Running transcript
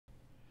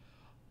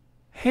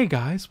Hey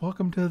guys,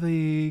 welcome to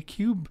the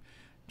Cube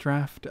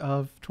draft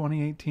of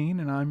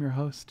 2018, and I'm your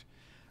host,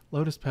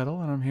 Lotus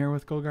Petal, and I'm here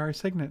with Golgari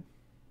Signet.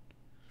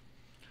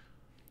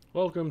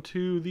 Welcome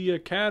to the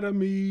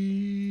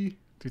Academy.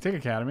 Do you take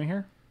Academy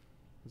here?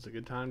 It's a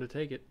good time to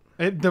take it.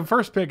 The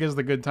first pick is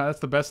the good time. That's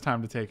the best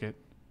time to take it.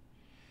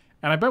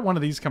 And I bet one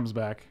of these comes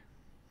back.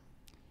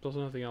 There's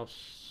also nothing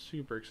else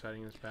super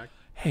exciting in this pack.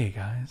 Hey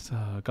guys,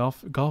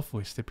 golf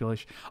voice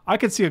stipulation. I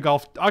could see a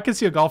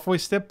golf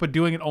voice stip, but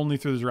doing it only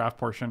through the draft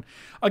portion.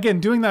 Again,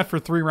 doing that for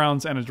 3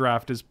 rounds and a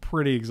draft is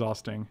pretty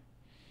exhausting.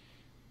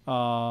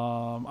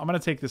 I'm gonna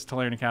take this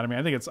Talarian Academy.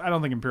 I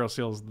don't think Imperial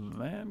Seal is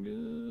that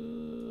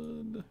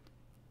good.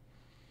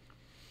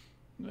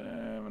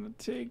 I'm gonna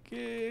take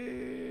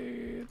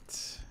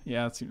it.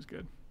 Yeah, that seems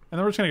good. And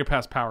then we're just gonna get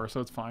past power, so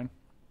it's fine.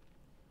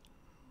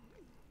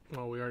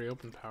 Well, we already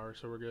opened power,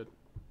 so we're good.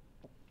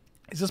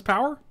 Is this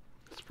power?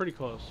 It's pretty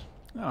close.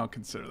 I don't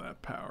consider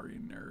that power, you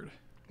nerd.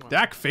 Wow.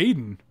 Dak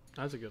Faden.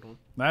 That's a good one.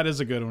 That is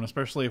a good one,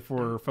 especially if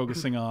we're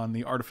focusing on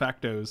the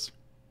artifactos.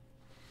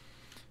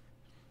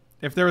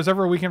 If there was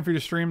ever a weekend for you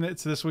to stream,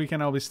 it's this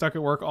weekend. I'll be stuck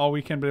at work all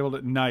weekend, but able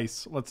to...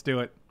 Nice. Let's do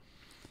it.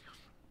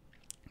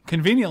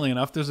 Conveniently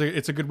enough,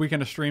 it's a good weekend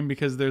to stream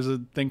because there's a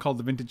thing called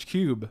the Vintage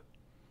Cube.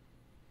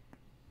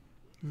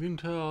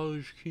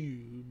 Vintage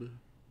Cube.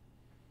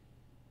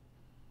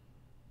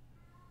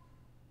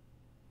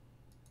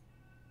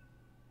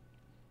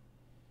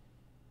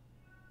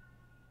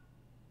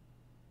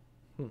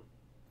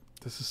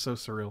 This is so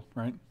surreal,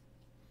 right?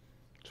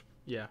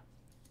 Yeah.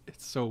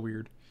 It's so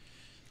weird.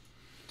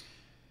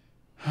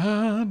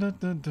 Da, da,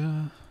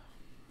 da.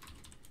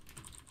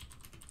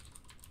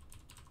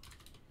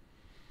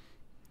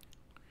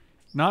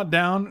 Not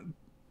down.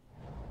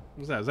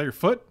 What's that? Is that your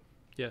foot?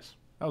 Yes.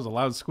 That was a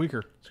loud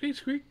squeaker. Squeak,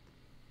 squeak.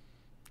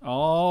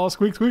 Oh,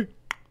 squeak, squeak.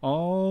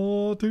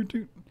 Oh, toot,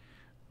 toot.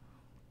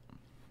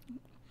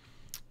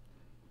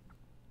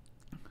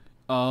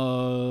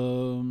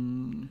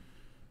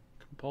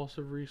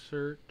 Compulsive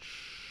research.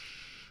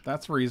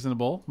 That's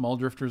reasonable.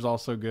 Muldrifter's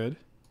also good.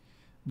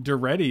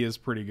 Duretti is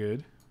pretty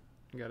good.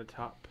 You got a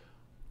top,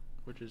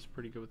 which is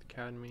pretty good with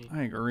Academy.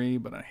 I agree,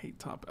 but I hate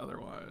top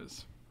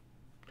otherwise.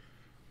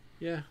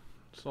 Yeah.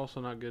 It's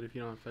also not good if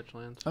you don't have fetch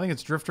lands. I think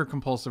it's Drifter,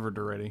 Compulsive, or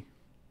Duretti.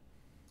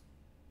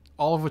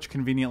 All of which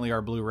conveniently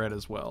are blue-red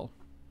as well.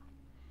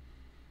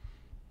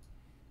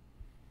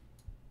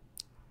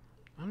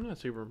 I'm not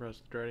super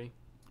impressed with Dreddy.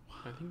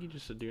 I think he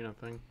just a do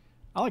nothing.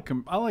 I like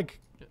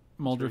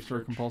Muldrifter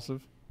research.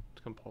 Compulsive.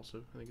 It's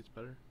compulsive. I think it's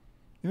better. You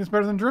think it's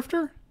better than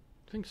Drifter?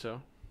 I think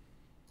so.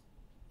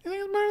 You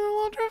think it's better than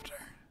Muldrifter?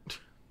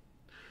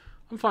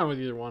 I'm fine with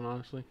either one,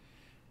 honestly.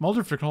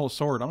 Muldrifter can hold a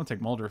sword. I'm going to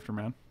take Muldrifter,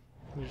 man.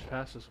 We just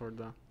passed the sword,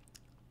 though.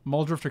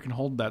 Muldrifter can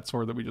hold that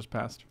sword that we just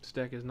passed. This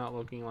deck is not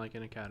looking like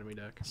an Academy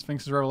deck.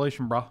 Sphinx's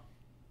Revelation, brah.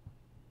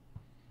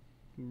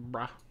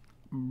 Bruh.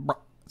 Bruh.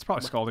 It's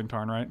probably Scalding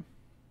Tarn, right?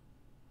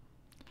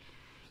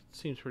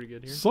 Seems pretty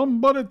good here.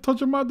 Somebody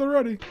touching my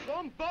Duretti.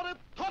 Somebody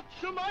touch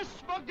my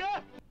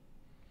spaghetti!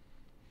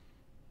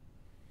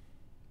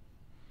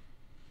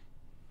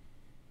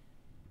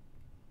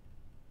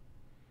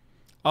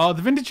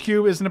 The Vintage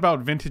Cube isn't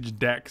about vintage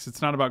decks.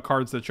 It's not about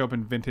cards that show up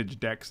in vintage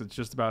decks. It's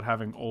just about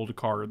having old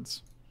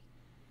cards.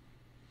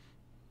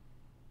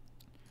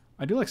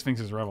 I do like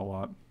Sphinx's Rev a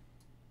lot.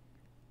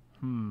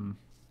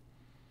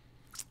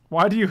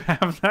 Why do you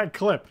have that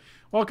clip?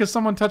 Well, because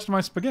someone touched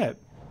my spaghetti.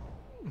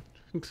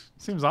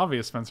 Seems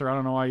obvious, Spencer. I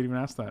don't know why you even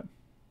asked that.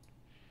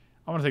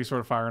 I'm going to take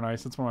Sword of Fire and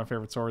Ice. It's one of my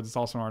favorite swords. It's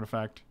also an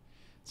artifact.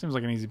 Seems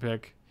like an easy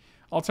pick.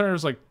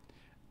 Alternatives like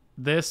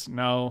this,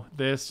 no.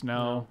 This,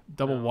 no.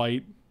 Double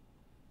white,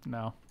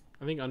 no.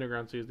 I think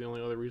Underground Sea is the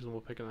only other reasonable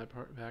pick in that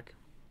pack.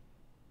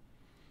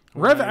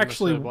 Rev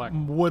actually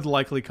would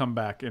likely come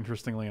back,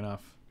 interestingly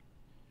enough.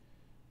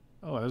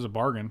 Oh, there's a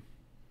bargain.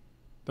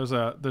 There's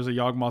a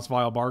Yawgmoth's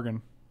Vial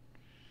bargain.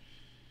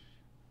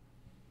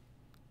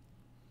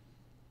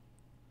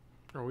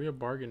 Are we a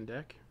bargain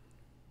deck?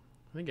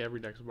 I think every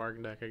deck's a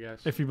bargain deck, I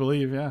guess. If you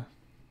believe, yeah.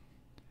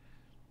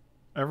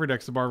 Every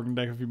deck's a bargain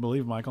deck if you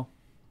believe, Michael.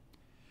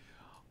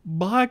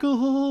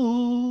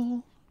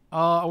 Michael!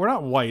 We're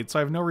not white, so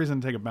I have no reason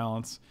to take a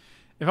balance.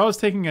 If I was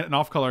taking an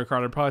off-color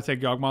card, I'd probably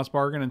take Yawgmoth's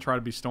Bargain and try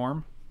to be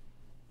Storm.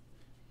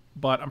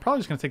 But I'm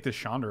probably just going to take this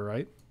Chandra,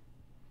 right?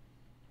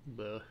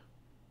 Buh.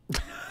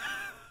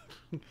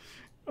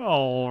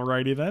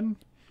 Alrighty then.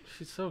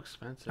 She's so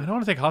expensive. I don't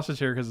want to take Hostage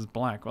here because it's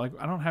black. Like,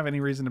 I don't have any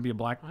reason to be a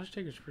black. Hostage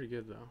Taker's pretty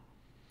good, though.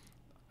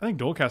 I think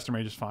Dualcaster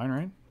Mage is fine,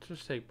 right?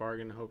 Just take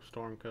Bargain and hope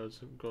Storm goes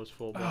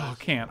full Oh,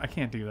 blast. I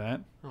can't do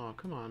that. Oh,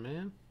 come on,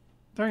 man.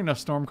 There ain't no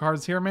Storm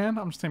cards here, man.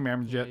 I'm just taking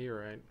Mammoth Yeah, Jet. you're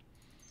right.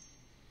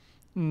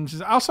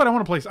 Also, I don't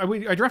want to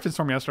play... I drafted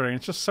Storm yesterday, and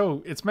it's just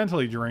so... It's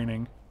mentally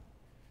draining.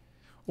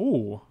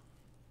 Ooh.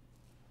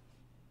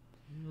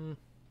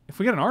 If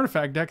we get an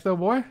artifact deck, though,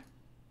 boy...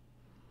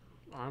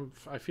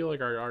 I feel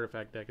like our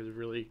artifact deck is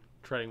really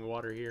treading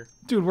water here.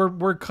 Dude,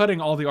 we're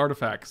cutting all the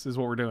artifacts is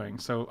what we're doing.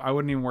 So I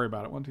wouldn't even worry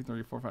about it. 1, 2,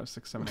 3, 4, 5,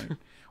 6, 7, 8.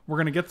 We're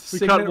gonna get the We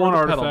Signet cut one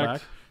or the Petal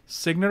artifact. back.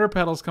 Signet or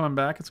Petal's coming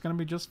back. It's gonna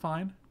be just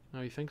fine.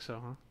 Oh, you think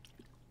so, huh?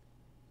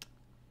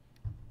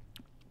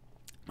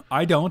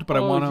 I don't, but I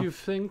want to. You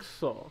think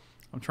so?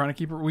 I'm trying to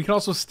keep it. We can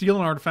also steal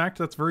an artifact.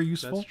 That's very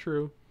useful. That's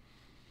true.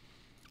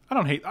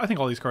 I think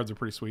all these cards are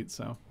pretty sweet,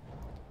 so.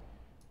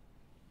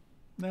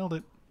 Nailed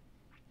it.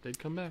 They'd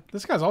come back.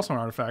 This guy's also an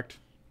artifact.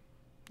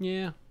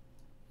 Yeah.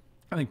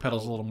 I think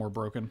Petal's a little more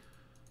broken.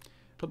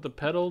 Put the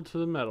pedal to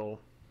the metal.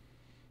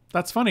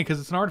 That's funny because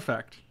it's an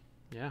artifact.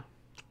 Yeah.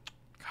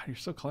 God, you're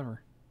so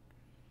clever.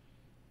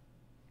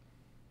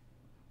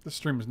 This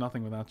stream is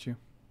nothing without you.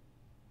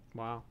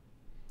 Wow.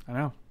 I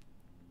know.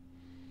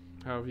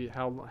 How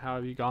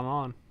have you gone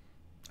on?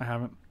 I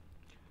haven't.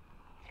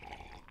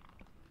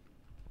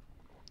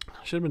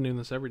 Should have been doing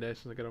this every day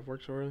since I got off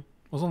work so early.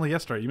 It was only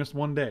yesterday. You missed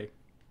one day.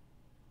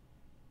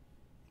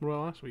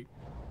 Well, last week.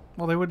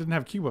 Well, they didn't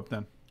have Cube up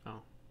then.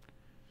 Oh.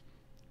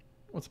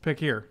 What's the pick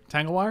here?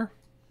 Tangle Wire?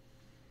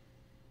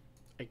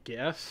 I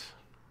guess.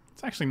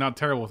 It's actually not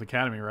terrible with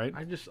Academy, right?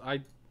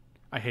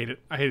 I hate it.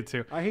 I hate it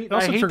too. hate It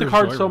also the triggers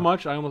card Joyride. so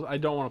much. I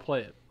don't want to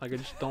play it. Like I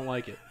just don't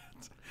like it.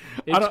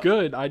 It's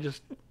good. I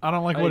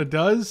don't like what it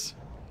does.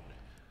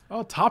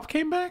 Oh, Top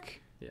came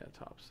back? Yeah,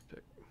 Top's the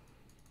pick.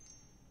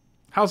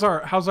 How's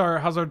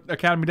our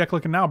Academy deck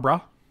looking now,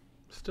 bruh?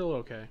 Still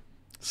okay.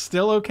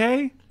 Still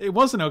okay? It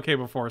wasn't okay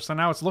before, so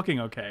now it's looking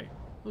okay.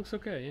 Looks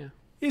okay, yeah.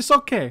 It's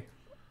okay.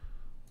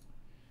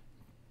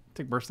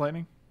 Take Burst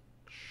Lightning.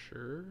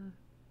 Sure.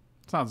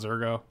 It's not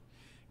Zergo.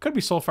 Could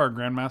be Soulfire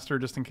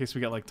Grandmaster, just in case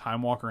we get like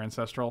Time Walker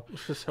Ancestral.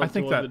 Just I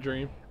think that the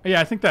dream.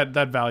 Yeah, I think that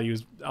value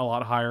is a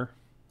lot higher.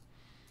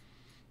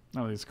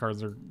 None of these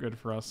cards are good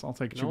for us. I'll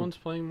take. No one's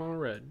playing mono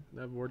red.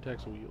 That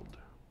Vortex Wield.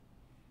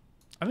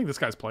 I think this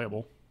guy's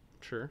playable.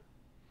 Sure.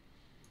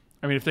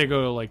 I mean, if they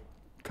go like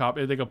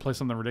if they go play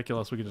something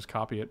ridiculous, we could just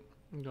copy it.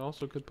 You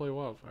also could play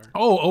Wildfire.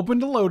 Oh, open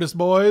to Lotus,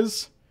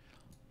 boys.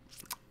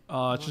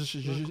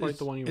 It's quite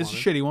the one you it's a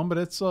wanted. shitty one, but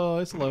it's a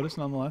Lotus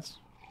nonetheless.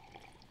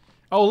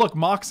 Oh, look,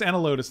 Mox and a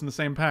Lotus in the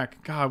same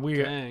pack. God,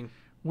 we are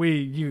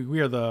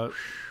the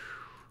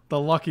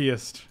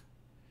luckiest.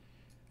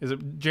 Is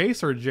it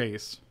Jace or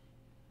Jace?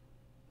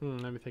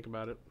 Let me think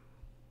about it.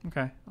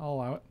 Okay, I'll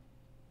allow it.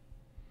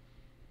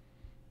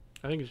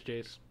 I think it's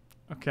Jace.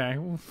 Okay.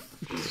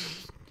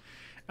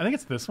 I think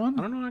it's this one.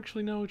 I don't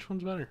actually know which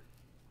one's better.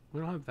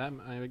 We don't have that.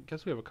 I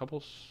guess we have a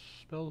couple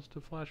spells to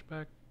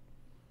flashback.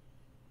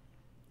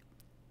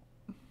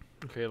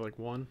 Okay, like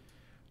one.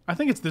 I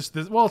think it's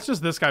this. Well, it's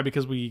just this guy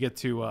because we get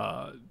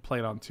to play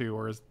it on 2,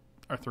 whereas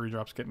our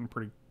 3-drop's getting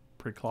pretty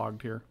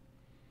clogged here.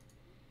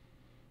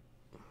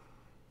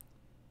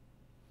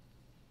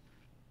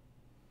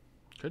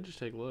 Could just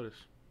take Lotus.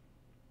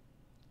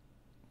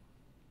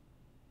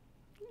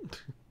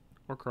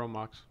 Or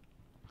Chromox.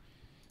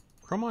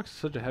 Chromox is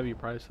such a heavy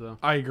price, though.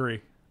 I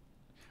agree.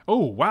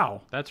 Oh,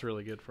 wow. That's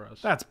really good for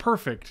us. That's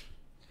perfect.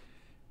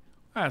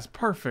 That's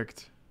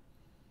perfect.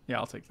 Yeah,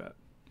 I'll take that.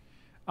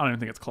 I don't even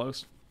think it's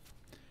close.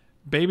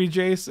 Baby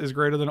Jace is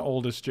greater than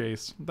oldest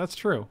Jace. That's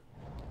true.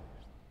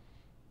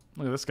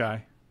 Look at this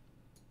guy.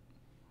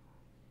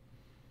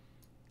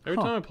 Every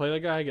time I play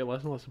that guy, I get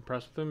less and less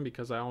impressed with him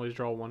because I always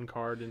draw one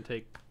card and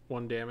take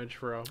 1 damage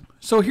for a...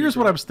 So here's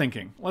what I was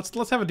thinking.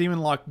 Let's have a Demon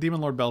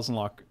Lord Bells and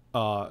Lock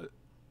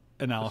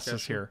analysis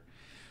Discussion. here.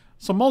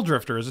 So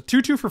Muldrifter is a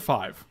 2/2 for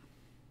 5.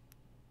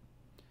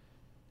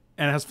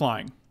 And it has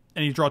flying.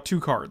 And you draw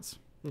 2 cards.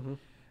 Mm-hmm.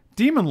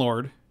 Demon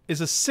Lord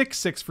is a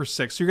 6/6 for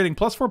 6. So you're getting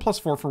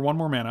 +4/+4 for 1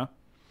 more mana.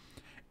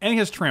 And he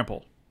has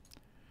Trample.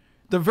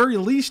 The very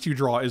least you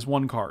draw is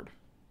 1 card.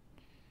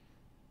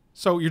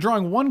 So you're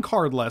drawing 1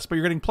 card less, but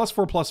you're getting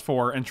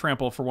 +4/+4 and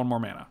Trample for 1 more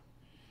mana.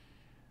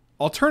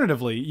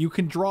 Alternatively, you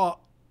can draw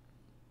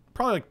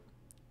probably like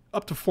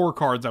up to 4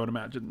 cards, I would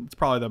imagine. It's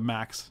probably the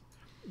max.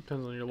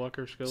 Depends on your luck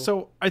or skill.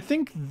 So I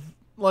think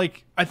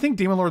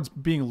Demon Lord's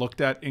being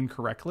looked at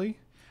incorrectly.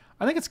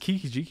 I think it's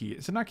Kiki Jiki.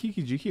 Is it not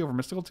Kiki Jiki over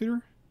Mystical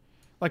Tutor?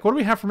 Like, what do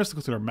we have for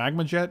Mystical Tutor?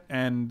 Magma Jet,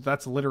 and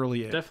that's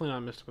literally it. Definitely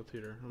not Mystical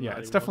Tutor. Yeah,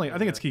 it's definitely... I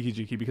think it's Kiki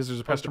Jiki because there's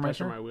a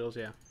Pestermeister. My wheels,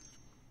 yeah.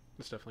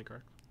 That's definitely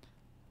correct.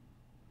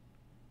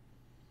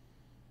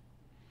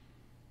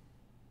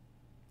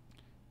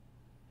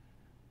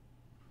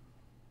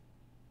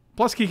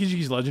 Plus, Kiki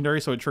Jiki's legendary,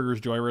 so it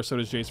triggers Joyra, so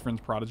does Jace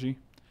Vryn's Prodigy.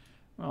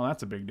 Well,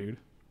 that's a big dude.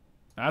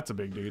 That's a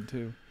big dude,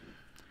 too.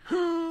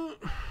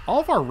 All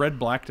of our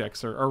red-black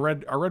decks, our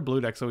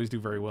red-blue decks always do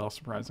very well,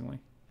 surprisingly.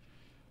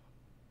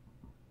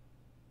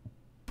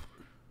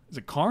 Is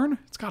it Karn?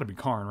 It's got to be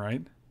Karn,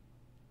 right?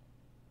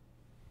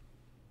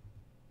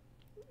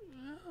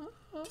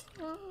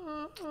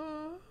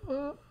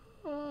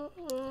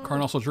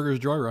 Karn also triggers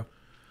Joyra.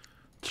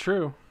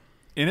 True.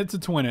 In it to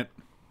twin it.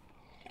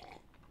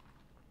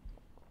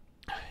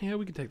 Yeah,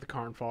 we can take the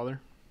Karn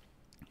Father.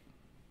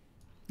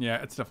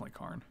 Yeah, it's definitely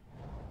Karn.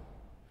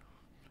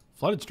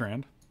 Flooded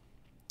Strand.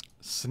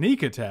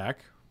 Sneak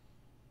Attack.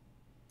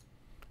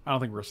 I don't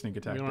think we're a Sneak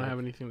Attack. We don't have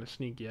anything to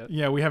sneak yet.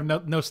 Yeah, we have no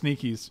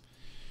sneakies.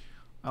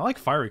 I like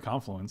Fiery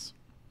Confluence.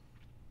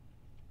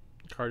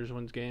 Card just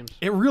wins games.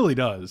 It really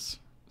does.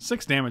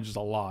 6 damage is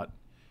a lot.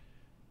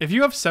 If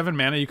you have 7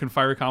 mana, you can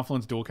Fiery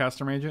Confluence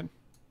Dualcaster Mage it.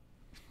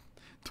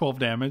 12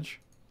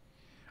 damage.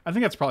 I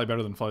think that's probably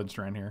better than Flooded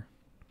Strand here.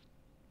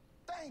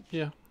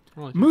 Yeah.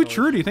 I like Mooch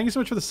Rudy, thank you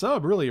so much for the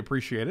sub. Really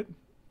appreciate it.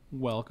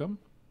 Welcome.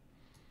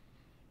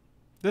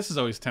 This is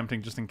always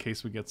tempting just in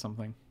case we get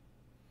something.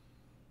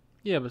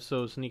 Yeah, but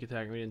so sneak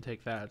attack, we didn't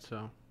take that,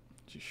 so.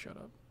 Just shut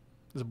up.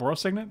 Is it Boros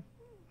Signet?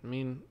 I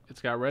mean,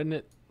 it's got red in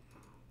it.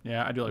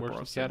 Yeah, I do like Works Boros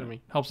with Signet.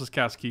 Academy. Helps us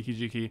cast Kiki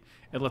Jiki.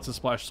 It lets us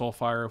splash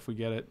Soulfire if we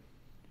get it.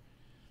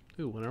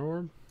 Ooh, Winter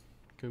Orb?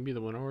 Can we be the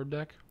Winter Orb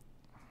deck?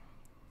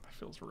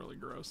 That feels really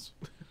gross.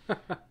 Do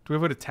we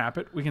have a way to tap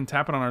it? We can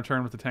tap it on our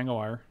turn with the Tango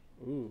Wire.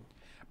 Ooh.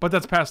 But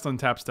that's past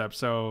untap step,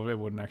 so it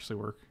wouldn't actually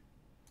work.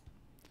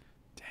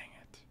 Dang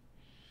it.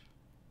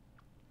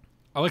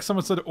 I like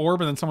someone said orb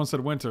and then someone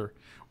said winter.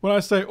 When I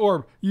say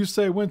orb, you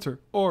say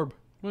winter. Orb.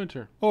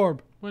 Winter.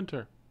 Orb.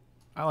 Winter.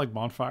 I like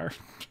bonfire.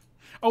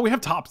 Oh, we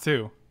have top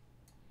too.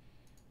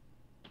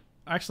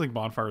 I actually think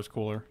bonfire is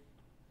cooler.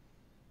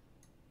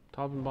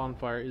 Top and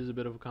Bonfire is a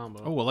bit of a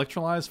combo. Oh,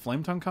 Electrolyze,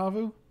 Flame Tongue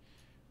Kavu?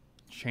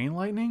 Chain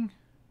Lightning?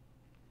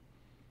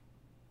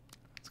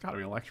 It's got to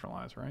be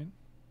Electrolyze, right?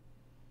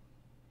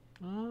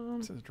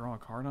 It says draw a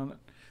card on it.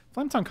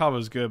 Flame Tongue Kavu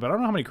is good, but I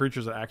don't know how many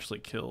creatures it actually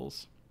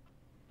kills.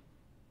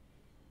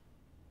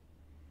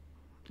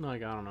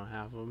 Like, I don't know,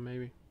 half of them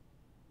maybe.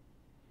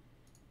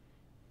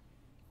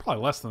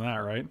 Probably less than that,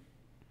 right?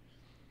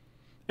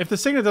 If the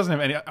Signet doesn't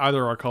have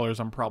either of our colors,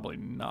 I'm probably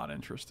not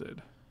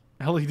interested.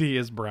 LED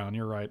is brown,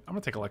 you're right. I'm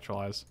going to take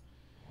Electrolyze.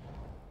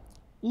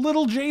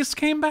 Little Jace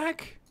came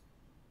back?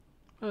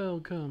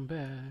 Welcome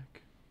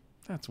back.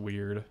 That's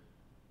weird.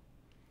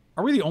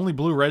 Are we the only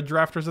blue-red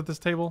drafters at this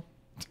table?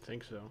 I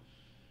think so.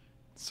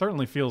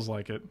 Certainly feels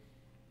like it.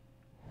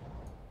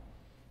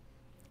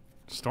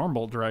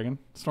 Stormbolt Dragon.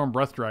 Storm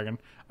Breath Dragon.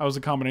 I was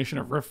a combination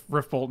of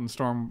Riftbolt and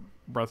Storm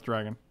Breath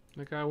Dragon.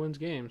 That guy wins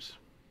games.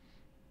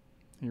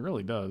 He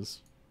really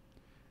does.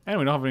 And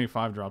we don't have any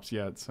 5-drops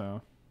yet,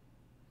 so...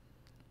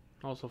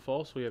 Also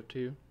false, we have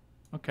 2.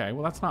 Okay,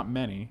 well that's not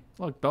many.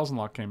 Look, Bells and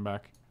Lock came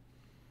back.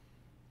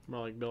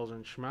 More like Bells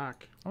and Schmack.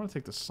 I want to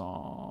take the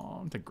song. I'm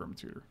going to take Grim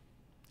Tutor.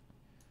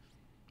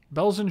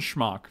 Bells and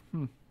Schmuck.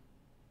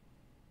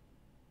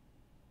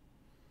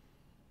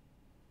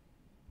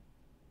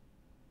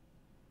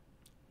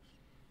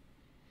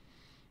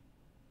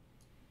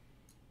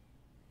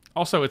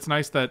 Also, it's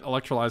nice that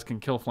Electrolyze can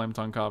kill Flame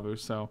Tongue Kavu,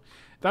 so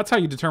that's how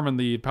you determine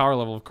the power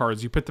level of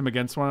cards. You pit them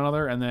against one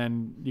another, and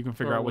then you can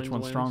figure out which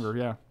one's stronger.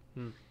 Yeah.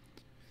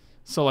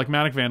 So, like,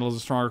 Manic Vandal is a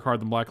stronger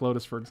card than Black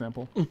Lotus, for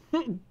example.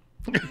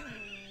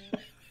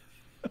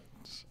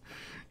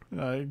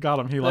 Got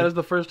him. That is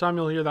the first time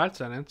you'll hear that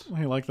sentence.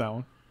 He liked that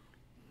one.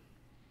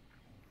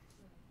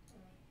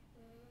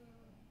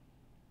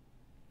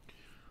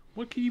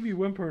 What could you be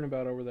whimpering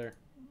about over there?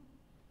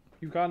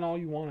 You've gotten all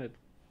you wanted.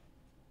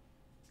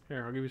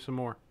 Here, I'll give you some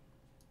more.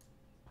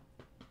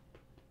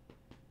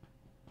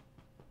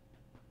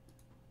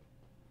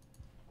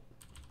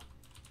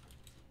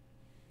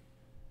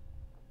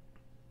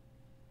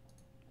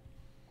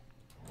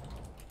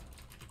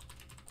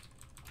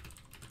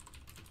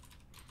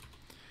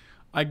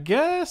 I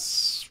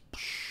guess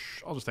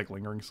I'll just take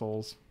Lingering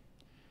Souls.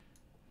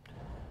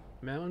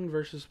 Mountain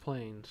versus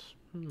plains.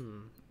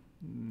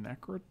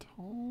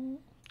 Necrotol?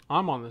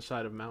 I'm on the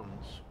side of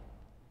mountains.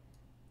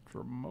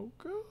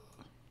 Dramoka?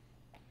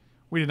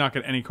 We did not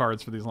get any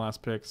cards for these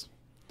last picks.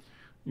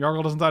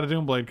 Yargle doesn't die to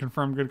Doomblade.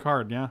 Confirmed good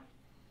card, yeah.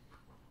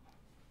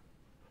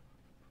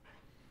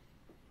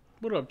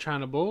 What up,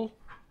 China Bull?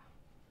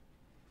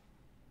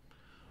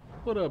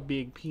 What up,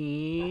 Big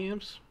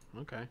Pimps?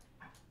 Okay.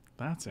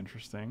 That's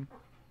interesting. How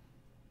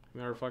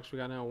many artifacts we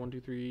got now? 1,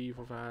 2, 3,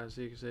 4, 5,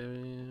 6,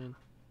 7.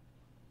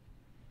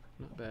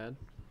 Not bad.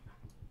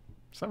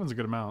 7's a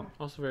good amount.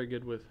 Also very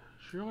good with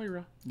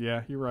Shira.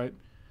 Yeah, you're right.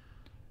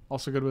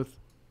 Also good with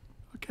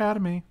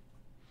Academy.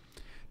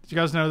 Did you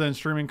guys know that in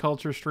streaming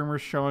culture,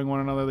 streamers showing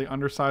one another the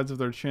undersides of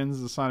their chins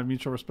is a sign of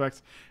mutual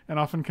respect and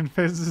often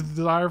conveys a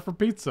desire for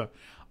pizza?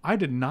 I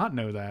did not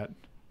know that.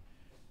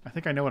 I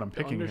think I know what I'm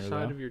picking here, though.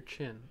 Underside of your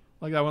chin.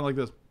 Like I went like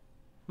this.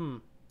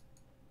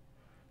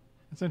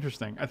 It's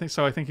interesting. I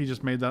think he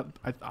just made that.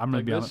 I'm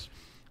gonna be honest.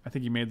 I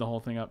think he made the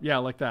whole thing up. Yeah,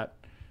 like that.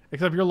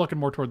 Except you're looking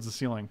more towards the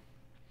ceiling.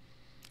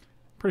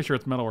 Pretty sure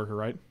it's Metalworker,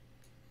 right?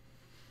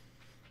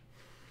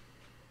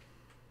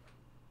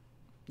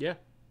 Yeah.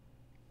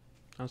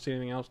 I don't see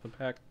anything else in the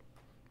pack.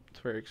 It's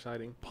very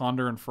exciting.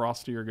 Ponder and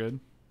Frosty are good.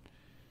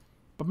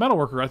 But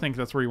Metalworker, I think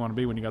that's where you want to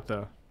be when you got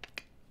the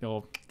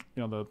old,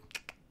 the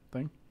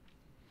thing.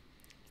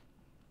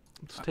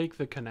 Let's take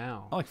the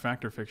canal. I like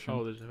Factor Fiction.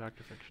 Oh, there's a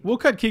Factor Fiction. We'll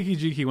cut Kiki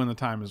Jiki when the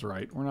time is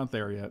right. We're not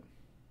there yet.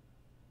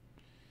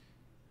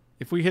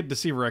 If we hit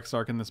Deceiver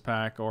Exarch in this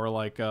pack or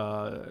like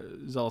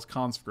Zealous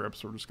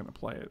Conscripts, we're just going to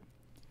play it.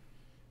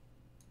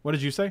 What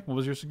did you say? What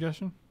was your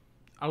suggestion?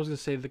 I was going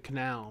to say the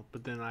canal,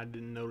 but then I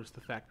didn't notice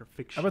the Factor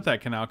Fiction. I bet that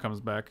canal comes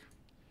back.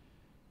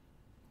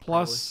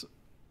 Plus,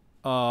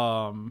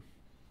 we're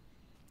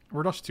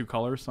just 2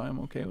 colors, so I'm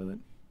okay with it.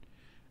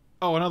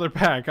 Oh, another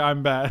pack.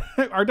 I'm bad.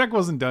 Our deck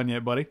wasn't done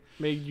yet, buddy.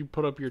 Made you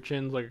put up your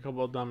chins like a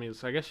couple of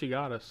dummies. I guess you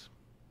got us.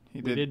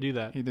 We did do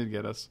that. He did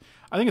get us.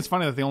 I think it's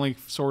funny that the only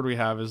sword we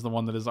have is the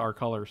one that is our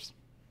colors.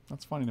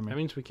 That's funny to me. That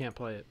means we can't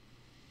play it.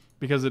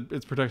 Because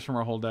it's protection from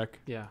our whole deck.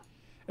 Yeah.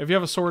 If you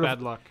have a sword Bad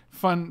of luck.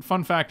 Fun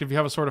fact: if you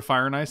have a sword of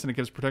fire and ice and it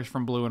gives protection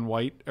from blue and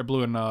white or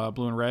blue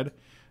and red,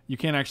 you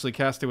can't actually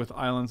cast it with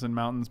islands and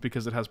mountains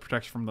because it has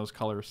protection from those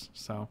colors.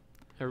 So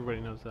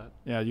Everybody knows that.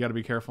 yeah, you got to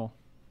be careful.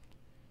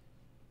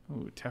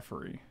 Ooh,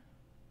 Teferi.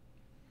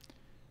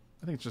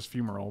 I think it's just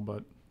fumarole,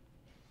 but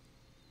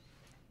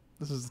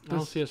this. I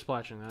don't see us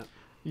splashing that.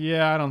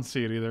 Yeah, I don't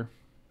see it either.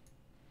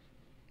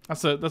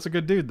 That's a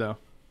good dude though.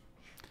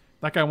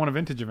 That guy won a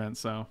vintage event,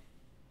 so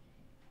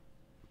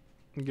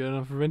Good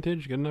enough for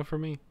vintage, good enough for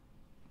me. is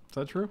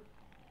that true?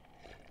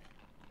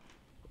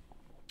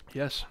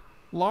 Yes.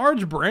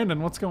 Large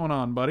Brandon, what's going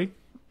on, buddy?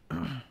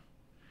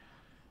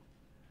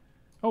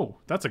 Oh,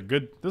 this is a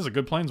good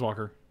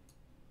planeswalker.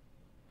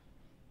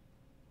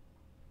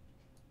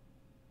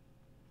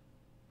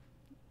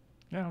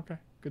 Yeah, okay.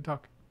 Good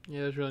talk.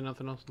 Yeah, there's really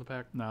nothing else in the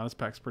pack. Nah, this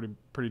pack's pretty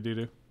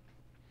doo-doo.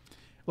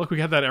 Look, we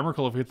had that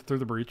Emrakul if we hit through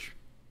the breach.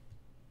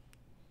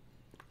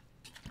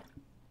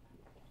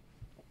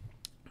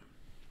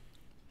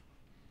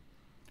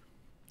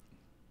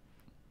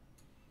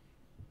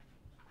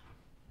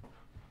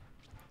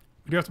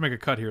 We do have to make a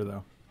cut here,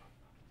 though.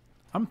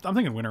 I'm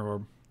thinking Winter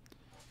Orb.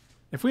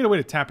 If we had a way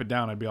to tap it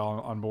down, I'd be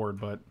all on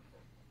board, but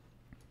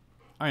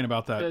I ain't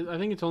about that. I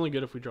think it's only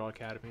good if we draw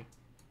Academy.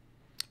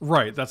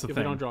 Right, that's the If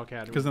thing. we don't draw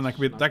Academy. Because then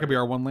that could be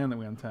our one land that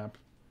we untap.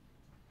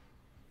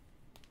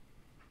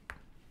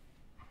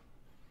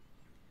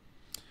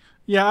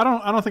 Yeah,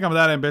 I don't think I'm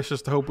that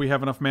ambitious to hope we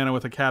have enough mana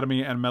with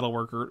Academy and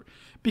Metalworker,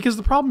 because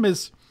the problem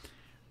is,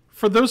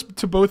 for those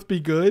to both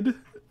be good,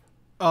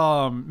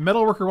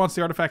 Metalworker wants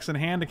the artifacts in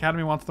hand,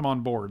 Academy wants them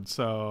on board,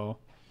 so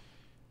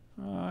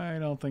I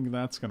don't think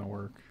that's gonna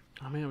work.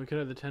 Oh man, we could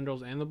have the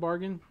Tendrils and the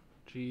Bargain.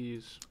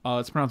 Jeez.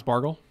 It's pronounced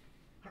Bargle.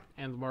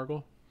 And the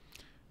Bargle.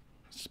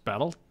 Just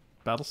Battle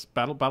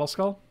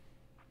Skull.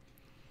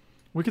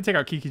 We could take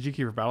out Kiki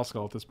Jiki for Battle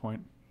Skull at this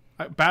point.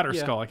 Batter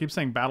Yeah. Skull. I keep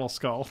saying Battle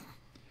Skull.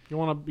 You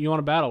want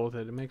to battle with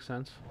it. It makes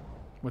sense.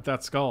 With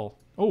that skull.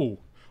 Oh.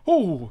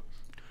 I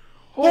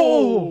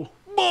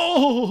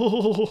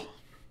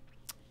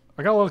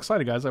got a little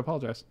excited, guys. I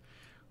apologize.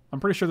 I'm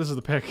pretty sure this is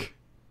the pick.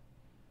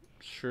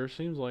 Sure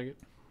seems like it.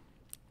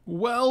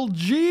 Well,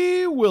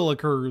 gee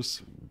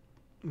willikers.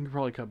 You could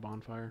probably cut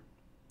Bonfire.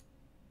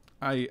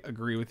 I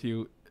agree with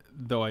you,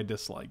 though I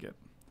dislike it.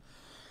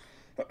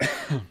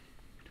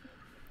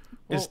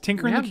 Is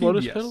Tinker in the cube?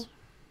 Lotus Yes. Petal?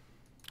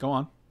 Go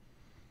on.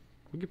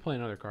 We could play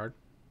another card.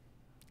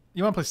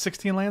 You want to play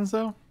 16 lands,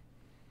 though?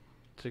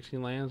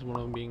 16 lands, one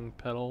of them being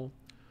Petal.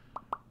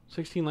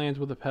 16 lands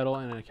with a Petal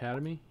and an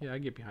Academy? Yeah,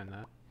 I'd get behind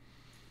that.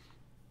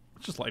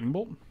 It's just Lightning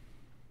Bolt.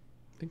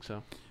 I think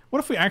so. What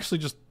if we actually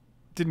just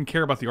didn't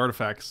care about the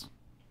artifacts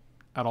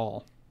at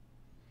all?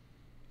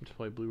 Just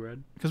play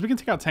blue-red. Because we can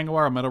take out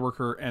Tangawara,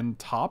 Metalworker, and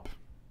Top,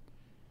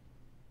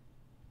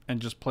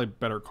 and just play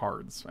better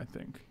cards, I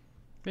think.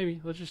 Maybe.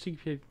 Let's just keep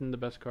hitting the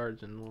best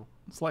cards and we'll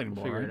It's Lightning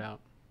Bolt, figure right? it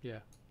out. Yeah,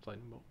 it's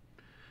Lightning Bolt.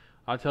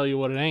 I'll tell you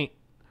what it ain't.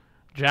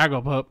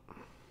 Jagglepup.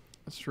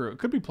 That's true. It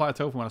could be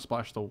Plateau if we want to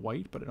splash the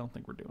white, but I don't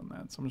think we're doing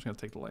that. So I'm just going to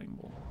take the Lightning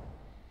Bolt.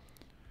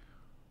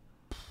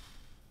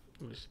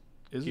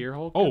 Is Gear it?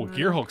 Hulk Oh, in there?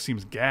 Gear Hulk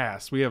seems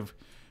gas. We have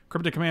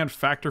Cryptic Command,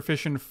 Factor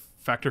Fission,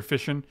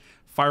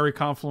 Fiery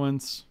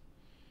Confluence,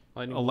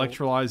 Lightning Bolt.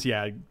 Electrolyze.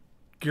 Yeah,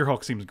 Gear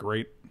Hulk seems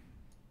great.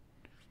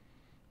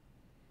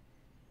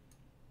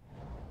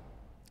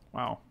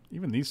 Wow,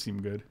 even these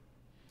seem good.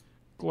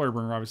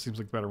 Glorybringer obviously seems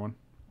like the better one.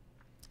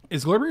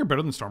 Is Glorybringer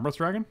better than Stormbreath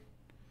Dragon?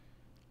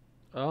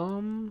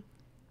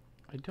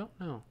 I don't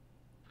know.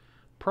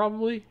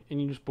 Probably,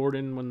 and you just board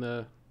in when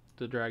the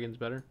dragon's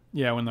better.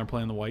 Yeah, when they're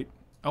playing the white.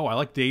 Oh, I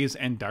like Daze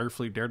and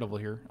Direfleet Daredevil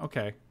here.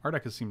 Okay, our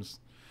deck seems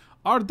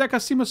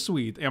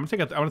sweet. Yeah, I'm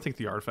gonna take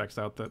the artifacts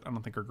out that I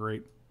don't think are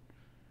great.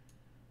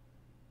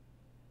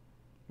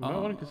 You might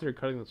want to consider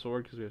cutting the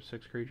sword because we have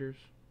 6 creatures.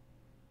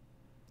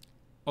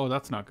 Oh,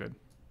 that's not good.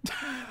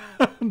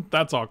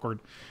 That's awkward.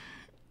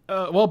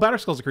 Well,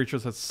 Batterskull's a creature,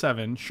 so that's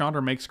 7.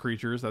 Chandra makes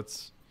creatures. I'm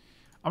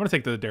gonna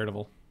take the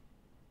Daredevil.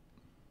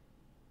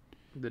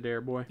 The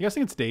Dare Boy. You guys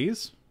think it's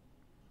Daze?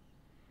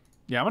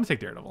 Yeah, I'm gonna take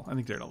Daredevil. I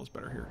think Daredevil's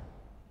better here.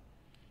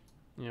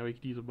 Yeah, we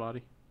could use a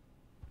body.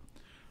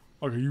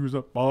 I can use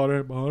that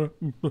body.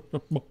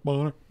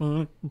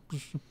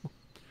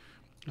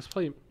 Let's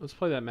play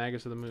that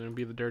Magus of the Moon and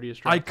be the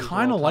dirtiest. I drafters of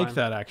kind of all like time.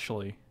 that,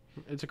 actually.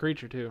 It's a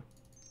creature too.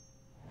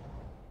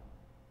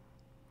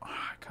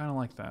 I kind of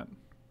like that. I'm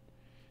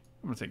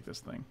gonna take this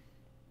thing.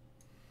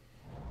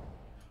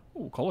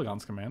 Oh,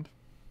 Kolagon's Command.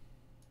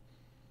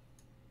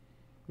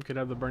 We could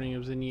have the Burning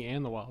of Zinni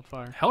and the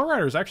Wildfire.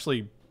 Hellrider is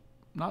actually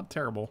not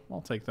terrible. I'll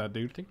take that,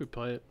 dude. I think we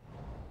play it.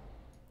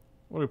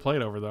 What do we play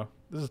it over, though?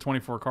 This is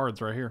 24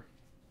 cards right here.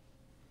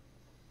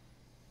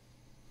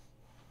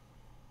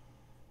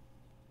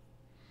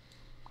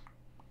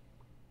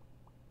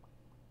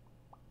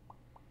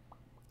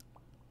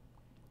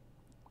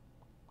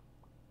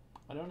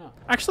 I don't know.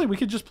 Actually, we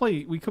could just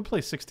play. We could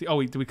play 60.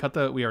 Oh, did we cut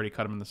the? We already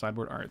cut them in the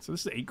sideboard. All right, so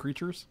this is 8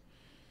 creatures.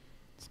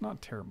 It's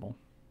not terrible.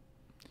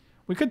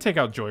 We could take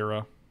out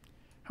Joyra.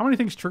 How many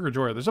things trigger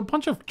Joyra? There's a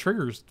bunch of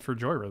triggers for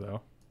Joyra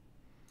though.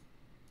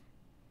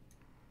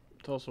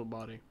 It's also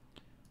body.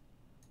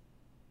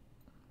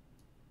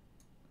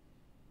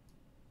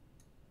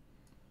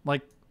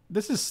 Like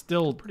this is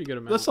still Pretty good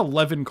amount. That's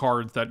 11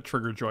 cards that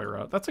trigger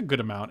Joyra. That's a good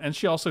amount, and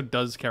she also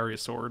does carry a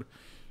sword.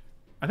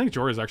 I think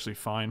Joyra is actually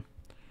fine.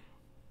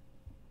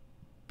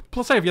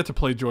 Plus, I have yet to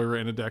play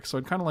Joyra in a deck, so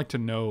I'd kind of like to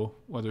know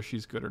whether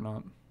she's good or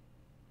not.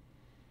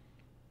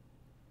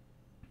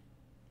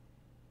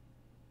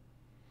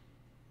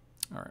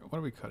 All right, what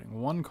are we cutting?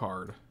 1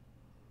 card.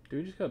 Do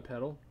we just got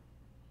pedal?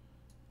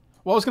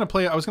 Well, I was gonna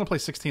play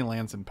 16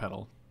 lands in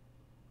Petal.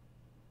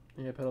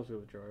 Yeah, pedal's good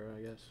with Joyra,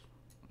 I guess.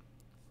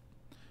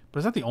 But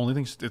is that the only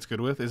thing it's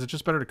good with? Is it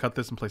just better to cut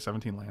this and play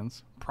 17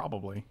 lands?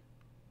 Probably.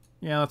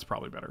 Yeah, that's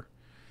probably better.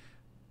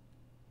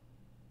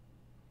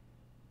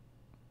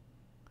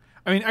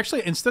 I mean,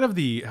 actually, instead of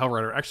the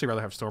Hellrider, I'd actually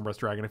rather have Stormbreath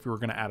Dragon if we were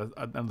going to add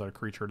another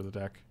creature to the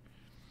deck.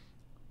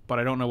 But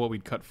I don't know what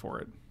we'd cut for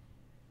it.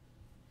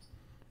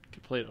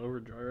 Could play it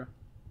over Joyra.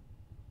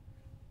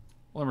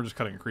 Well, then we're just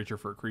cutting a creature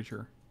for a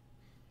creature.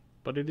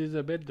 But it is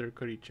a better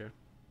creature.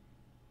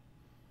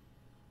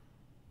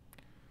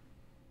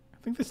 I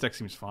think this deck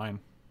seems fine.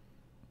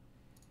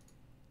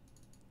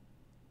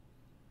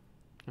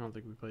 I don't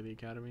think we play the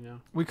Academy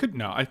now. We could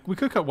we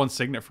could cut 1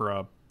 Signet for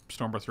a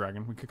Stormbreath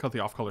Dragon. We could cut the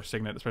off-color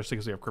Signet, especially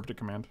because we have Cryptic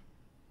Command.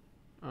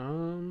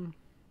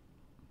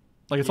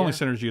 Like it's only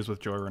synergies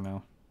with Joyra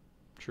now.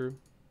 True.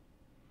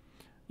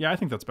 Yeah, I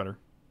think that's better.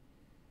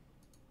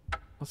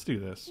 Let's do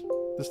this.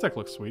 This deck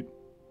looks sweet.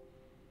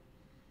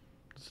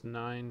 It's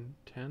 9,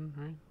 10,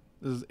 right?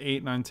 This is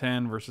 8, 9,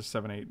 10 versus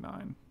 7, 8,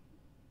 9.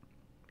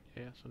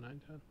 Yeah, so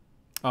 9, 10.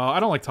 I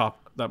don't like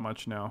top that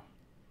much, no.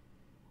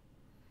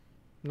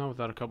 Not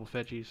without a couple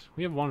fetchies.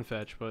 We have 1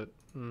 fetch, but...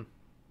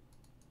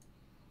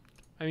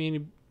 I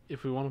mean,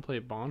 if we want to play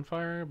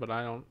Bonfire, but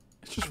I don't...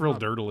 It's just real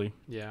dirtily.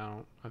 Yeah,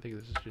 I think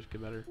this is just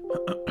get better.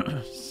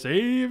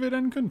 Save it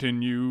and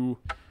continue.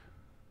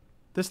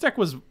 This deck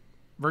was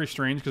very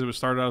strange because it was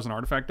started out as an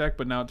artifact deck,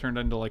 but now it turned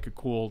into like a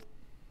cool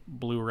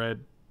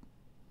blue-red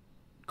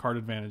card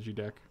advantage-y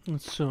deck.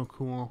 It's so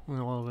cool. I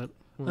love it.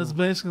 It's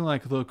basically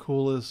like the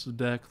coolest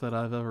deck that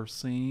I've ever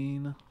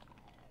seen.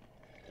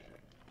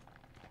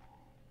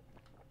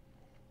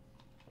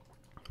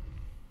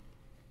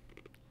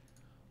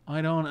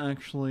 I don't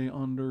actually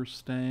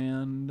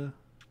understand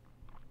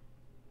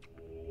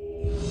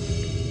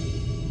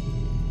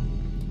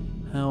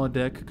how a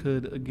deck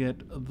could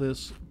get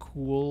this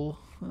cool.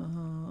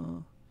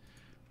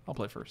 I'll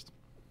play first.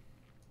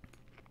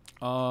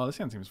 This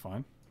hand seems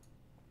fine.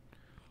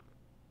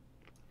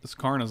 This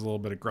Karn is a little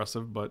bit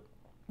aggressive, but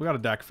we got a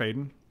Dak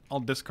Faden.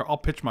 I'll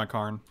pitch my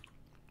Karn.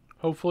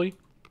 Hopefully,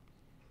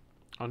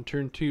 on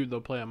turn 2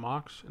 they'll play a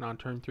Mox, and on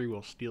turn 3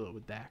 we'll steal it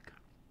with Dak.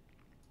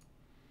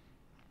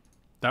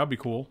 That would be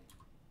cool.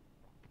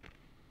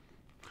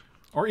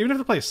 Or even if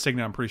they play a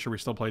Signet, I'm pretty sure we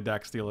still play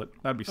Dak Steal It.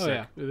 That'd be sick. Oh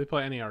yeah, if they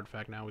play any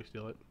artifact now, we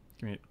steal it.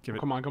 Give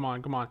it. Come on, come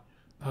on, come on.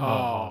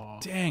 Oh,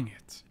 dang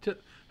it.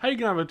 How you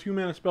gonna have a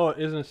 2-mana spell that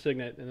isn't a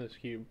Signet in this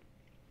cube?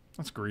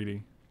 That's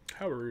greedy.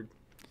 How rude.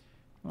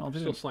 Well, I'll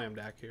still slam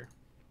Dak here.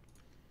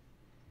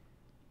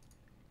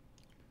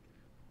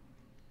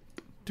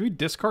 Do we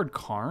discard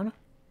Karn?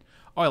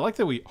 Oh, I like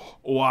that we...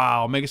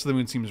 Wow, Magus of the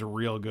Moon seems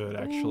real good,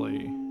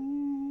 actually.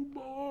 Ooh,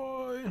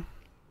 boy.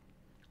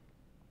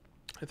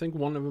 I think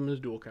one of them is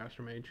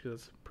Dualcaster Mage,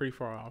 because it's pretty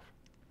far off.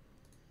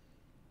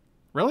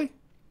 Really?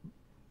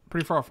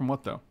 Pretty far off from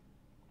what, though?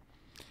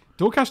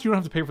 Dualcaster, you don't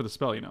have to pay for the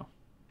spell, you know.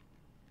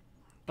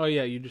 Oh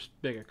yeah, you just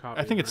make a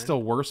copy. I think it's right?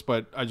 still worse,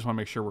 but I just want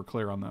to make sure we're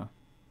clear on the...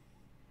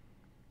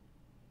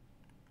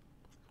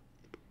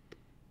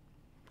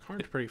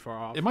 Karn's pretty far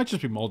off. It might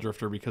just be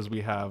Muldrifter because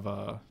we have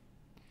a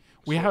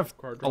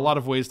draw. lot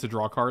of ways to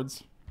draw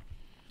cards.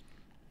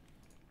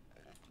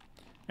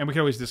 And we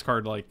can always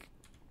discard, like,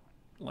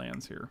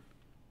 lands here.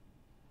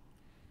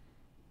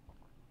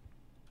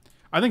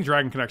 I think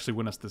Dragon could actually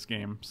win us this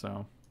game,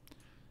 so...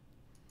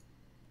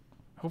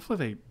 Hopefully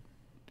they...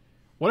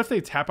 What if they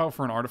tap out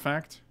for an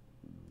artifact?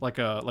 Like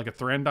a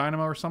Thran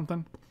Dynamo or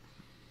something?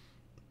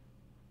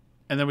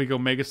 And then we go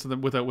Magus to the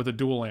with a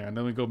dual land.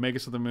 Then we go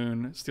Magus of the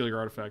Moon, steal your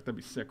artifact. That'd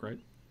be sick, right?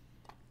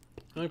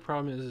 The only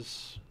problem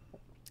is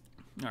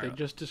All they right.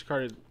 just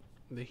discarded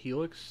the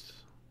Helix,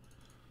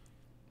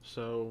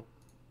 so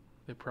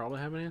they probably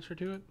have an answer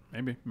to it.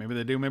 Maybe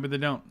they do, maybe they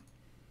don't.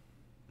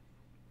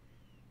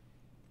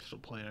 Still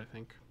play it, I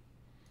think.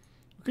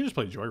 We could just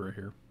play Joy right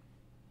here.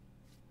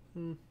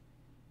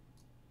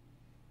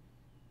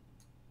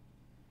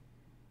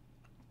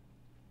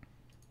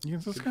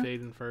 Against this Could guy?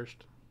 fade in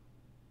first.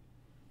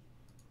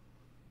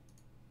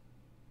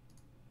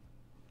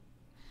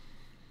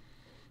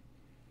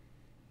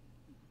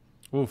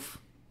 Oof.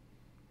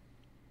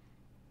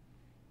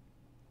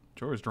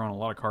 Joy's drawing a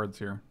lot of cards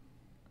here.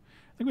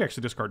 I think we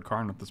actually discard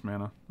Karn with this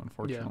mana,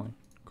 unfortunately.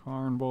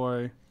 Karn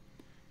boy.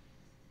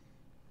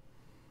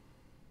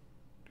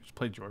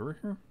 play Joyra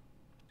here?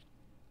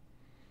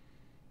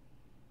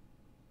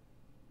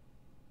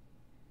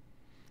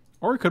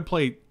 Or we could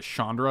play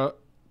Chandra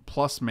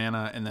plus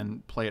mana and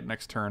then play it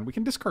next turn. We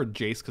can discard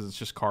Jace because it's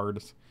just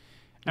cards.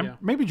 And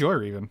maybe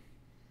Joyra even.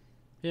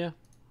 Yeah.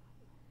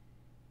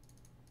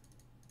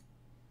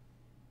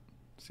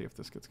 See if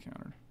this gets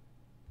countered.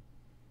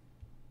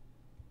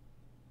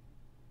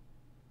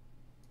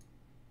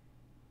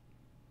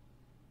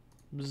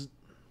 Bzz.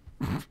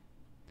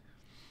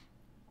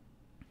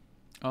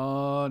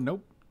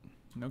 Nope.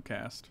 No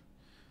cast.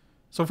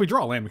 So if we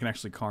draw a land, we can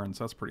actually Karn,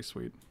 so that's pretty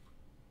sweet.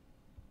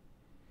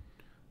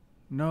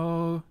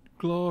 No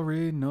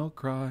glory, no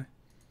cry.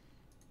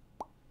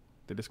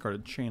 They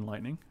discarded Chain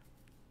Lightning.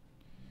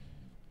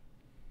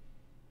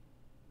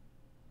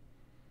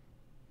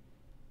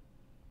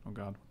 Oh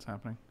god, what's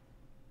happening?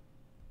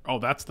 Oh,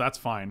 that's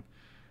fine.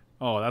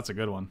 Oh, that's a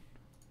good one.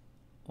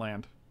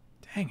 Land.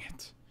 Dang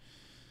it.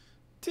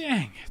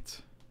 Dang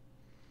it.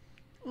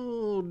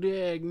 Oh,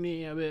 dag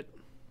nabbit.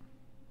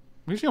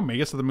 We just go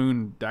Magus of the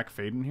Moon deck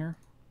fade in here.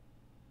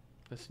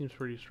 That seems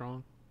pretty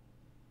strong.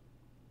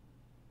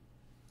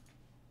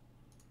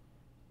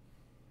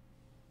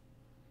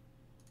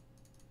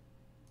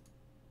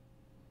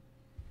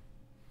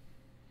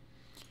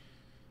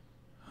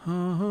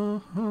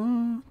 Do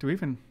we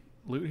even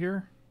loot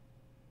here?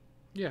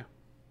 Yeah.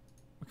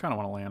 We kind of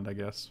want to land, I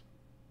guess.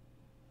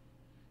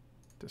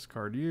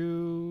 Discard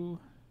you.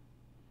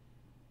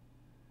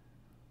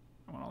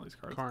 I want all these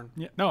cards. Karn.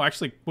 Yeah. No,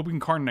 actually, well, we can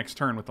Karn next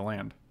turn with the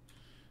land.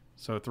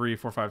 So 3,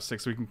 4, 5,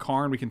 6. So we can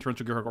Karn, we can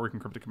Torrential Gearhulk, or we can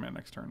Cryptic Command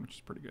next turn, which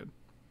is pretty good.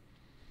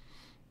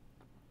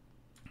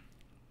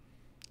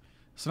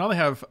 So now they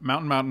have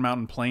Mountain, Mountain,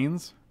 Mountain,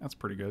 Plains. That's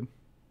pretty good.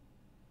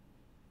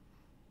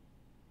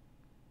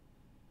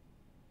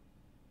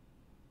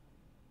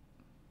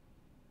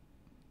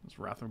 This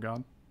Wrath of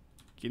God.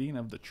 Gideon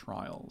of the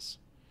Trials.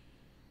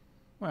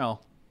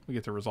 Well, we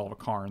get to resolve a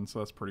Karn, so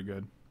that's pretty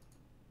good.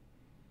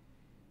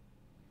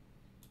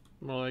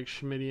 More like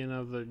Schmidian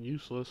of the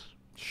Useless.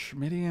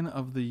 Schmidian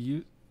of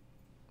the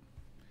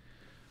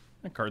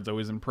That card's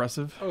always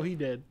impressive. Oh, he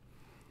did.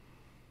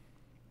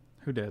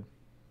 Who did?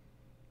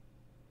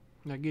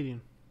 Not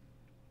Gideon.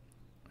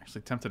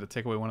 Actually tempted to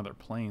take away one of their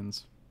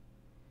planes.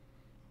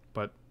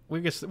 But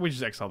we just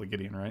exile the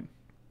Gideon, right?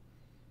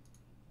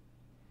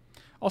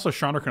 Also,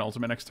 Chandra can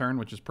ultimate next turn,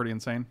 which is pretty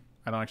insane.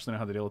 I don't actually know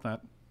how to deal with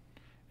that.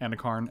 And a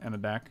Karn and a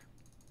Dak.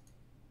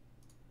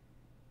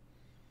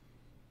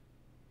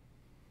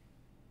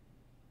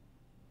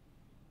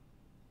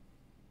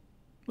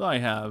 I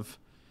have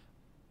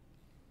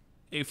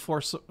a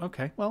force.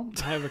 Okay, well.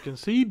 I have a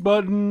concede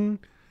button.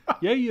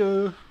 Yeah,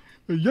 yeah.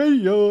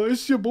 Yeah,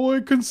 it's your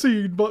boy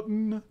Concede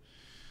Button.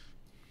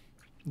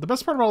 The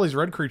best part about all these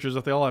red creatures is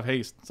that they all have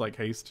haste. It's like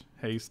haste,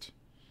 haste.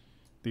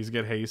 These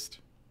get haste.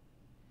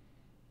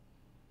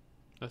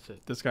 That's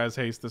it. This guy's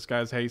haste, this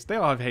guy's haste. They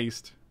all have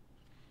haste.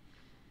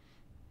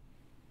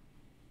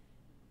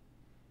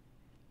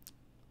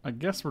 I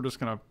guess we're just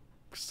going to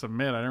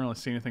submit. I didn't really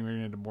see anything we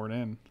needed to board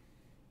in.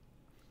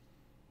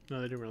 No,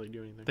 they didn't really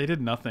do anything. They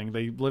did nothing.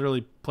 They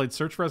literally played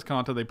Search for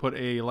Escanta. They put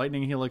a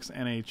Lightning Helix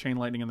and a Chain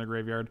Lightning in their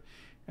graveyard.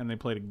 And they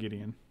played a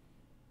Gideon.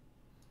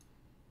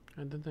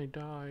 And then they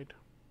died.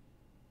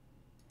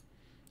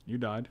 You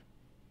died.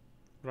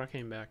 But I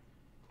came back.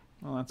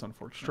 Well, that's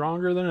unfortunate.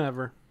 Stronger than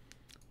ever.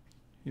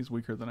 He's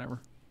weaker than ever.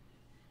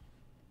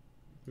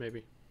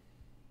 Maybe.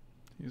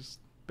 He's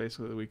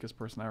basically the weakest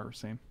person I've ever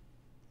seen.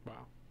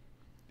 Wow.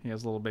 He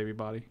has a little baby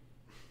body.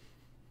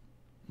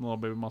 Little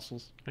baby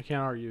muscles. I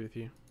can't argue with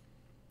you.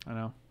 I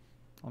know.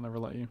 I'll never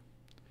let you.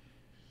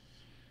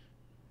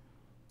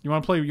 You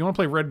want to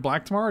play red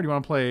black tomorrow, or do you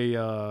want to play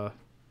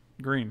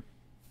green?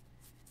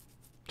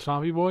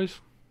 Stompy Boys?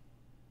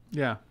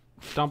 Yeah.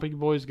 Stompy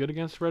Boys good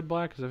against red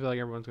black? Because I feel like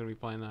everyone's going to be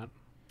playing that.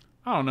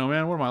 I don't know,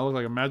 man. What am I? I look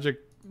like a magic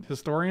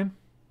historian?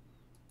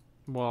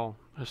 Well,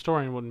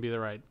 historian wouldn't be the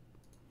right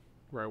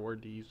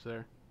word to use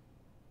there.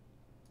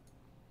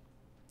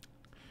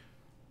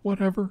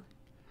 Whatever.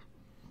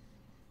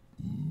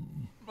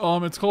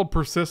 It's called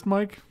Persist,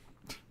 Mike.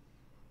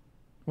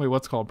 Wait,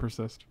 what's called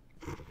Persist?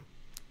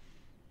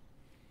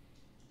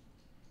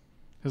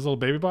 His little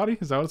baby body?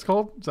 Is that what it's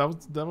called? Is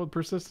that what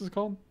Persist is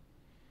called?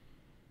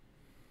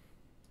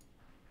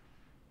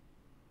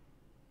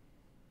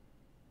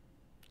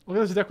 Look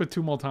at this deck with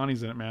 2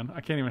 Multanis in it, man.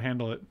 I can't even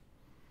handle it.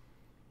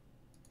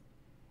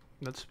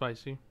 That's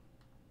spicy.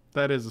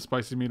 That is a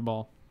spicy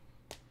meatball.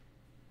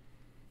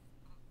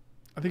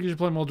 I think you should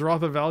play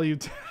Muldrotha Value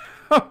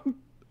Town.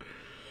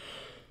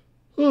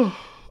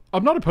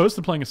 I'm not opposed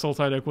to playing a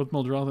Sultai deck with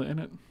Muldrotha in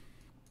it.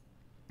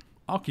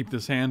 I'll keep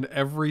this hand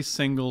every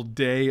single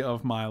day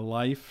of my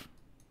life.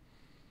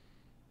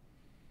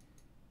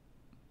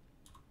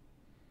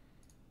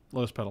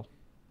 Lowest Petal.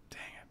 Dang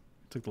it.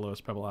 Took the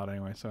Lowest Pebble out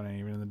anyway, so it ain't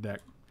even in the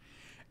deck.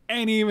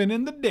 Ain't even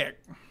in the deck.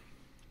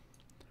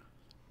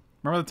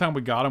 Remember the time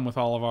we got him with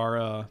all of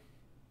our,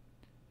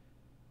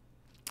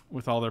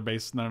 with all their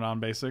base, their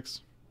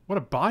non-basics? What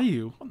a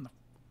bayou. What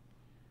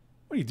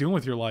are you doing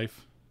with your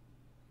life?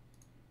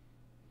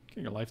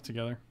 Get your life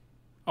together.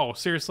 Oh,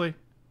 seriously?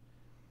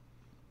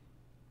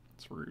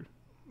 It's rude.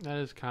 That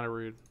is kind of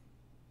rude.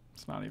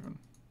 It's not even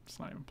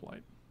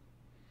polite.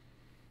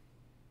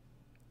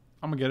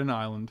 I'm gonna get an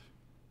island.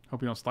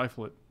 Hope you don't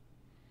stifle it.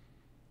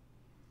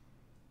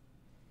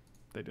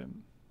 They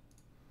didn't.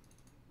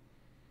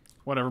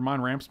 Whatever,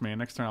 mine ramps me.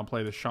 Next turn I'll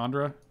play the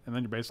Chandra, and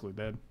then you're basically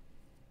dead.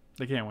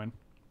 They can't win.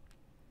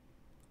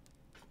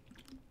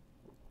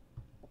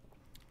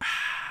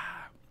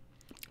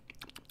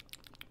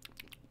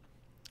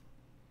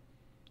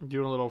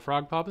 Doing a little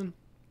frog popping?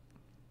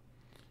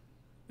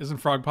 Isn't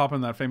Frog Poppin'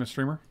 that famous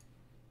streamer?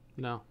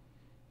 No.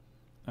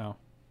 Oh.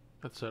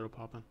 That's soda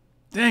popping.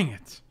 Dang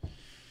it.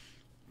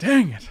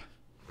 Dang it.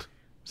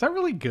 Is that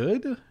really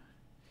good?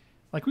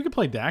 Like, we could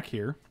play Dak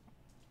here.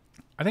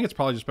 I think it's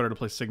probably just better to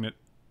play Signet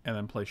and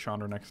then play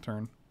Chandra next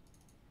turn.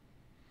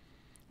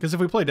 Because if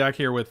we play Dak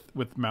here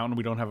with Mountain,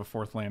 we don't have a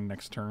 4th land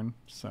next turn.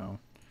 So,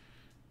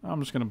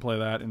 I'm just going to play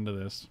that into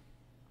this.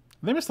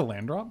 Did they missed a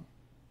land drop?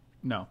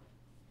 No.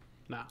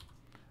 Nah.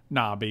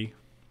 Nah, B.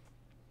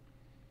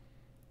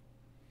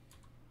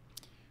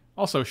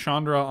 Also,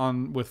 Chandra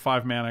on with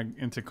 5 mana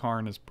into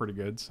Karn is pretty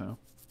good, so.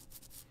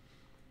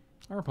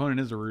 Our opponent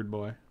is a rude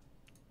boy.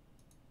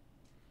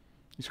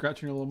 You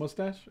scratching your little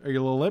mustache? Or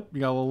your little lip? You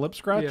got a little lip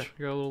scratch? Yeah,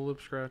 you got a little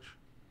lip scratch.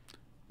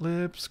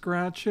 Lip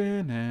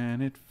scratching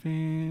and it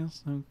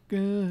feels so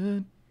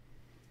good.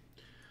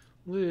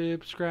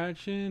 Lip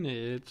scratching,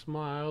 it's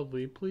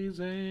mildly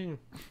pleasing.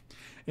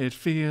 It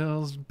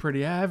feels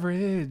pretty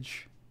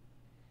average.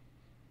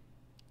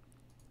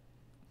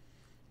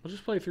 We'll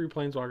just play 3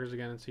 Planeswalkers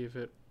again and see if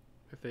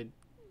they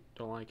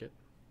don't like it.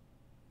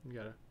 You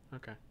gotta.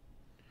 Okay.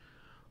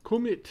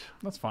 Commit.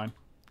 That's fine.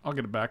 I'll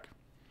get it back.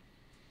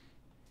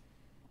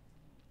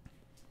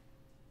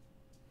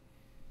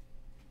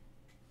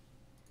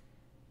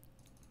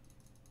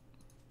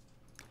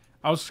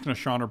 I was just going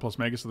to Chandra plus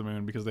Magus of the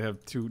Moon because they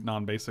have 2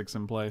 non-basics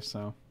in play,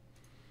 so.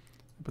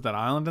 Put that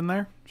island in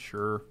there?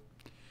 Sure.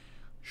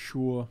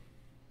 Sure.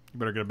 You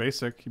better get a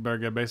basic. You better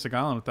get a basic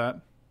island with that.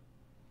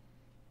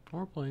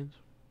 More planes.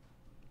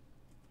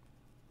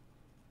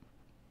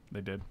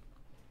 They did.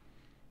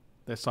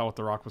 They saw what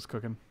the rock was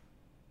cooking.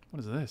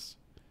 What is this?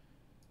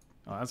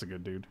 Oh, that's a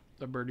good dude.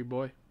 The birdie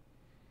boy.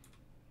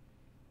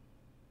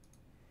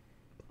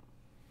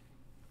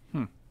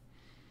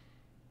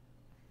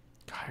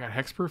 God, I got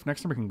hexproof.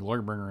 Next time we can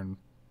Glorybringer and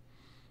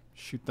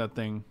shoot that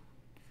thing.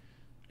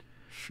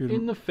 Shoot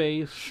him In the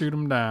face. Shoot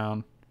him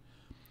down.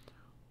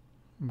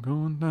 I'm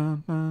going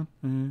down, down,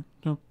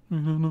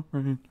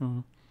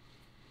 down.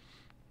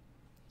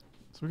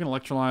 So we can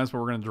electrolyze, but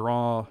we're going to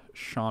draw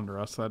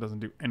Chandra, so that doesn't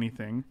do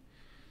anything.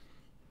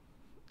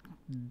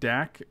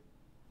 Dak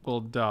will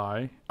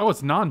die. Oh,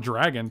 it's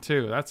non-dragon,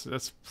 too. That's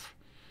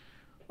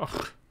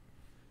ugh.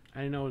 I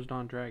didn't know it was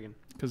non-dragon.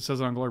 Because it says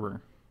it on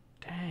Glorybringer.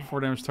 Dang. 4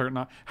 damage target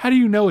not. How do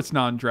you know it's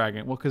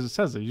non-dragon? Well, because it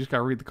says it. You just got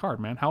to read the card,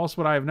 man. How else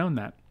would I have known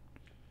that?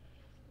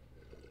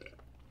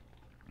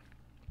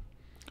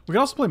 We could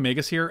also play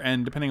Magus here,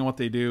 and depending on what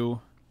they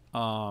do,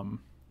 sort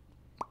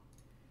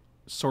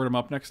them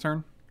up next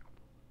turn.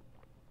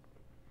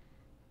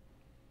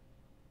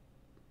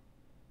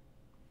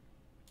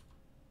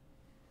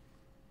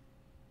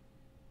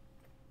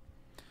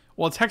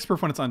 Well, it's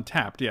hexproof when it's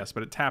untapped, yes,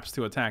 but it taps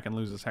to attack and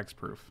loses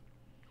hexproof.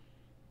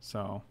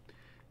 So.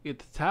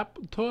 It's tap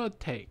to a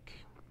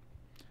take.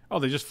 Oh,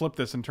 they just flipped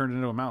this and turned it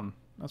into a mountain.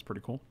 That's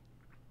pretty cool.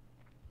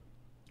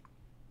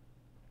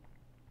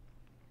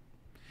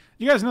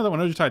 You guys know that when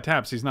Ojutai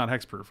taps, he's not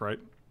hexproof, right?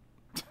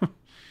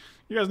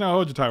 You guys know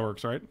how Ojutai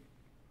works, right?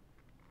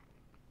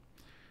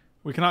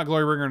 We cannot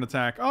Glorybringer and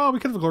attack. Oh, we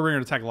could have Glorybringer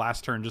and attack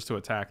last turn just to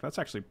attack. That's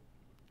actually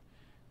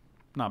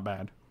not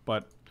bad.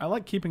 But I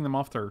like keeping them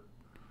off their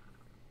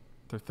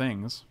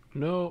things.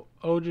 No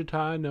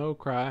Ojutai, no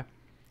cry.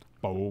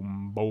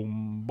 Boom,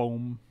 boom,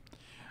 boom.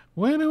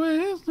 When away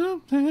is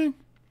something.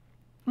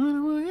 When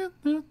away is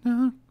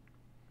nothing.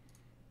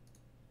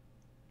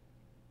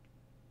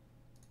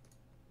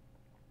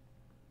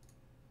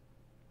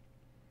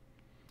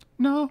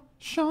 No,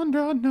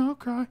 Chandra, no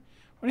cry. Why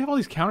do you have all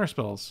these counter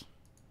spells?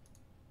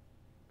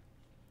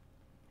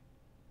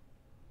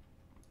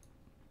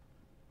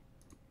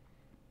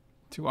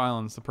 Two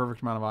islands, the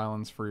perfect amount of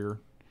islands for your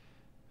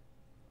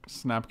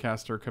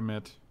Snapcaster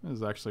commit. This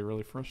is actually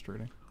really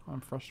frustrating. I'm I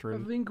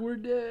frustrated. think we're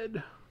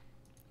dead.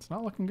 It's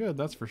not looking good,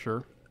 that's for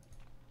sure.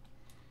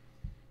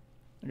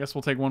 I guess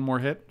we'll take one more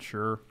hit.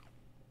 Sure.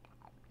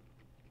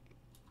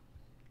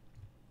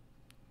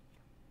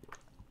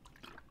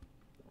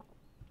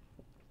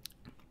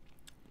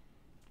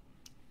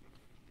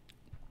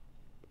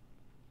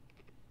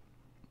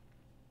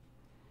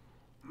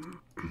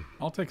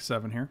 I'll take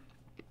 7 here.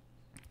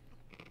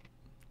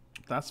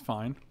 That's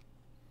fine.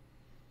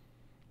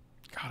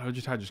 God,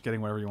 Ojutai just getting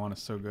whatever you want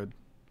is so good.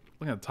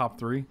 Look at the top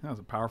 3. That was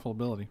a powerful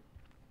ability.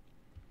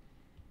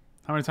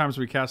 How many times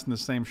are we casting the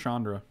same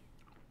Chandra?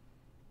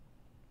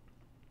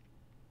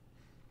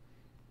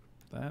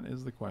 That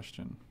is the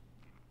question.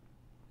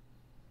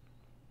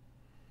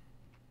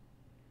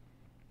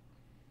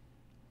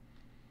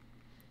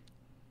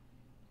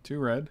 Two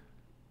red.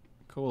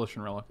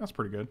 Coalition Relic. That's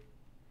pretty good.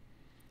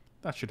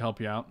 That should help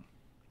you out.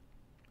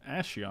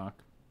 Ashiok.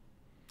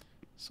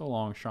 So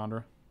long,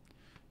 Chandra.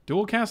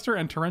 Dualcaster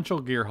and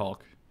Torrential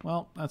Gearhulk.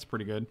 Well, that's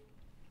pretty good.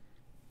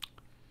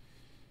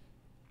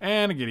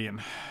 And a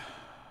Gideon.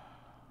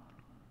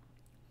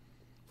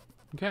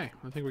 Okay,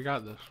 I think we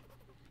got this.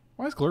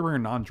 Why is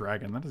Glorybringer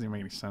non-dragon? That doesn't even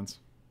make any sense.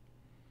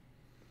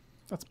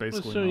 That's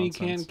basically so nonsense.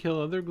 you can't kill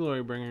other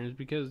Glorybringers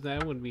because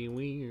that would be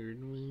weird.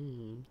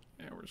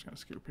 Yeah, we're just going to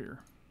scoop here.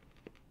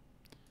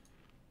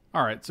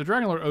 Alright, so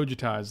Dragonlord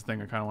Ojutai is the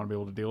thing I kind of want to be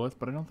able to deal with,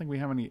 but I don't think we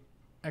have any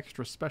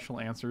extra special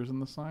answers in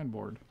the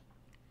sideboard.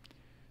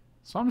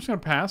 So I'm just going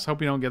to pass.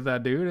 Hope you don't get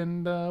that dude,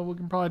 and we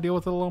can probably deal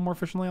with it a little more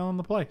efficiently on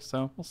the play.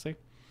 So we'll see.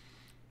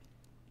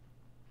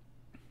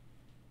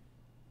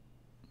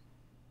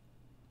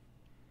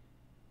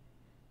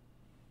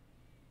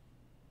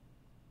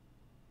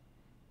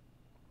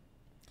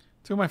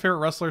 Two of my favorite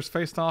wrestlers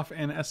faced off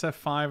in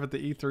SF5 at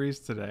the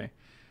E3s today.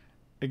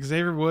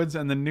 Xavier Woods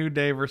and the New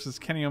Day versus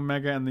Kenny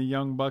Omega and the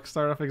Young Bucks.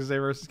 Started off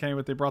Xavier versus Kenny,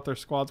 but they brought their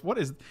squads. What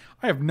is...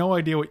 I have no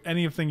idea what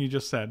anything you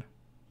just said.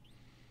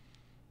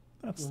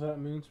 Was that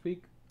Moonspeak?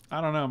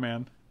 I don't know,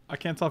 man. I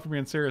can't tell if you're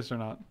being serious or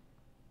not.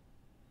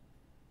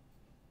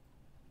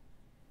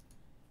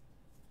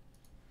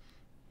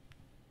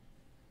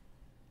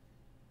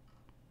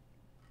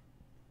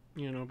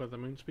 You know about the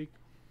Moonspeak?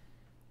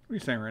 What are you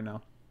saying right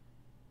now?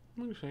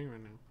 What are you saying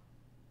right now?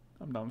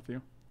 I'm done with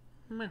you.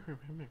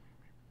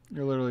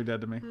 You're literally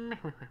dead to me.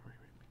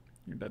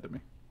 You're dead to me.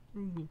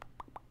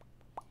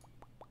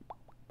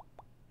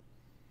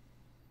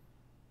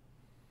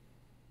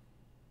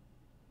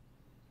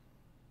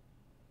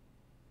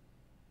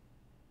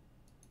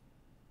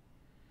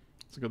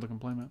 It's a good looking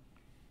play, man.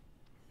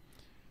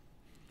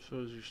 So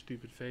is your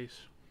stupid face.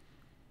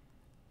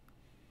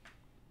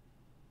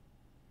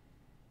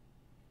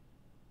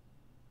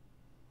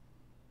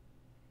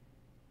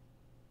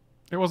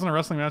 It wasn't a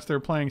wrestling match. They were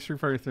playing Street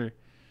Fighter 3.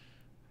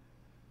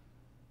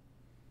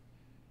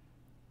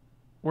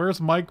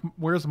 Where's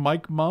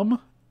Mike Mum?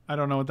 I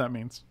don't know what that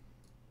means.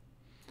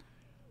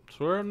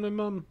 Swear on my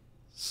mum.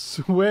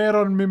 Swear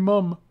on me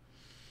mum.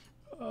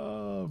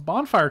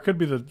 Bonfire could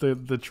be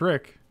the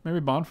trick. Maybe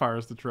Bonfire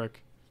is the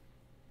trick.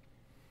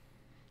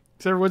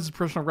 Xavier Woods is a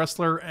professional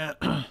wrestler.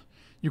 And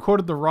you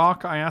quoted The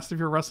Rock. I asked if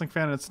you're a wrestling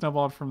fan, and it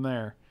snowballed from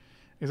there.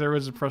 Xavier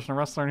Woods is a professional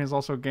wrestler, and he's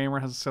also a gamer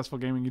and has a successful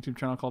gaming YouTube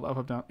channel called Up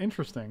Up Down.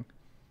 Interesting.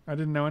 I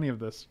didn't know any of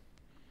this.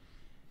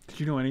 Did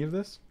you know any of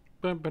this?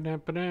 That's a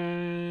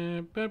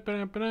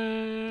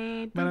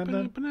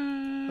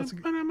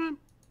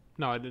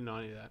No, I didn't know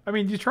any of that. I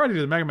mean, you tried to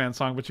do the Mega Man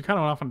song, but you kind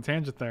of went off on a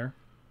tangent there.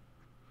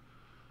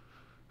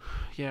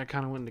 Yeah, I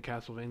kind of went into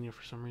Castlevania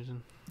for some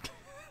reason.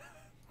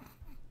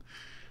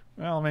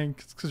 Well, I mean,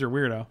 it's because you're a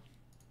weirdo.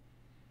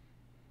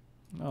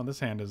 Oh, this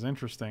hand is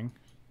interesting.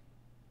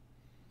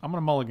 I'm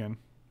going to mulligan.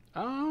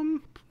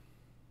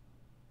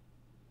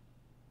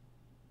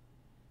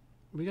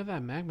 We got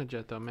that Magma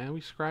Jet, though, man.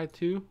 We scryed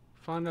too.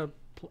 Found a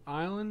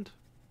island.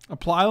 A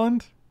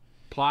Plyland?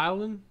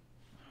 Plyland?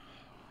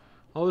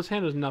 Oh, this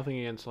hand is nothing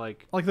against,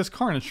 like... Like, this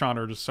Karn and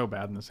Chandra are just so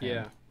bad in this hand.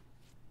 Yeah.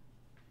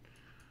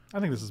 I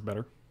think this is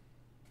better.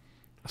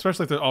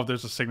 Especially if oh,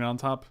 there's a Signet on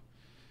top.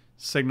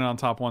 Signet on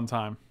top one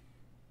time.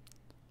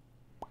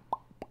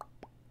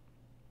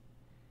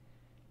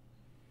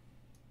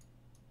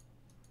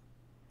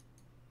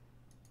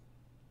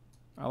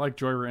 I like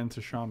Joyra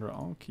into Chandra.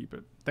 I'll keep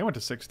it. They went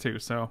to 6 too,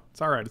 so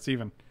it's alright. It's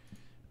even.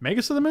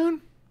 Magus of the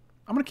Moon?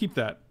 I'm going to keep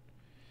that.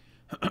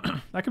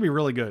 That could be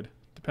really good,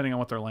 depending on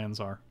what their lands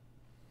are.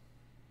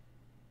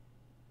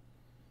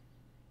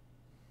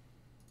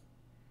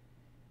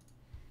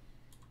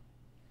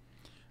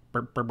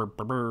 This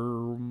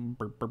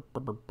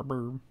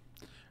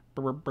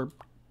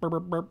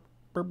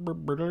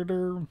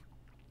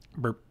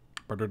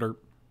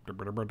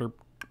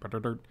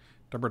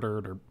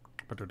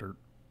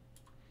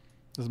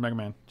is Mega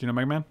Man. Do you know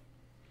Mega Man?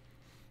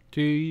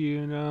 Do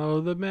you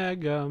know the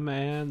Mega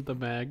Man, the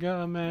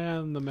Mega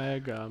Man, the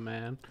Mega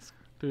Man?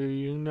 Do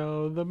you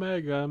know the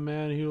Mega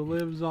Man who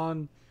lives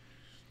on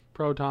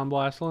Proton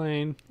Blast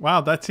Lane?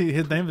 Wow, that's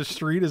his name. The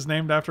street is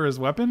named after his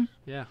weapon?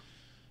 Yeah.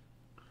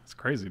 That's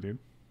crazy, dude.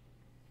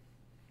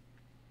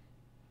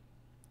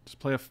 Just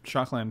play a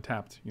Shockland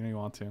tapped. You know you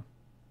want to.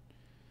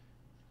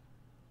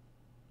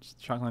 Just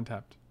Shockland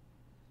tapped.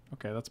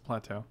 Okay, that's a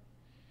plateau.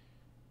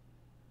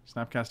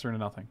 Snapcaster into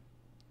nothing.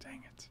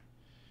 Dang it.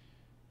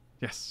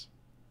 Yes.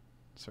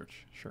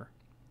 Search. Sure.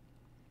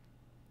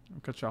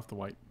 I'll cut you off the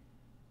white.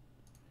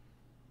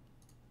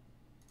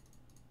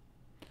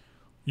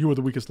 You are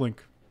the weakest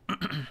link.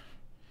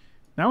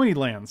 Now we need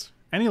lands.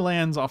 Any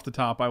lands off the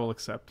top I will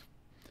accept.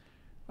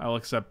 I will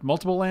accept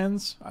multiple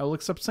lands. I will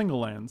accept single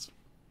lands.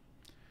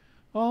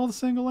 All the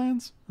single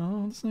lands.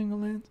 All the single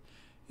lands.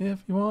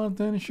 If you want,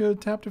 then you should have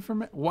tapped it for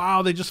me.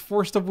 Wow, they just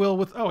forced a will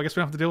with... Oh, I guess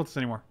we don't have to deal with this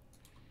anymore.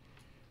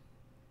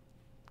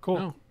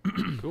 Cool.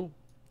 Oh, cool.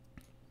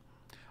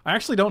 I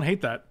actually don't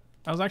hate that.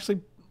 That was actually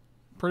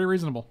pretty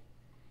reasonable.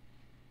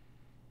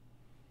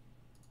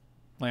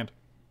 Land.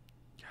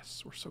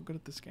 Yes, we're so good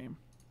at this game.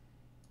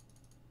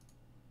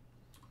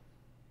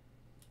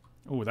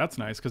 Oh, that's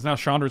nice, because now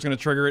Chandra's going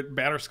to trigger it.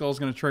 Batterskull's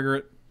going to trigger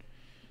it.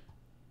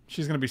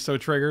 She's going to be so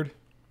triggered.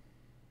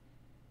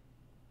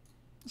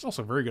 It's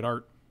also very good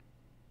art.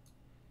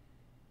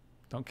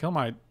 Don't kill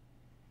my...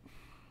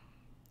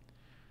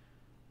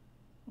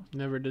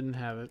 Never didn't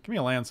have it. Give me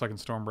a land so I can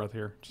Storm Breath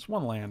here. Just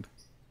one land.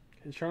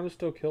 Can Chandra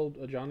still kill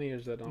a Johnny, or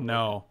is that not?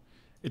 No.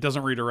 It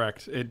doesn't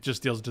redirect. It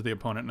just deals it to the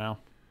opponent now.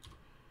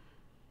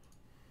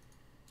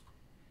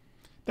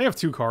 They have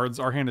 2 cards.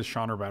 Our hand is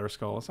Chandra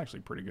Batterskull. That's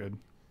actually pretty good.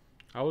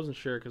 I wasn't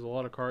sure because a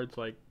lot of cards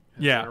like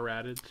have Yeah.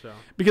 errated, so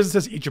Because it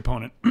says each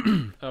opponent.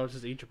 oh, it's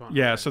just each opponent.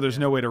 Yeah, Okay, so there's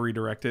no way to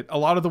redirect it. A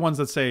lot of the ones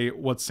that say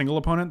what's single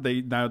opponent,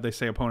 now they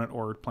say opponent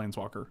or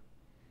planeswalker.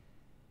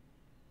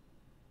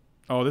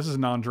 Oh, this is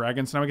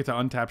non-dragon, so now we get to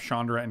untap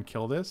Chandra and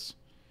kill this.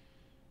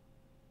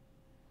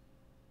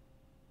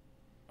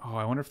 Oh,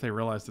 I wonder if they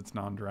realized it's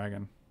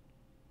non-dragon.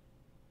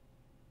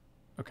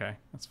 Okay,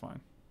 that's fine.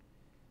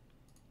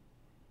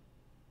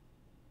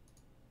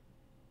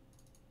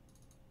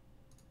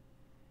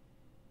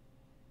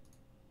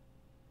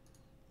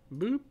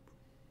 Boop.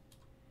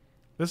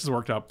 This has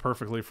worked out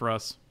perfectly for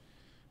us.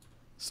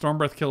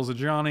 Stormbreath kills a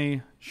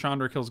Johnny.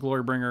 Chandra kills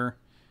Glorybringer.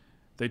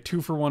 They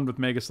 2-for-1 with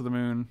Magus of the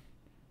Moon.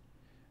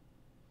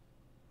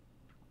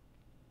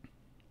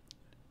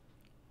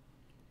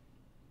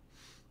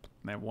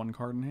 They have 1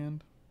 card in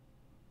hand.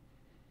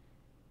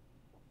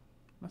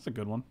 That's a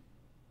good one.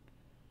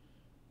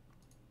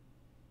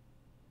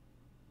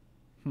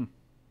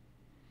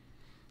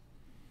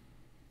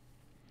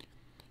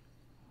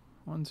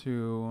 1,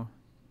 2.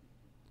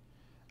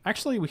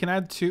 Actually, we can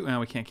add 2. No,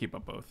 we can't keep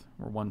up both.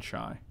 We're 1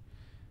 shy.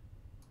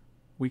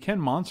 We can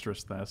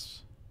monstrous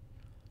this.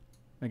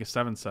 Make a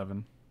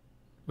 7/7,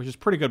 which is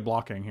pretty good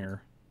blocking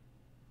here.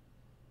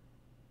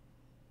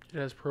 It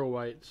has pro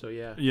white, so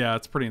yeah. Yeah,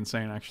 it's pretty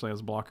insane actually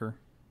as a blocker.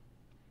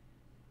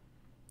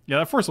 Yeah,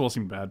 that Force of Will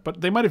seemed bad, but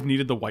they might have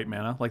needed the white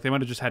mana. Like, they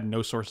might have just had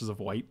no sources of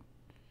white.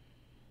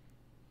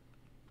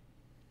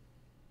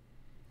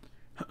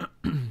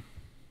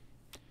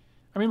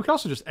 I mean, we could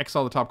also just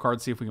exile the top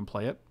card, see if we can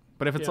play it.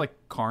 But if it's like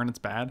Karn, it's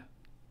bad.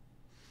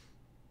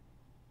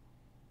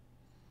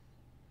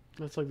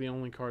 That's like the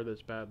only card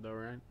that's bad, though,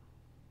 right?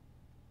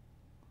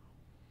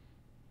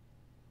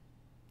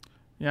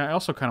 Yeah, I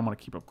also kind of want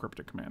to keep up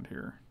Cryptic Command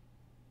here.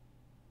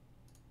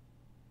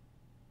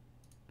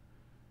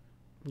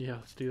 Yeah,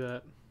 let's do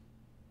that.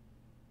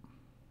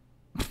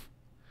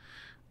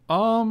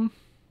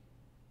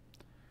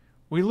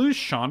 We lose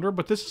Chandra,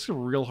 but this is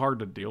real hard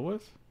to deal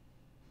with.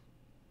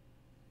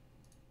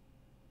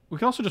 We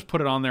can also just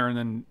put it on there and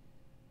then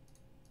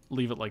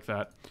leave it like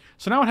that.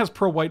 So now it has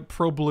pro white,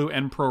 pro blue,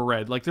 and pro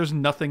red. Like, there's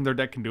nothing their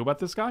deck can do about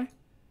this guy.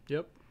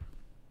 Yep.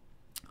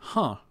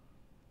 Huh.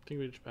 I think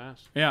we just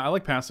passed. Yeah, I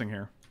like passing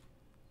here.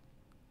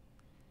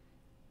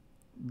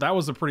 That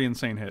was a pretty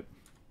insane hit.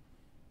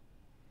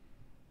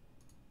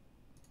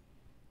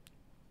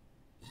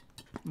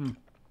 I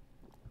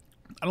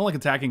don't like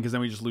attacking because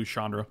then we just lose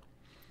Chandra.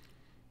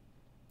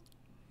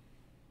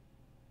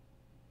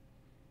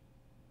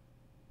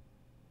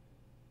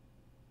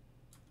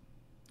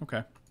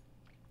 Okay.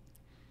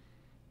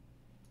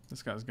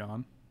 This guy's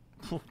gone.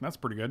 That's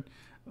pretty good.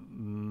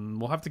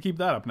 We'll have to keep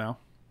that up now.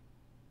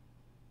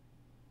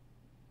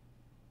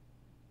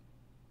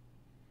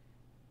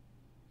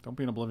 Don't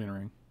be an Oblivion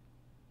Ring.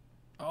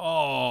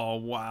 Oh,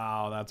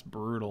 wow. That's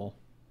brutal.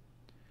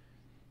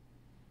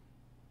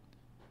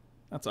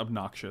 That's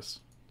obnoxious.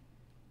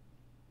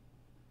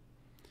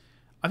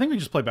 I think we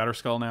just play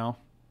Batterskull now.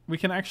 We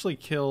can actually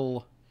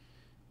kill...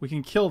 We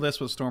can kill this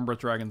with Stormbreath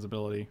Dragon's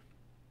ability.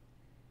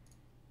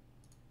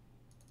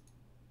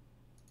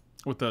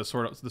 With the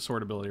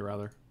sword ability,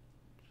 rather.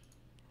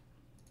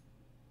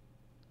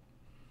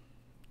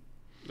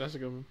 That's a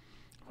good one.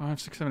 5,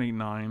 6, 7, 8,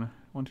 9.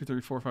 1, 2,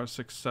 3, 4, 5,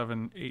 6,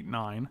 7, 8,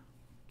 9.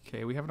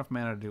 Okay, we have enough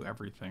mana to do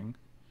everything.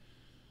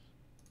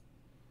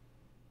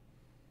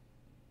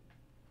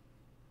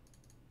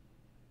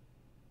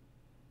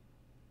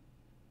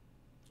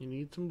 You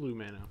need some blue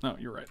mana. Oh,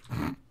 you're right.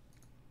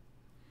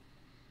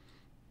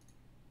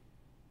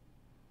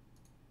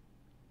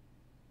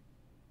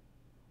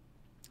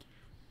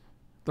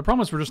 The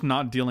problem is we're just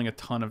not dealing a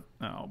ton of...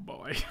 Oh,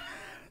 boy.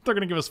 They're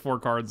going to give us 4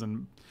 cards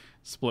and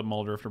split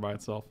Muldrifter by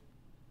itself.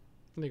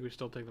 I think we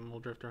still take the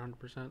Muldrifter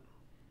 100%.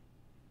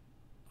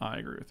 I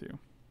agree with you.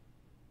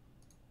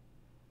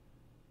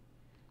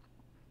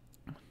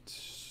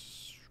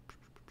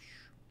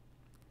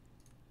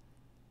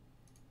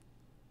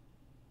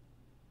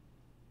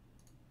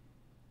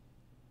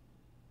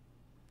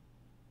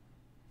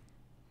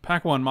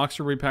 Pack 1,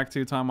 Moxie Ruby. Pack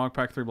 2, Tomahawk.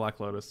 Pack 3, Black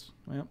Lotus.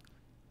 Yep.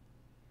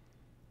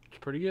 It's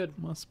pretty good.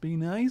 Must be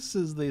nice,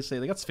 as they say.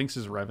 They got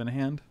Sphinx's Rev in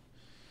hand.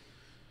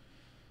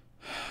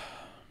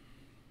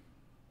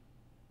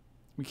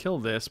 We kill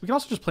this. We can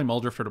also just play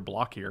Muldrifter to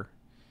block here,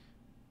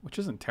 which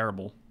isn't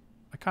terrible.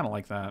 I kind of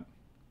like that.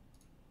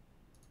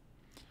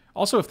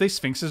 Also, if they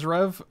Sphinx's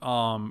Rev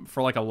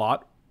for like a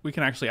lot, we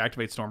can actually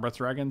activate Stormbreath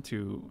Dragon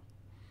to...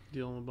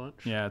 Deal them a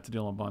bunch. Yeah, to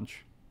deal a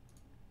bunch.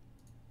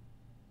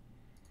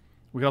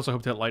 We could also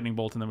hope to hit Lightning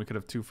Bolt, and then we could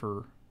have 2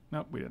 for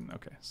Nope, we didn't.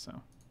 Okay,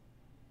 so.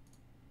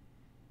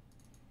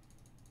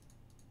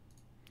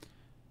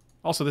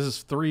 Also, this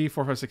is 3,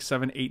 4, 5, 6,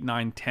 7, 8,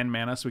 9, 10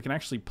 mana, so we can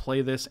actually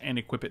play this and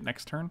equip it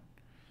next turn.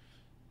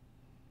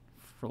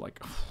 For like...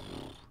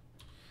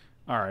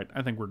 Alright,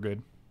 I think we're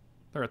good.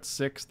 They're at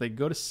 6. They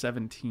go to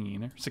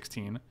 17, or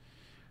 16.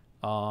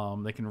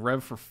 They can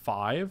rev for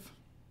 5.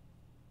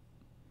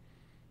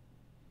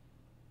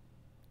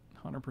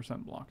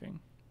 100% blocking.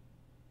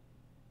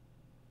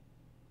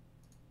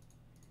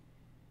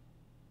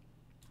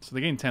 So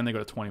they gain 10, they go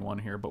to 21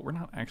 here, but we're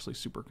not actually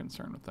super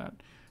concerned with that.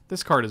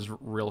 This card is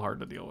real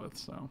hard to deal with,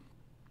 so.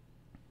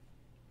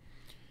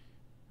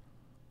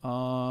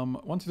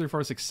 1, 2, 3,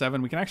 4, 6,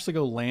 7. We can actually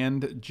go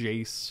land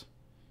Jace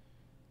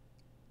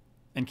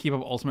and keep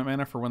up ultimate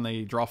mana for when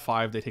they draw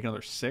 5, they take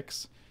another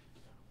 6.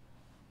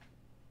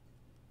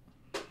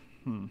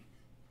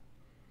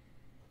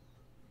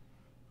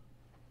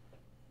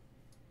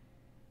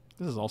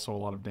 This is also a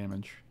lot of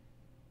damage.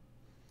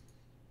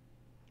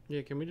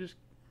 Yeah, can we just...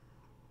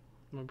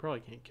 We probably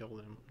can't kill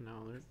them.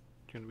 No, they're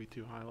going to be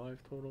too high life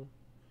total.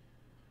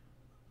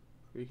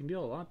 We can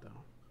deal a lot, though.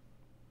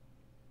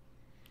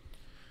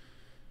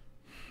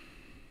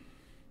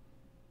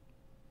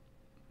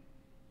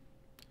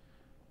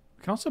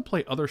 We can also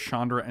play other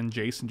Chandra and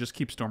Jace and just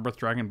keep Stormbreath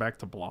Dragon back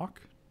to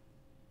block.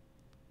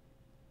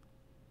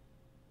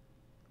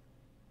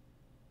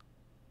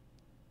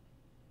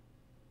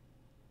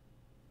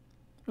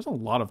 There's a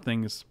lot of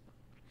things.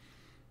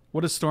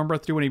 What does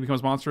Stormbreath do when he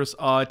becomes monstrous?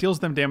 It deals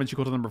them damage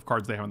equal to the number of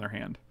cards they have in their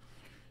hand.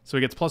 So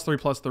he gets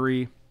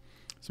 +3/+3.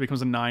 So he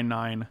becomes a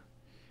 9/9.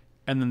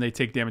 And then they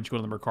take damage equal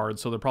to the number of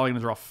cards. So they're probably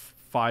going to draw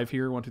 5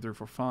 here. 1, 2, 3,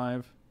 4,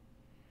 5.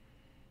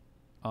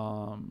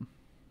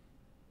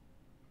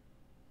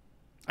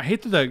 I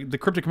hate that the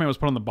cryptic command was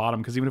put on the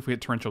bottom, because even if we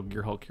hit Torrential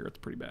Gearhulk here, it's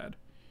pretty bad.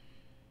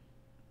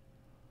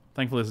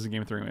 Thankfully, this is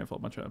game 3. We have a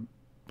bunch of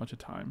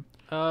time.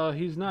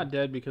 He's not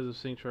dead because of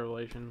Sync's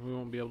Revelation. We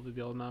won't be able to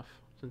deal enough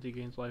since he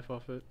gains life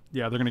off it.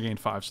 Yeah, they're going to gain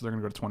 5, so they're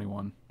going to go to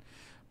 21.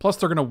 Plus,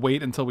 they're going to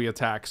wait until we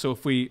attack. So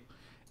if we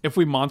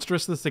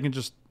monstrous this, they can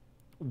just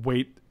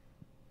wait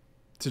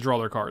to draw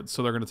their cards.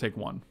 So they're going to take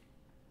 1.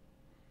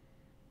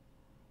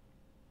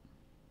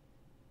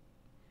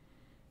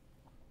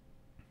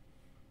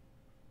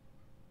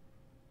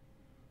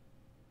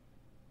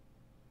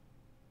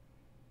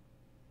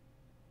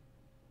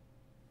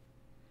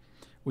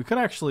 We could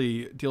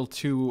actually deal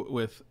 2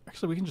 with...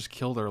 Actually, we can just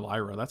kill their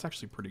Lyra. That's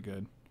actually pretty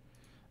good.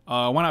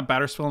 Why not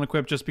Battersfill and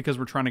equip? Just because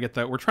we're trying to get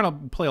that... We're trying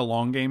to play a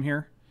long game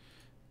here.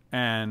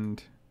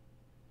 And...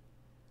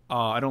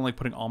 I don't like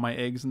putting all my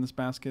eggs in this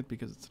basket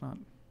because it's not...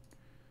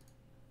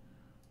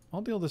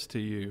 I'll deal this to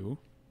you.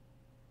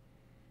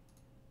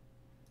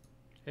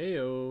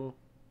 Heyo.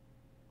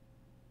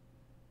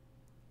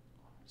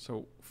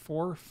 So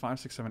 4, 5,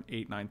 6, 7,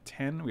 8, 9,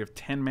 10. We have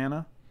 10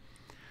 mana.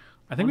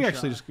 I think we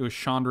actually just go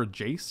Chandra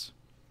Jace.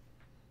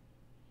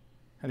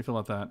 How do you feel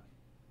about that?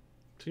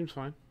 Seems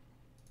fine.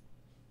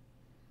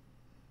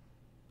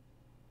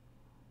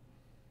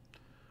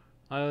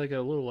 I like it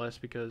a little less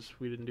because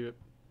we didn't do it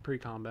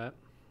pre-combat.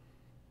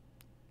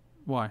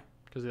 Why?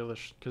 Because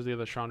the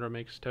other Chandra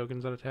makes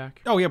tokens that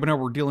attack. Oh yeah, but no,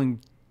 we're dealing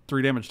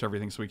 3 damage to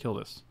everything, so we kill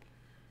this.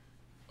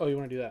 Oh, you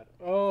want to do that?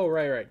 Oh,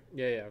 right.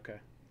 Yeah,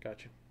 okay.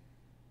 Gotcha.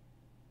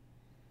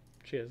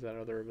 She has that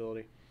other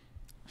ability.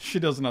 She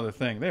does another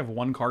thing. They have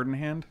 1 card in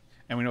hand,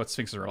 and we know it's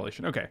Sphinx's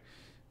Revelation. Okay.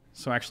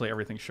 So actually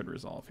everything should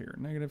resolve here.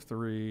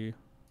 -3.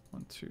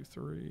 1, 2,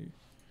 3.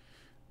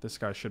 This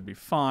guy should be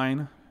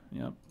fine.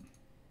 Yep.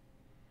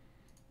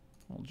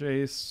 Well,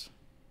 Jace.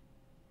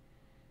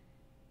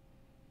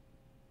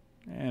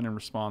 And in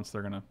response,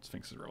 they're going to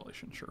Sphinx's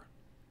Revelation, sure.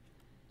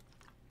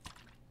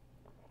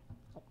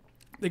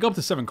 They go up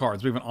to 7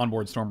 cards. We have an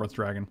onboard Stormbreath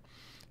Dragon.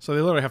 So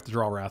they literally have to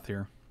draw Wrath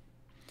here.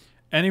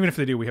 And even if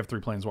they do, we have 3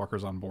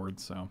 Planeswalkers on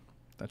board, so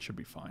that should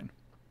be fine.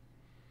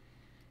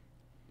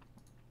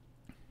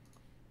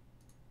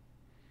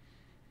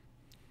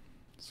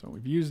 So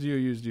we've used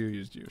you,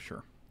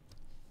 sure.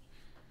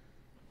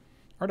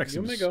 Our deck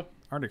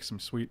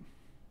seems sweet.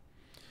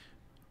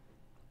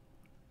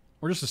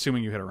 We're just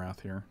assuming you hit a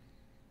Wrath here.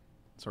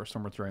 So our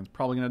Stormbreath Dragon's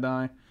probably going to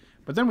die.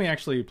 But then we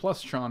actually,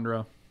 plus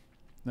Chandra.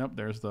 Nope,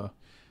 there's the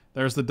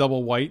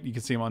double white. You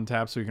can see him on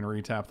tap, so you can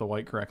re-tap the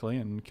white correctly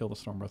and kill the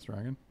Stormbreath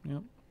Dragon.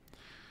 Yep.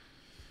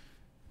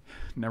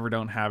 Never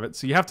don't have it.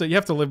 So you have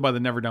to live by the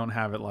never don't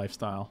have it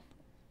lifestyle,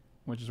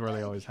 which is where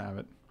they always have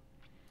it.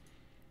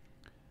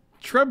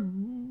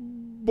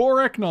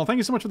 Treboreknal, thank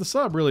you so much for the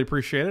sub. Really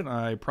appreciate it.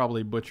 I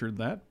probably butchered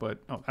that, but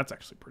oh, that's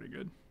actually pretty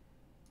good.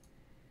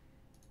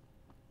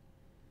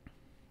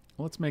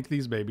 Let's make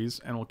these babies,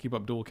 and we'll keep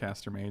up Dual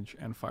Caster Mage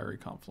and Fiery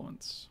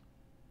Confluence.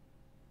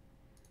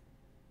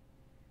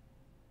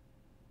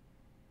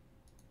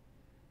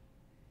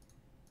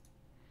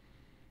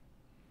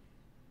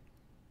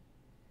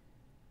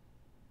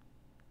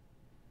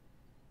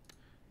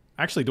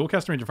 Actually, Dual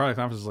Caster Mage and Fiery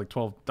Confluence is like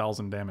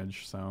 12,000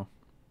 damage, so...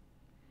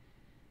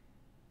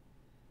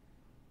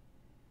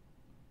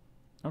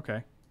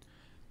 Okay.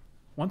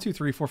 1, 2,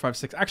 3, 4, 5,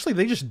 6. Actually,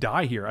 they just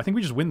die here. I think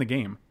we just win the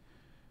game.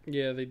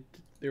 Yeah,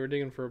 they were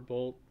digging for a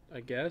bolt, I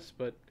guess,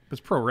 but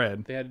It's pro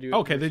red. they had to do it.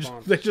 Okay, in they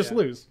response. just Yeah.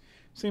 lose.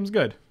 Seems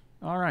good.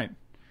 All right.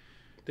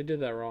 They did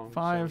that wrong.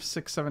 5, so.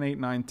 6, 7, 8,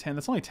 9, 10.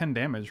 That's only 10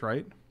 damage,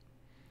 right?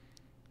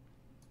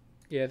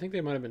 Yeah, I think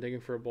they might have been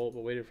digging for a bolt,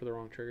 but waited for the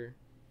wrong trigger.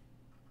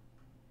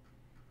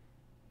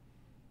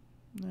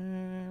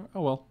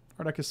 Oh well.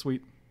 Our deck is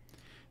sweet.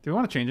 Do we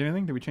want to change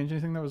anything? Did we change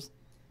anything that was...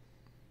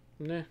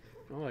 Nah,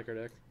 I like our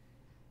deck.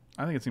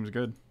 I think it seems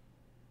good.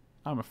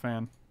 I'm a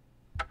fan.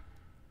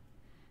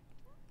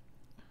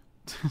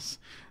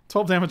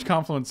 12 damage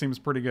confluence seems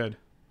pretty good.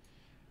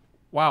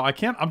 Wow, I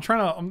can't... I'm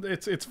trying to...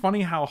 It's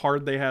funny how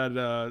hard they had...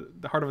 the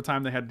hard of a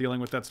time they had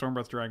dealing with that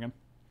Stormbreath Dragon.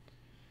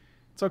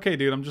 It's okay,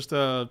 dude. I'm just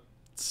a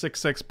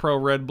 6/6 pro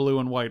red, blue,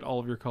 and white. All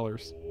of your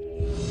colors.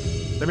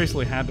 They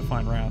basically had to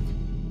find Wrath.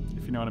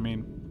 If you know what I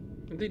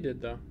mean. They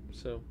did, though,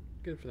 so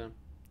good for them.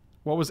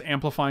 What was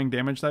amplifying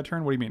damage that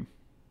turn? What do you mean?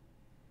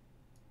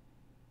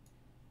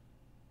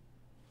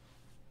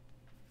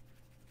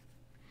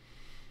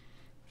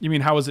 You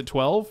mean how was it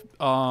 12?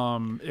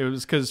 It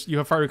was because you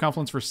have Fiery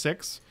Confluence for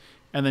 6,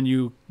 and then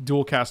you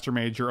dual caster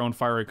mage your own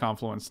Fiery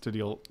Confluence to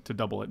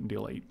double it and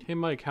deal 8. Hey,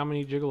 Mike, how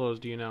many Gigolos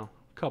do you know?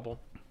 Couple.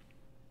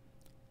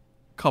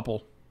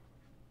 Couple.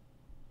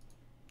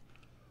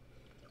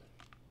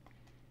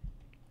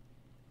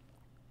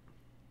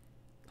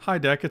 Hi,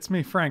 Deck. It's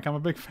me, Frank. I'm a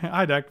big fan.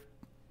 Hi, Deck.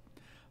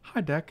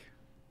 Hi, Deck.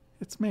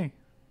 It's me.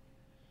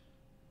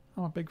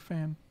 I'm a big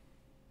fan.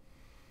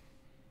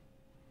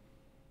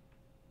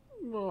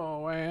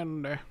 Oh,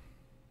 and I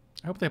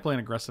hope they play an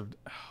aggressive...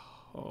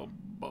 Oh,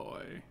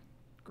 boy.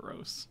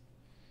 Gross.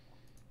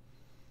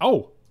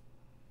 Oh!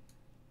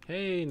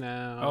 hey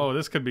now. Oh,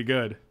 this could be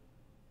good.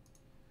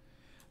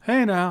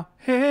 Hey now,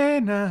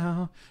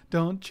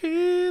 don't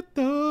cheat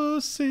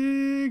those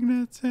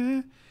signets.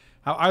 Have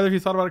either of you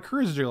thought about a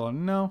Cruise Gigolo?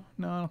 No,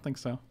 I don't think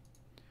so.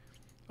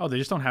 Oh, they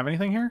just don't have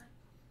anything here?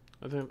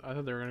 I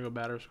thought they were gonna go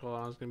Batter Skull.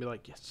 And I was gonna be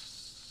like,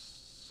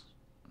 yes.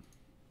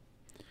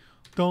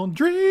 Don't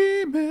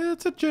dream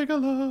it's a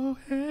gigolo.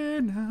 Hey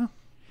now.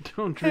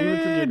 Don't dream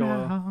it's a Hey Gigolo.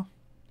 now.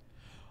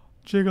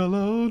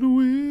 Gigolo to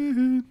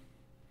win.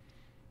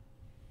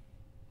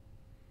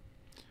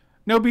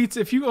 No beats.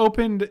 If you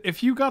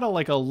got a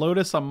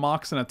Lotus, a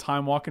Mox, and a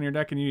Time Walk in your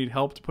deck, and you need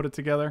help to put it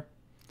together,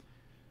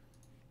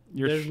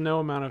 There's no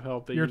amount of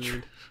help that you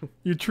need.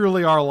 you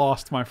truly are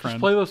lost, my friend.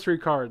 Just play those 3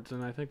 cards,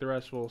 and I think the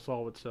rest will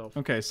solve itself.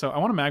 Okay, so I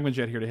want a Magma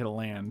Jet here to hit a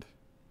land,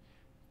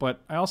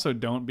 but I also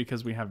don't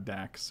because we have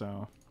Dak.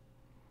 So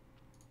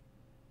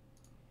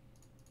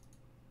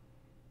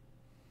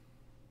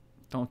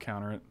don't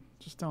counter it.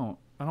 Just don't.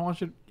 I don't want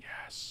you to...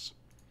 Yes.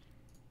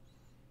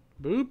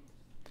 Boop.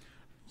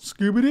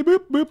 Scooby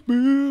boop boop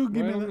boo.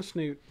 Give Right me on that. the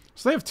snoot.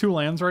 So they have 2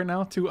 lands right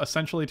now.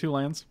 Essentially 2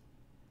 lands.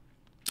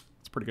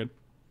 It's pretty good.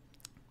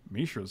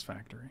 Mishra's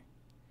Factory.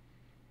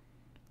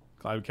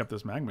 Glad we kept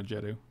this Magma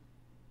Jetu.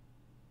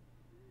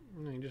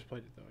 No, you just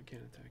played it, though. I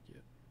can't attack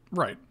yet.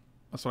 Right.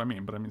 That's what I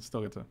mean, but I mean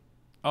still get to...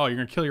 Oh, you're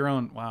going to kill your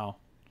own... Wow.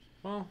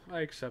 Well,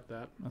 I accept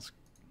that. That's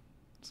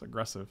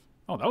aggressive.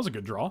 Oh, that was a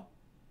good draw.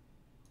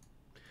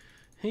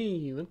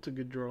 Hey, that's a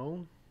good draw.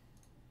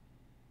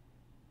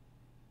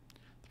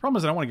 The problem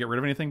is I don't want to get rid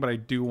of anything, but I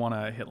do want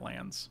to hit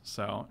lands.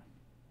 So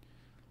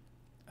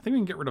I think we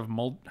can get rid of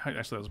Mold.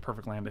 Actually, that was a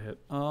perfect land to hit.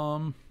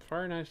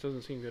 Fire Knights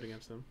doesn't seem good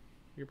against them.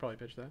 You could probably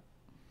pitch that.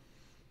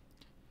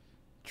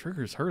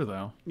 Triggers her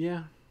though.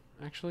 Yeah,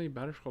 actually,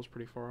 Batter Skull's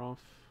pretty far off.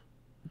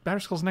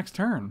 Batterskull's next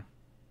turn.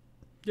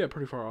 Yeah,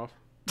 pretty far off.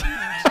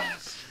 Yeah,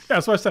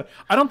 that's what I said.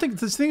 I don't think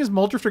this thing is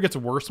Muldrifter gets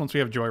worse once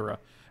we have Joyra.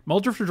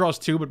 Muldrifter draws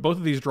 2, but both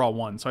of these draw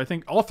 1. So I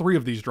think all 3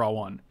 of these draw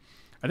 1.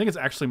 I think it's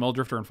actually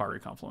Muldrifter and Fiery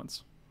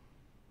Confluence.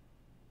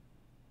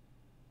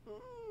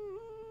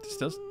 This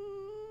does.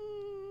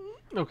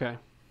 Okay.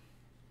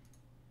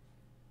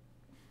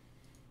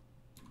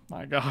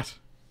 My God.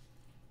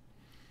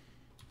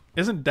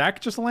 Isn't Dak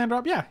just a land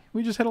drop? Yeah,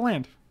 we just hit a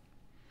land.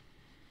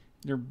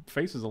 Your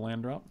face is a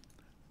land drop.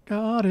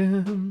 Got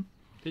him.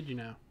 Did you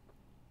know?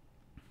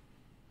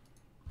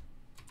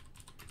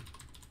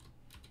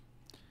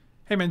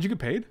 Hey man, did you get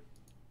paid?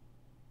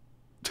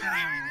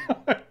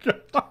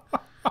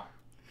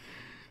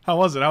 How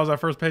was it? How was that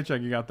first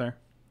paycheck you got there?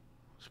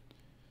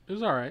 It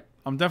was alright.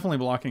 I'm definitely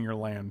blocking your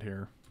land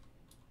here.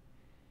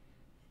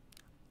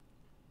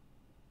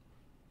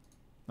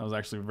 That was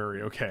actually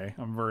very okay.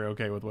 I'm very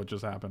okay with what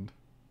just happened.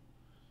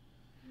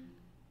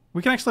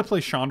 We can actually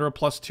play Chandra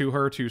 +2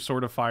 her to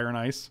Sword of Fire and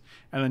Ice,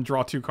 and then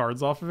draw 2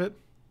 cards off of it.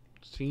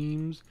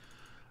 Seems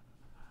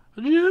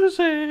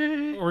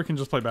juicy. Or we can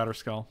just play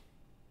Batterskull.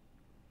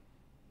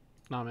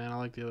 Nah, man, I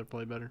like the other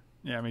play better.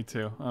 Yeah, me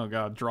too. Oh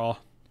god, draw.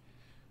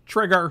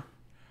 Trigger!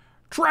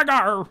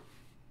 Trigger!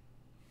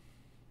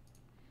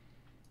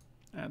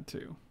 Add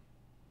 2.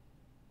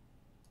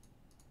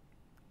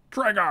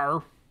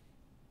 Trigger!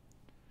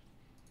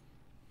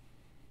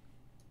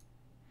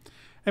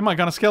 Hey Mike,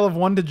 on a scale of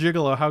 1 to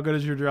Gigolo, how good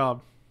is your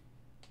job?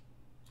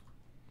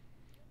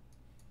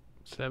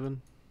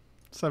 7.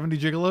 70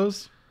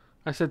 Gigolos?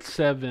 I said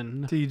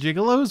 7. 70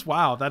 Gigolos?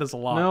 Wow, that is a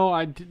lot.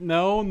 No,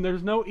 no,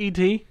 there's no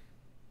ET.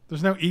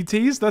 There's no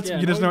ETs? That's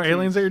Yeah, you just no know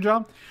aliens ETs. at your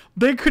job?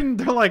 They couldn't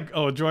they're like,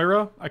 oh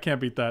Joyra? I can't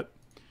beat that.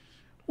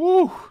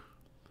 Woo!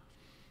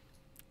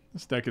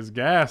 This deck is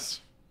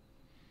gas.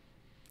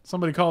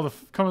 Somebody call the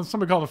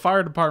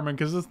fire department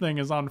because this thing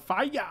is on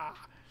fire.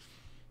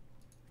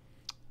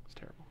 It's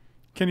terrible.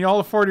 Can you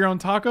all afford your own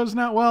tacos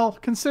now? Well,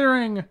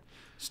 considering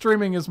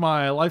streaming is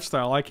my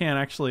lifestyle, I can't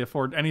actually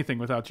afford anything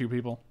without you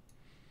people.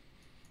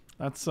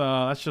 That's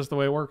just the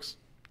way it works.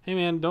 Hey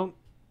man, don't.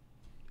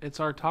 It's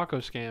our taco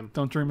scam.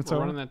 Don't dream it's We're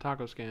over. running that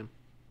taco scam.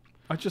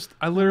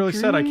 I literally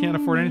said I can't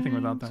afford anything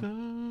without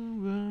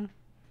them.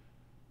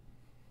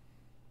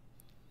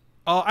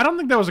 I don't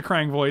think that was a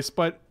crying voice,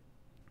 but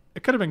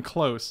it could have been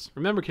close.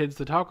 Remember, kids,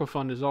 the taco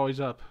fund is always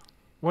up.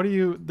 What do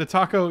you the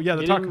taco? Yeah,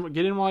 the taco.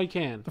 Get in while you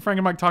can. The Frank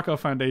and Mike Taco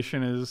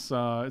Foundation is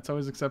it's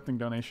always accepting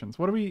donations.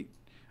 What do we?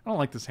 I don't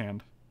like this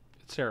hand.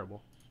 It's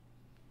terrible.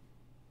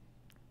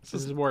 This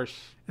is worse.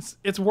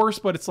 It's worse,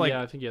 but it's like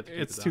Yeah, I think you have to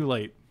keep it's it too down.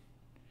 late.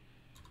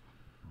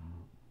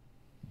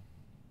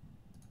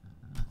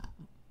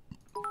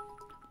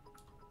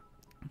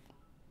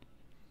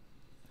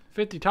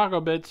 $50 taco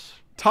bits.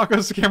 Taco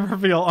scam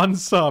reveal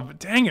unsub.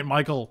 Dang it,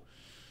 Michael.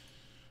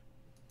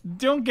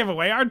 Don't give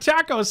away our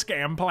taco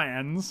scam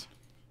plans.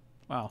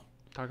 Wow.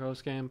 Taco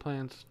scam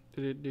plans.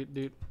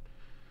 Dude.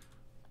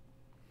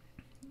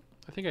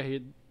 I think I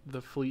hate the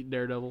Fleet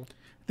Daredevil.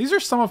 These are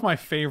some of my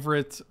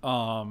favorite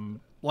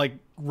like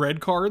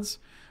red cards.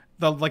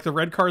 The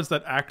red cards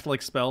that act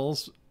like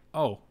spells.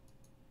 Oh.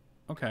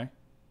 Okay.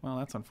 Well,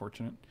 that's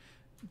unfortunate.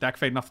 Dak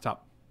fading off the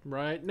top.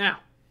 Right now.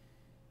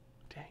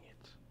 Dang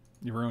it.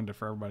 You ruined it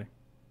for everybody.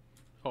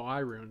 Oh, I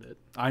ruined it.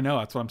 I know,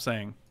 that's what I'm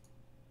saying.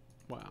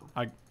 Wow.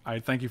 I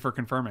thank you for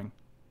confirming.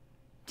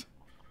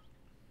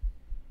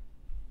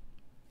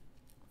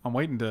 I'm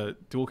waiting to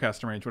dual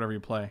cast range whatever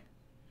you play.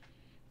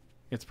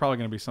 It's probably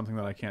going to be something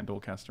that I can't dual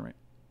cast range.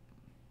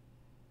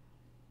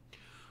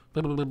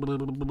 Let's go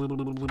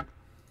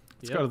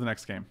to the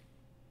next game.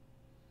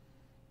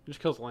 Just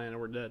kills land and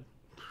we're dead.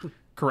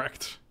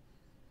 Correct.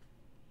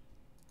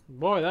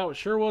 Boy, that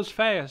sure was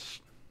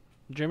fast,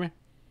 Jimmy.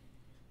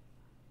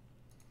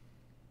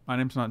 My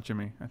name's not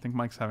Jimmy. I think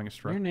Mike's having a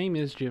stroke. Your name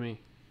is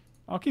Jimmy.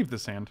 I'll keep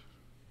this hand.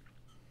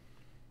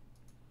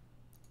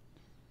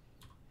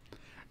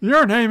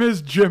 Your name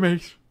is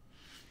Jimmy.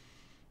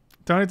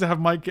 Donate to have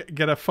Mike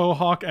get a faux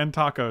hawk and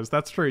tacos.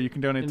 That's true. You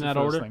can donate In to that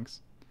those order?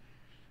 things.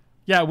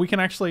 Yeah, we can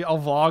actually. I'll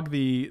vlog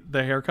the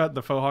haircut,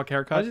 the faux hawk Why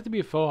haircut. does it have to be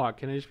a faux hawk?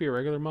 Can it just be a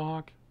regular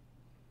mohawk?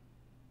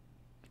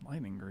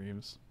 Lightning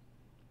Greaves.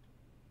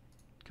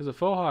 Because a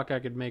faux hawk I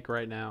could make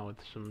right now with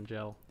some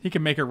gel. He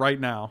can make it right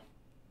now.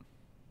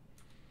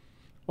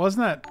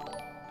 Wasn't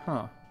that?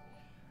 Huh.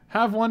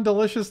 Have one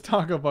delicious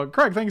taco bug.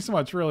 Craig, thank you so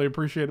much. Really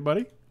appreciate it,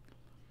 buddy.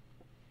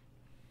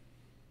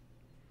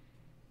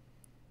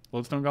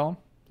 Lodestone Golem?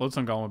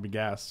 Lodestone Golem would be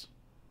gas.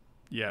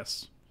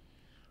 Yes.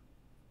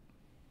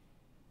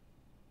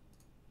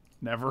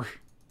 Never.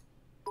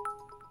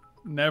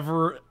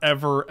 Never,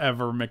 ever,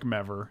 ever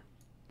McMever.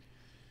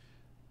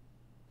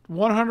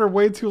 100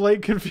 way too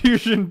late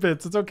confusion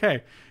bits. It's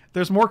okay.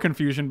 There's more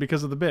confusion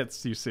because of the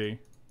bits, you see.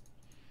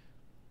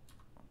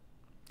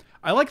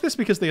 I like this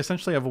because they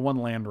essentially have one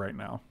land right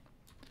now.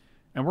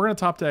 And we're going to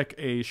top deck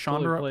a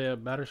Chandra. Play a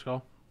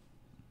Batterskull.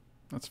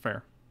 That's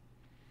fair.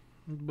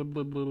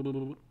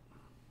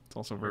 It's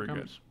also very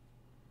good.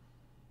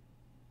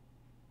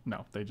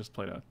 No, they just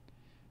played a...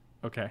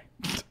 Okay.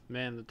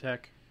 Man, the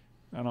tech.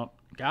 I don't...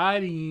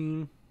 Got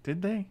him.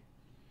 Did they?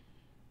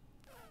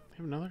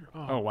 Have another?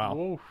 Oh, wow.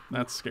 Whoa.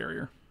 That's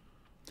scarier.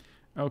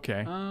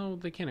 Okay. Oh,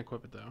 they can't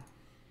equip it, though.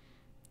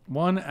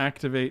 One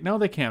activate... No,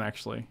 they can't,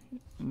 actually.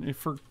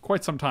 For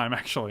quite some time,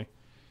 actually.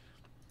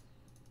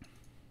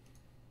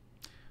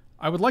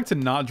 I would like to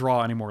not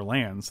draw any more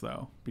lands,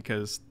 though.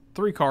 Because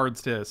 3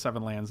 cards to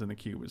 7 lands in the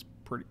queue is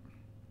pretty...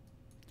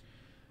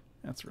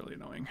 That's really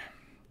annoying.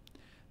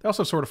 They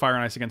also Sword of Fire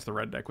and Ice against the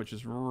red deck, which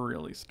is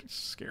really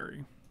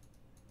scary.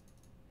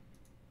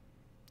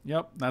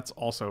 Yep, that's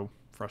also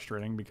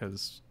frustrating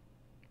because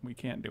we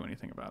can't do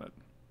anything about it.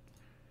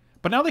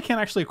 But now they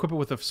can't actually equip it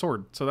with a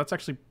sword, so that's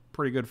actually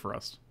pretty good for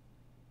us.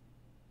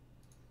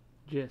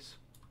 Yes.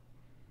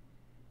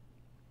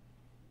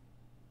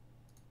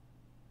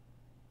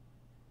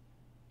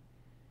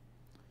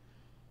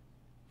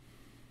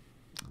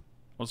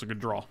 Was a good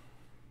draw.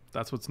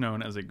 That's what's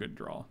known as a good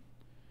draw.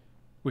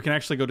 We can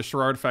actually go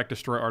destroy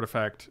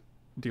artifact,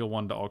 deal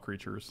 1 to all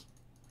creatures.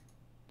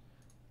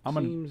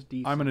 Seems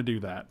decent. I'm gonna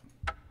do that.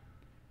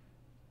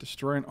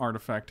 Destroy an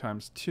artifact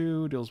times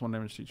 2, deals 1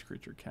 damage to each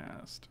creature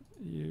cast.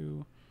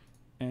 You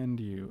and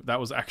you. That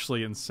was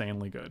actually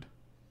insanely good.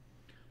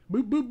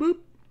 Boop, boop, boop.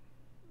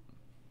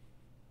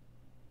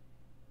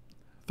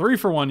 3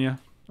 for 1, yeah.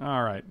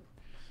 Alright.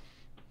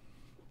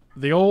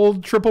 The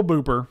old triple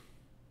booper.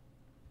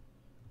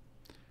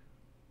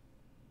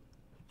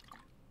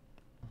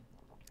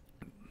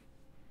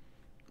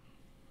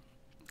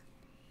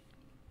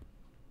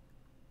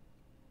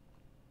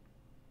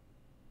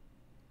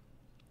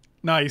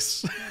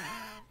 Nice.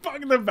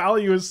 Fucking the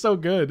value is so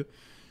good.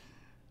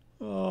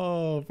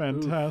 Oh,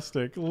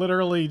 fantastic.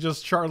 Literally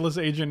just Chartless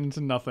Agent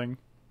into nothing.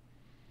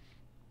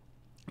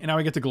 And now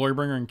we get to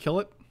Glorybringer and kill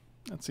it?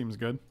 That seems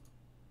good.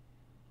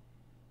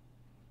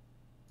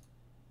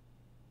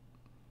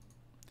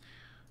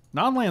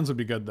 Non-lands would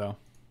be good, though.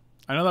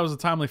 I know that was a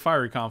timely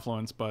fiery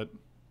confluence, but...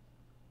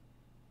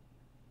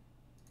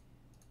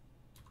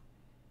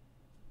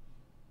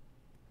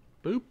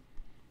 Boop.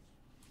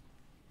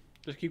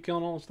 Just keep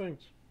killing all those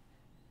things.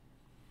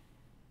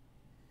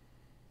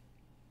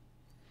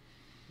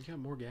 You got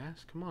more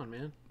gas? Come on,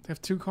 man. They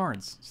have 2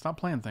 cards. Stop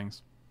playing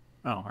things.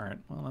 Oh, alright.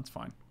 Well, that's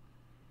fine.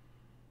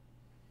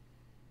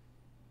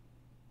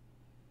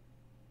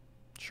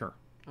 Sure.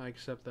 I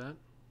accept that.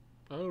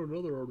 Oh,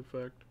 another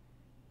artifact.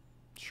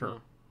 Sure.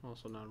 Oh,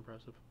 also not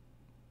impressive.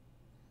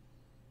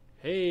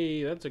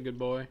 Hey, that's a good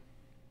boy.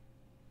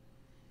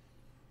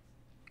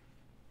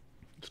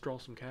 Let's draw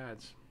some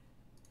cads.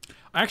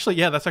 Actually,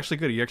 yeah, that's actually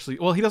good. He actually...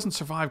 Well, he doesn't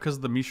survive because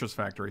of the Mishra's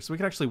factory, so we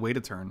could actually wait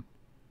a turn.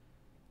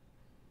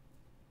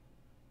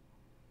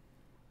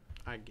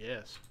 I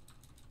guess.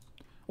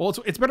 Well,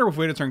 it's better if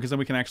we wait a turn because then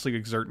we can actually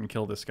exert and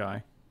kill this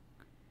guy.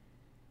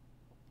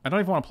 I don't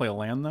even want to play a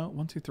land, though.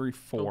 1, 2, 3,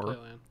 4. Don't play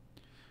land.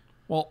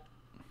 Well...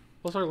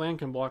 Plus our land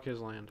can block his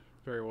land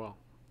very well.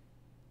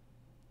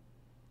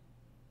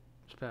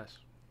 Just pass.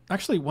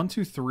 Actually, 1,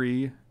 2,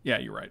 3... Yeah,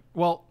 you're right.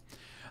 Well,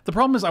 the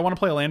problem is I want to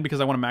play a land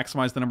because I want to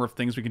maximize the number of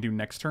things we can do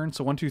next turn.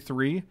 So 1, 2,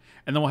 3,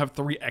 and then we'll have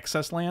 3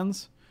 excess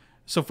lands.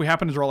 So if we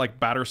happen to draw, like,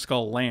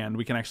 Batterskull land,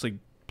 we can actually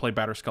play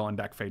Batterskull and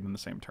Dak Fade in the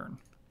same turn.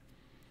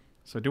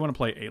 So I do want to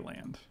play a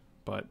land,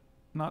 but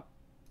not...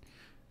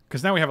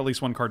 Because now we have at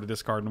least 1 card to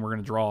discard, and we're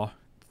going to draw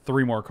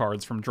 3 more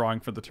cards from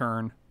drawing for the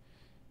turn.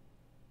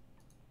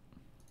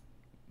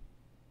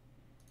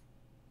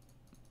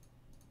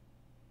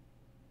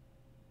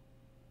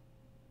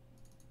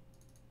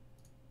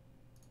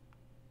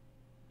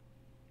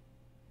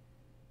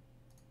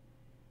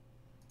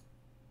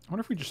 I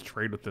wonder if we just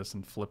trade with this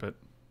and flip it.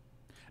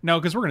 No,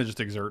 because we're going to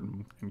just exert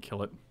and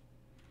kill it.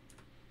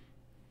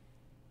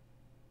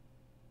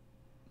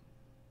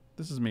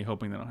 This is me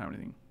hoping they don't have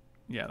anything.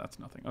 Yeah, that's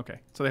nothing. Okay,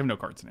 so they have no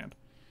cards in hand.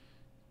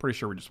 Pretty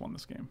sure we just won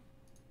this game.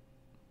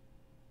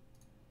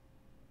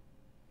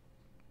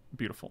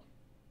 Beautiful.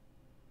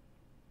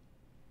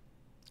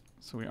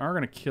 So we are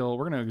going to kill...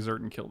 We're going to exert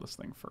and kill this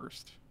thing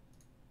first.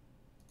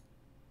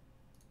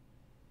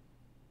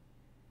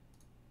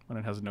 When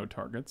it has no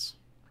targets.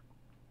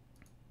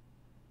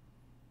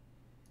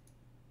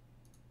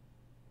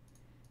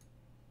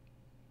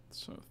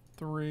 So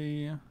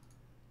 3,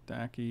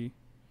 Dacky,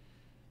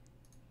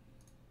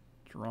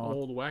 draw.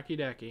 Old wacky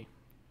dacky.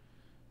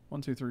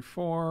 1, 2, 3,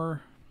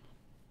 4.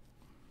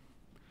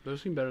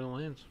 Those seem better than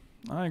lands.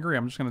 I agree.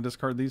 I'm just going to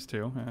discard these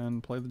 2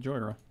 and play the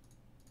Joyra.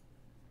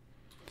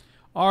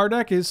 Our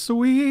deck is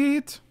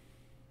sweet.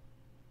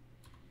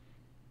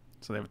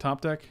 So they have a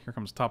top deck. Here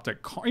comes top deck.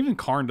 Even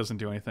Karn doesn't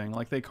do anything.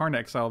 Like they Karn to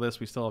exile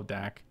this. We still have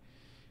Dak.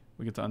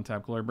 We get to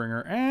untap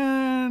Glorybringer,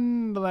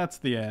 and that's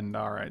the end.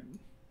 All right.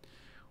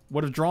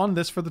 Would have drawn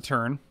this for the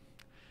turn.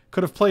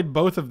 Could have played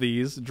both of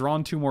these.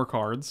 Drawn 2 more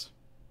cards.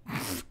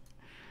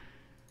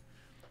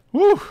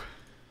 Woo!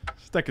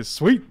 This deck is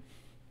sweet.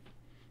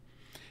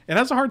 It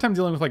has a hard time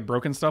dealing with like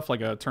broken stuff like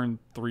a turn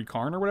 3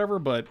 Karn or whatever,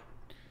 but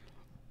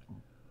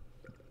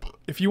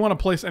if you want to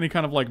place any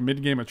kind of like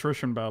mid-game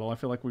attrition battle, I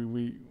feel like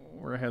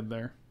we're ahead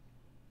there.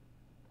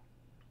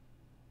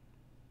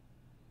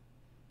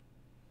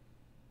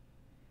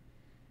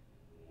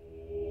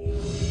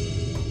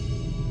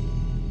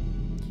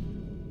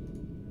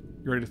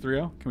 You ready to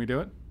 3-0? Can we do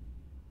it?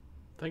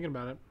 Thinking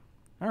about it.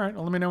 All right.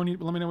 Well, let me know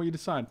what you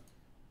decide.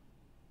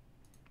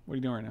 What are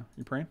you doing right now?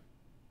 You praying?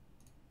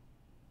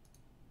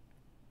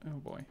 Oh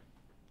boy.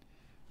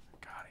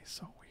 God, he's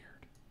so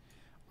weird.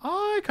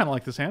 I kind of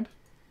like this hand.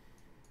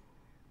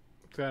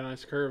 It's got a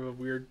nice curve of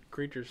weird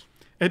creatures.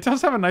 It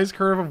does have a nice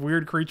curve of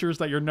weird creatures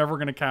that you're never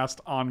going to cast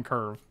on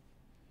curve.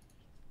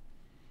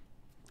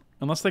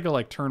 Unless they go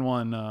like turn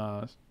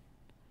 1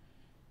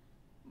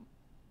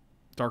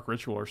 Dark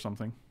Ritual or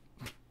something.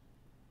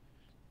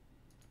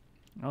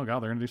 Oh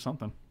god, they're going to do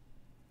something.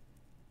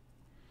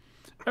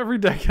 Every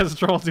deck has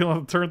trouble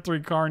dealing with turn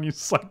 3 Karn, you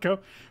psycho.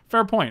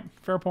 Fair point.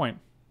 Fair point.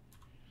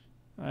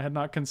 I had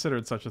not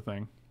considered such a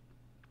thing.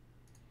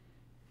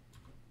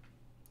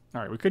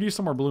 Alright, we could use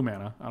some more blue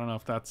mana. I don't know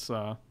if that's...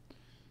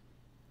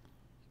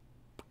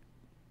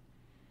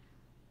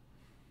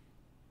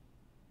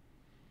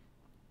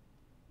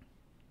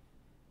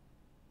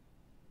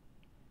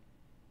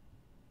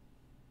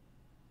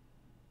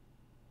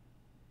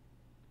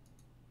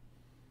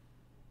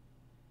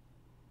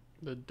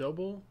 The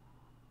double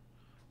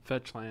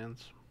fetch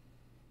lands.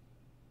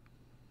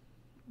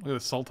 Look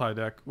at the Sultai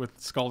deck with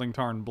Scalding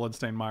Tarn,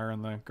 Bloodstained Mire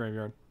in the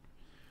graveyard.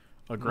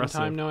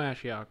 Aggressive. One time, no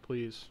Ashiok,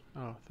 please.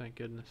 Oh, thank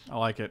goodness. I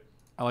like it.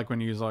 I like when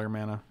you use all your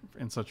mana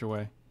in such a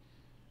way.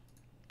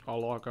 I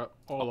like it.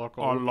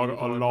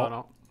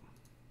 I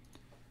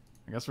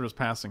guess we're just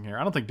passing here.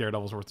 I don't think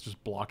Daredevil's worth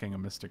just blocking a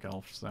Mystic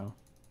Elf, so...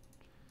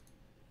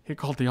 He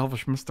called the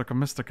Elvish Mystic a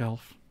Mystic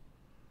Elf.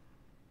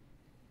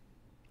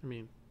 I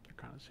mean, they're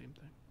kind of the same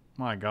thing.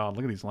 My God,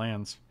 look at these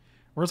lands.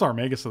 Where's our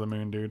Magus of the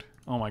Moon, dude?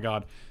 Oh my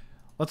God.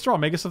 Let's draw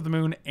Magus of the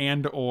Moon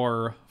and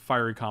or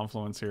Fiery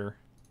Confluence here.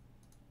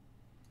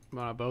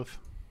 Want both?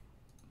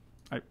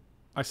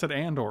 I said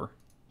and or.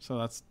 So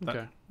that's that.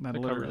 Okay. That That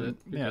literally, covers it.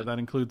 You're yeah, good. that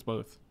includes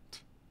both.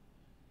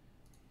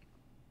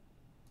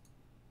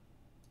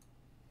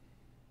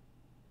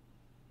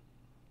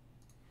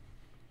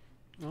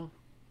 Well,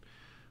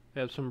 they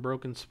have some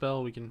broken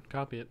spell. We can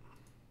copy it.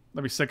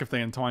 That'd be sick if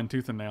they entwine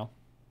Tooth and Nail.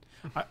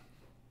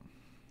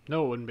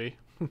 No, it wouldn't be.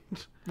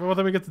 Well,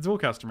 then we get the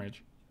Dualcaster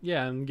Mage.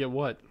 Yeah, and get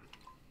what?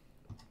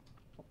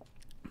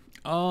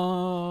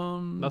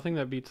 Nothing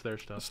that beats their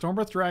stuff.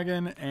 Stormbreath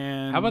Dragon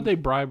and... How about they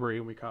bribery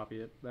and we copy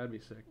it? That'd be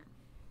sick.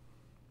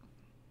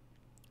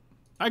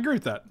 I agree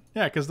with that.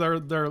 Yeah, because their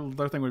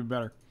thing would be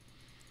better.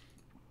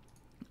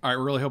 All right,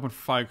 we're really hoping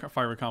for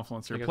Fiery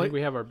Confluence here. Like, I think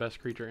we have our best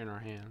creature in our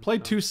hand. Play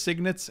so. 2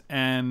 Signets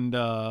and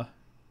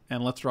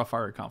let's draw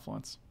Fiery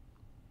Confluence.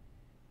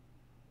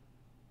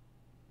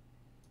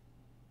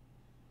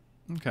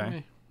 Okay.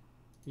 Hey,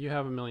 you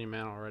have 1,000,000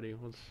 mana already.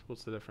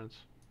 What's the difference?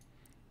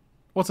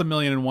 What's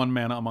 1,000,001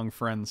 mana among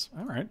friends?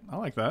 All right, I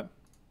like that.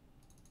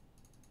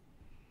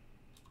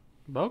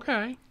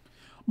 Okay.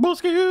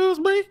 Excuse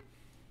me.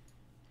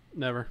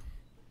 Never.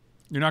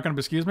 You're not going to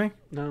excuse me?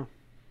 No.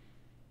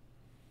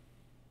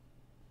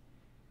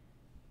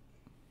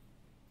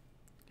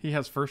 He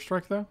has first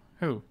strike though.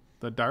 Who?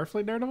 The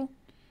Direfleet Daredevil?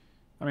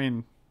 I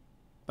mean,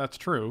 that's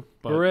true,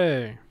 but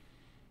Hooray.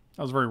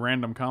 that was a very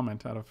random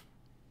comment out of.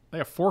 They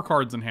have 4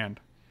 cards in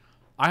hand.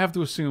 I have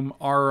to assume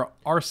our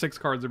 6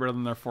 cards are better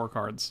than their 4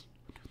 cards.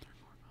 1, 2, 3,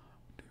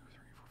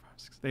 4, 5,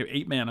 6. They have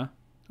 8 mana.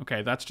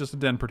 Okay, that's just a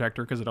Den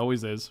Protector because it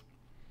always is.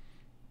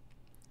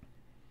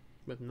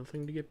 With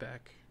nothing to get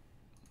back.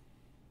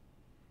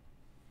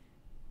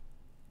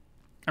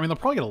 I mean, they'll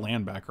probably get a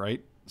land back,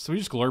 right? So we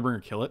just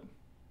Glorybringer kill it.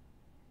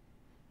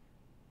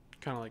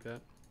 Kind of like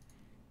that.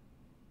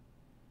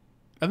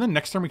 And then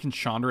next turn we can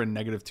Chandra and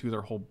 -2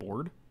 their whole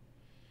board.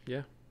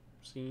 Yeah.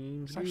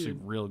 Seems It's actually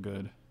good. real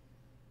good.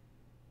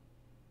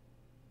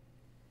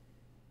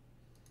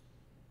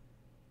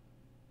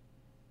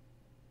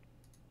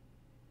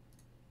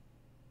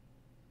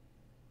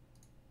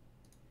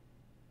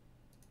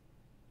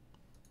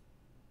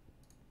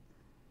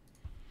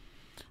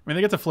 I mean,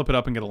 they get to flip it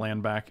up and get a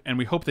land back, and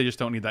we hope they just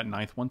don't need that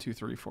 9th. 1, 2,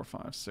 3, 4,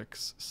 5,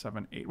 6,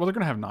 7, 8. Well, they're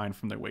going to have 9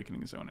 from the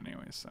Awakening Zone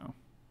anyway, so.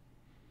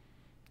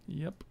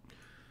 Yep.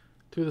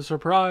 To the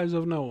surprise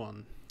of no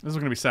one. This is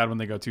going to be sad when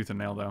they go Tooth and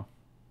Nail, though.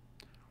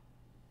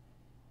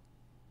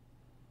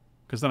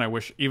 Because then I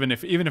wish, even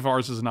if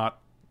ours is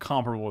not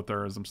comparable with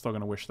theirs, I'm still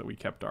going to wish that we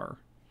kept our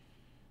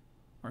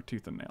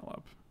Tooth and Nail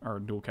up, our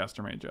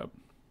Dualcaster Mage up.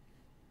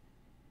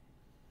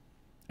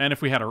 And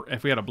if we had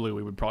a blue,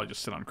 we would probably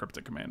just sit on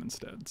Cryptic Command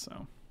instead,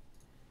 so.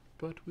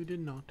 But we did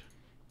not.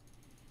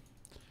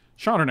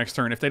 Chandra next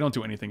turn, if they don't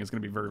do anything, is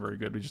going to be very, very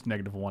good. We just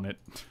 -1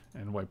 it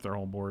and wipe their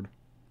whole board.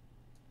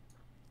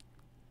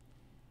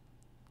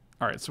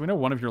 All right, so we know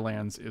one of your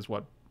lands is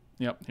what?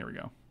 Yep, here we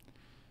go.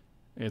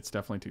 It's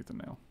definitely Tooth and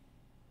Nail.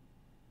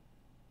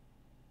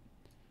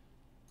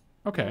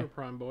 Okay. You're a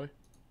prime boy.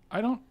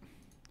 I don't...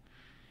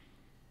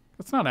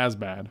 That's not as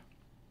bad.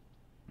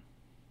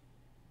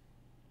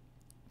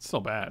 It's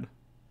still bad.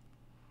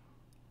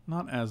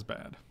 Not as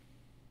bad.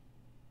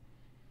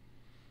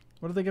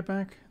 What did they get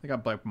back? They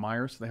got Black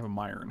Mire, so they have a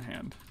Mire in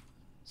hand.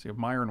 So you have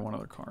Mire and one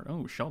other card.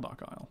 Oh,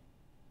 Shelldock Isle.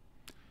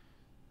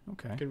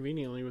 Okay.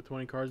 Conveniently with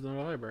 20 cards in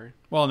the library.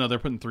 Well, no, they're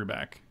putting 3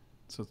 back.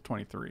 So it's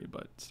 23,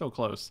 but still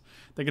close.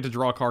 They get to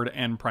draw a card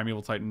and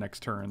Primeval Titan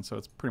next turn, so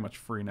it's pretty much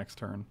free next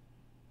turn.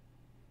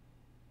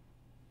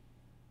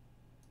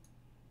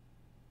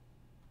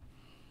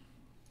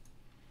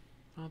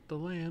 Not the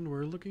land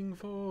we're looking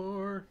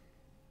for.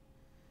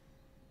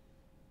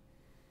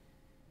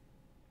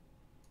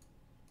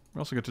 We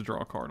also get to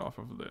draw a card off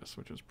of this,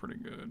 which is pretty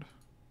good.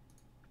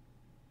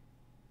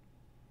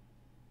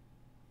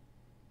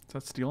 Does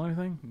that steal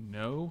anything?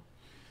 No.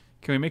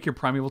 Can we make your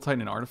Primeval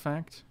Titan an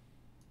artifact?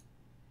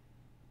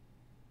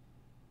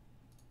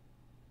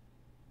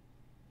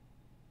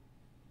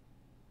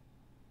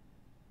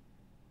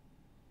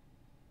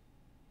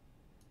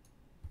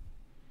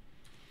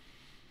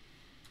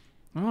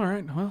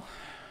 Alright, well,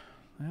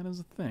 that is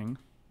a thing.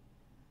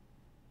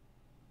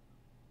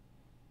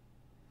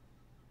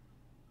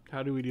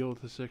 How do we deal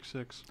with the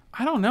 6/6?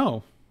 I don't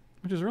know,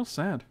 which is real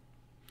sad.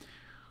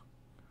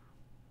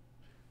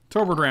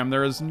 Torberdram,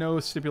 there is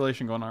no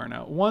stipulation going on right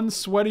now. 1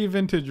 sweaty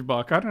vintage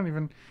buck. I don't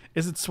even...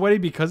 Is it sweaty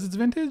because it's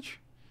vintage?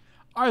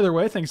 Either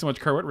way, thanks so much,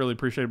 Kerwit. Really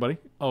appreciate it, buddy.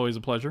 Always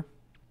a pleasure.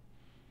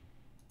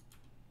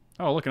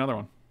 Oh, look, another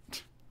one.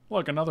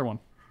 Look, another one.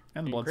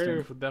 And the Bloodstain.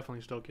 Creative would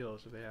definitely still kill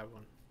us if they have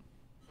one.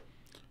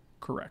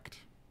 Correct.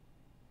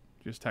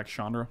 Just attack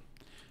Chandra.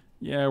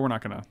 Yeah, we're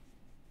not going to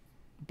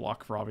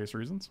block for obvious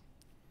reasons.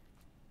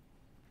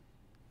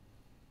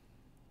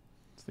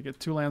 So they get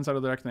 2 lands out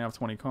of the deck and they have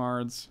 20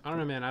 cards. I don't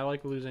know, man. I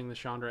like losing the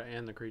Chandra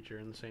and the creature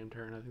in the same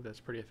turn. I think that's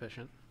pretty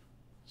efficient.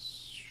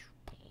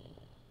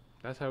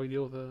 That's how we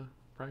deal with the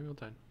Primeval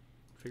Titan.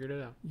 Figured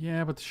it out.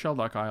 Yeah, but the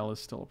Shelldock Isle is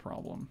still a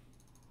problem.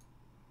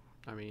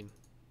 I mean,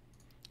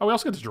 Oh, we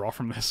also get to draw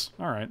from this.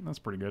 All right, that's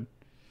pretty good.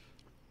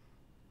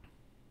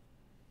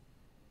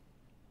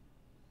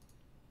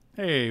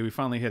 Hey, we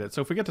finally hit it.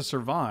 So if we get to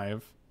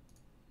survive...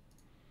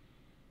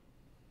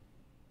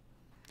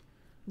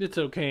 it's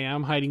okay.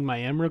 I'm hiding my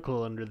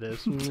Emrakul under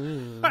this.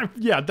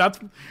 yeah,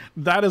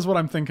 that is what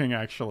I'm thinking,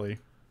 actually.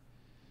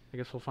 I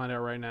guess we'll find out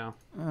right now.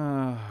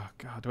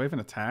 God, do I have an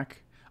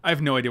attack? I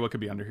have no idea what could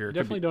be under here. It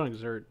Definitely don't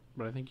exert,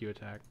 but I think you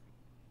attack.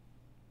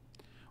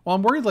 Well,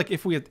 I'm worried, like,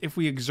 if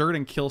we exert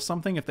and kill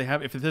something, if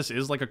this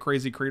is like a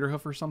crazy crater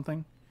hoof or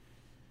something.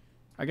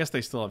 I guess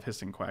they still have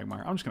hissing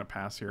quagmire. I'm just gonna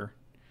pass here.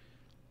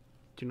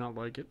 Do not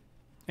like it.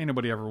 Ain't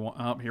nobody ever want.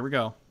 Oh, here we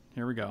go.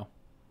 Here we go.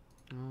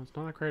 Well, it's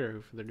not a crater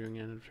hoof. They're doing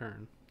end of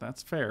turn.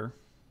 That's fair.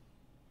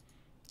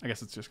 I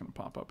guess it's just gonna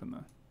pop up in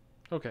the.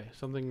 Okay,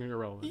 something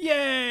irrelevant.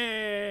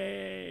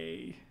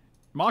 Yay!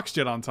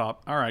 Moxjet on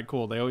top. All right,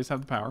 cool. They always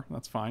have the power.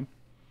 That's fine.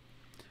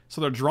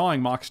 So they're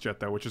drawing Moxjet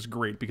though, which is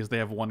great because they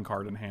have one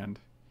card in hand.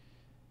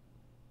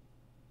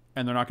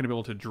 And they're not going to be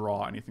able to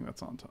draw anything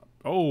that's on top.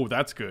 Oh,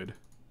 that's good.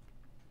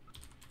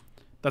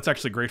 That's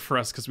actually great for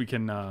us because we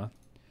can...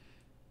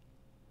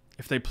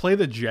 if they play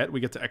the jet,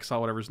 we get to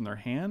exile whatever's in their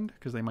hand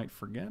because they might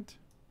forget.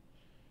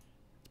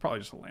 It's probably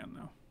just a land,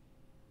 though.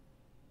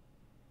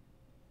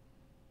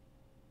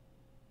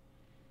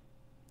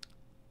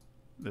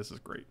 This is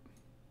great.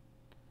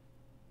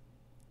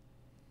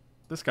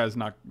 This guy's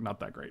not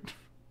that great.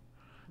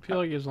 I feel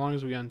like as long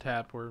as we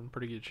untap, we're in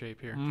pretty good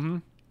shape here. Mm-hmm.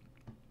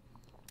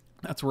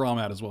 That's where I'm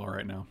at as well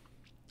right now.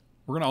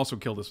 We're going to also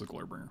kill this with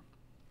Glurbringer.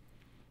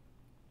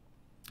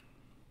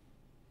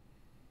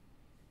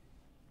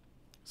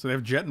 So they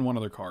have Jet and one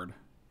other card.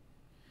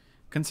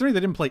 Considering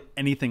they didn't play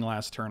anything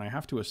last turn, I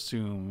have to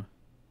assume...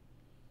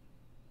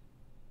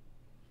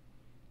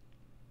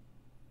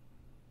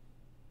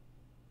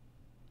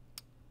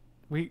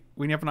 We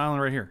have an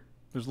island right here.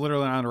 There's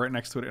literally an island right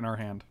next to it in our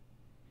hand.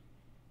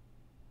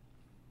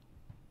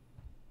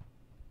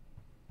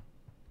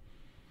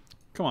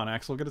 Come on,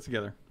 Axel, get it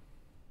together.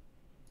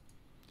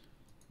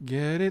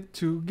 Get it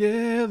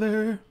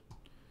together.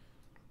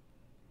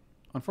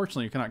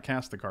 Unfortunately, you cannot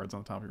cast the cards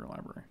on the top of your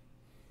library.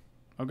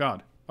 Oh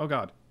god. Oh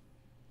god.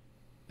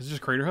 Is it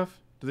just Craterhoof?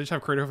 Do they just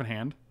have Craterhoof in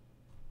hand?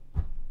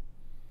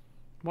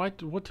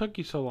 What took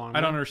you so long?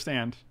 I don't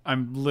understand.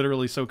 I'm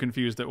literally so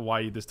confused at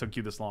why this took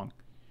you this long.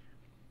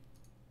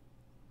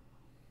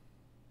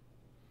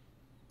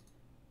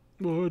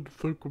 I had to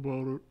think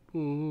about it.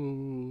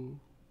 Oh.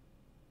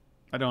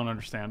 I don't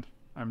understand.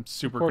 I'm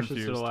super confused. Of course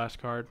confused. it's the last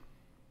card.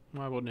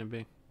 Why wouldn't it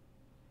be?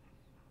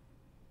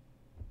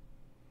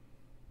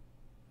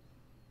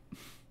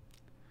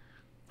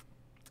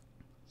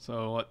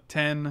 So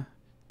 10,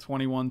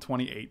 21,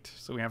 28.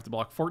 So we have to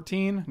block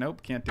 14.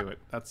 Nope, can't do it.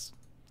 That's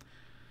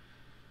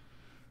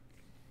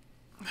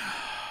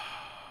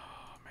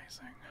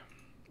amazing.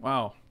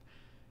 Wow.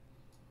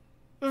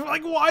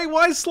 Like,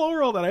 why slow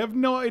roll that? I have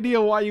no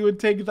idea why you would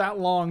take that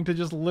long to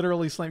just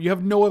literally slam. You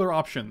have no other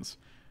options.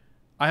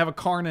 I have a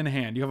Karn in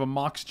hand. You have a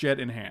Mox Jet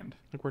in hand.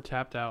 Like, we're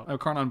tapped out. I have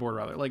a Karn on board,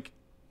 rather. Like,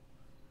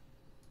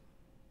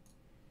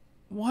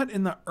 what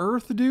in the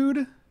earth,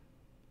 dude?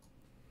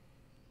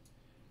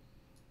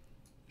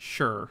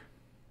 Sure.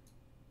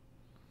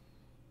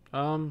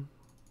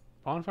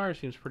 Bonfire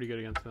seems pretty good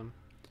against them.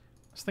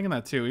 I was thinking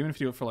that too, even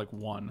if you do it for like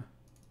 1.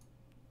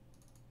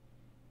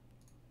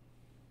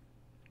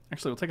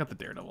 Actually, we'll take out the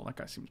Daredevil. That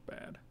guy seems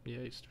bad. Yeah,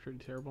 he's pretty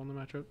terrible in the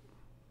matchup.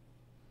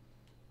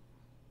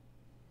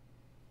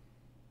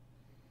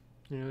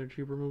 Any other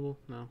cheap removal?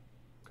 No.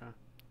 Okay.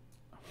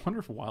 I wonder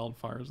if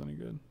Wildfire is any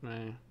good.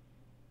 Nah.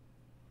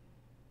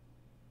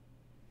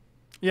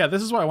 Yeah,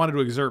 this is why I wanted to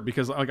exert,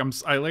 because like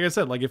like I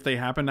said, like if they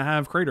happen to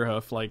have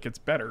Craterhoof, like it's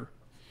better.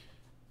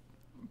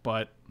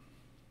 But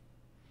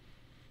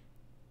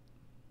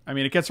I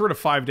mean, it gets rid of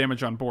 5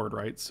 damage on board,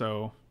 right?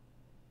 So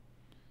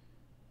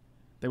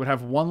they would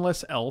have 1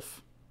 less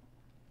elf,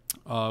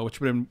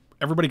 which would have,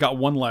 everybody got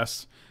 1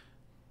 less.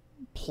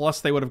 Plus,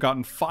 they would have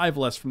gotten 5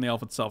 less from the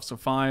elf itself. So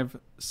 5,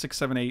 6,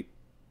 7, 8.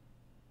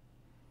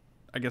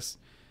 I guess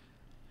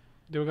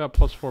They would got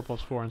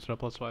 +4/+4 instead of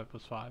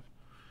 +5/+5.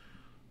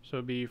 So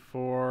it'd be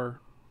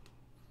 4.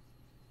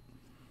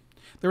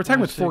 they were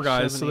attacking with 4 6,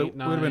 guys, 7, so 8, it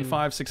would have been 9,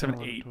 5, 6, 7,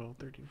 10, 11, 8. 12,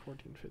 13,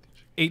 14, 15,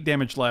 16. 8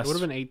 damage less. It would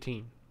have been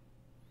 18.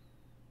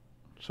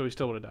 So he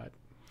still would have died.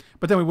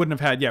 But then we wouldn't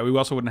have had, we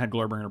also wouldn't have had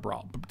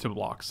Glurbringer to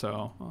block,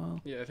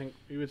 so... Yeah, I think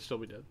he would still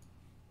be dead.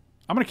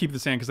 I'm going to keep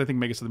this in because I think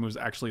Megas of the Move is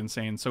actually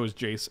insane. So is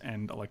Jace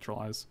and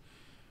Electrolyze.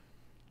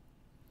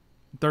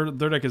 Their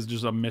deck is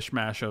just a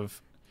mishmash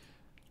of...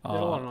 They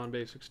have a lot of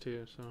non-basics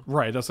too, so...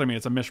 Right, that's what I mean.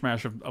 It's a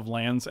mishmash of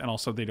lands, and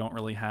also they don't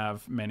really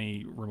have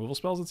many removal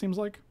spells, it seems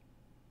like.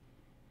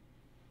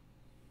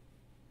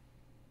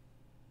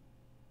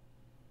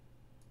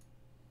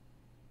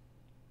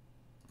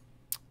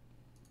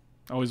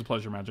 Always a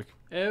pleasure, Magic.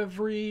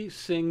 Every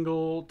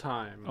single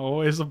time.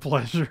 Always a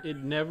pleasure. It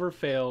never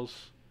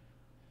fails.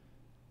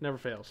 Never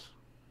fails.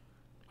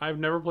 I've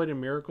never played a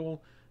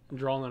Miracle and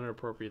drawn at an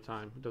appropriate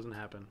time. It doesn't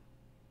happen.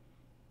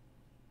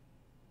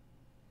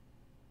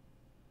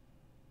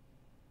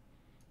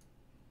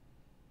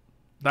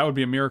 That would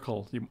be a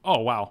miracle. Oh,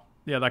 wow.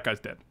 Yeah, that guy's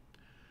dead.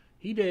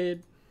 He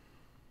did.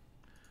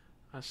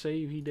 I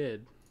say he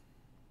did.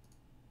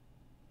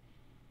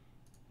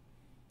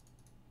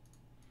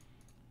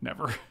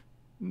 Never.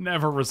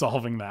 Never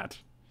resolving that.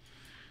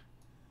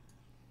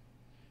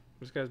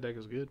 This guy's deck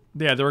is good.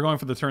 Yeah, they were going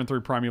for the turn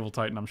 3 Primeval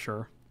Titan, I'm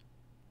sure.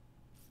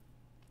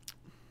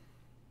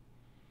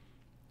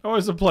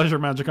 Always a pleasure,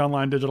 Magic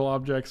Online Digital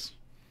Objects.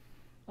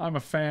 I'm a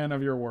fan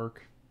of your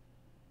work.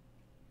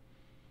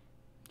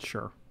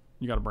 Sure.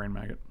 You got a brain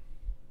maggot.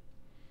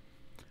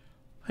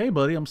 Hey,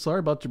 buddy, I'm sorry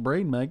about your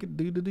brain maggot.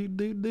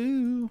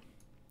 Do.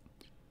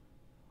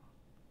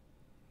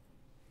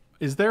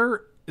 Is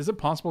it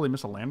possible they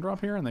miss a land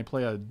drop here and they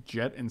play a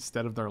jet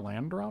instead of their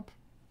land drop?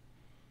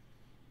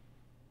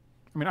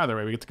 I mean, either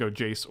way, we get to go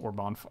Jace or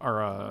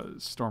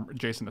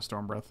Jason to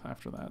Stormbreath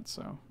after that,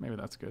 so maybe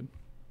that's good.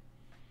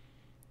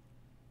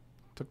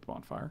 Took the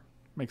Bonfire.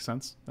 Makes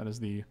sense. That is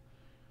the...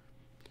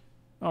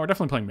 Oh, we're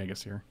definitely playing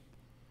Magus here.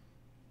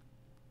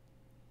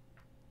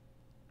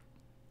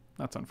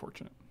 That's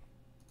unfortunate.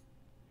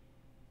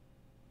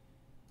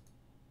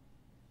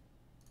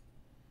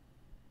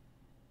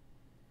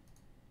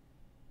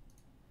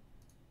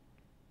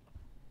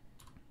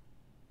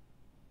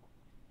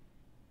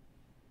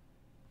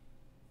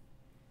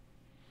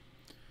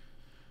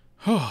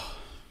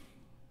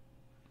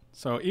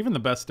 So even the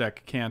best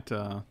deck can't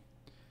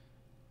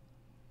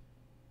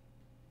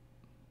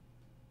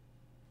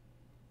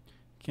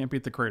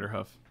beat the Crater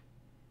Hoof.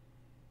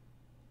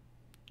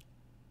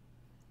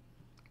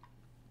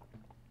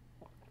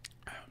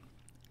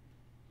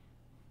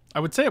 I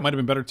would say it might have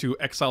been better to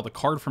exile the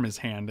card from his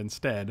hand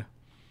instead,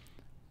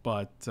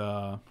 but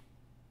you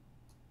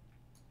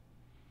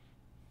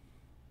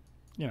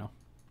know,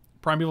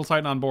 Primeval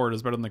Titan on board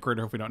is better than the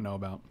Crater Hoof we don't know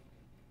about.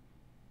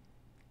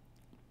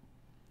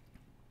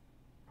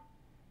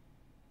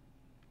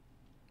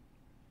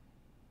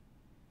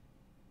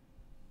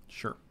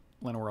 Sure.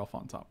 Llanowar Elf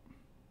on top.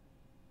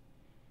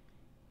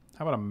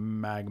 How about a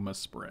Magma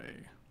Spray?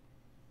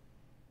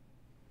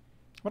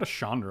 What a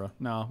Chandra?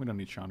 No, we don't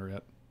need Chandra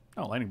yet.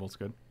 Oh, Lightning Bolt's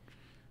good.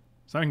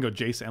 So I can go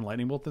Jace and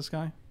Lightning Bolt this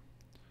guy.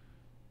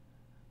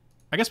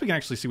 I guess we can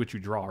actually see what you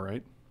draw,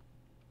 right?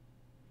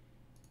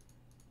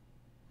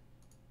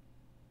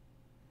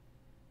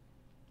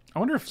 I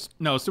wonder if...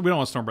 No, so we don't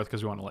want Stormbreath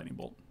because we want a Lightning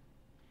Bolt.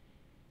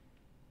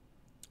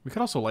 We could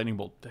also Lightning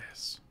Bolt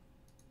this.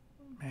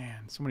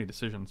 Man, so many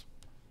decisions.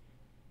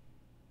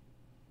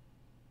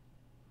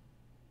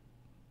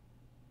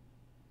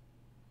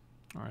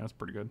 All right, that's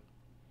pretty good.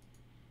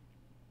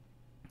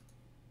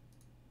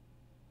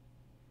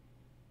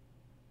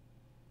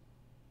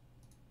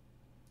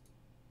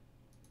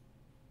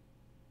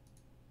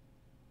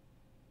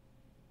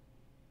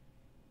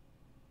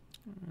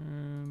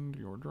 And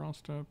your draw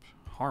step.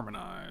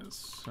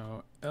 Harmonize.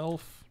 So,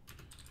 Elf.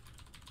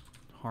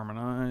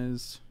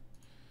 Harmonize.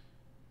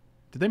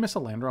 Did they miss a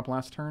land drop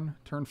last turn?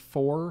 Turn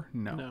 4?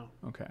 No. No.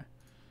 Okay.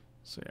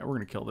 So, yeah, we're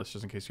going to kill this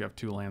just in case you have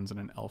 2 lands and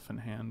an Elf in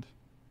hand.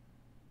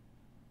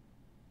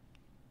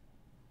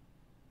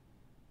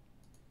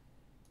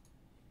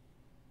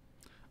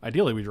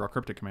 Ideally, we draw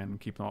Cryptic Command and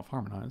keep them off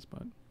Harmonize,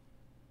 but...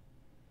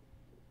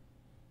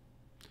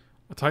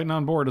 A Titan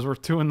on board is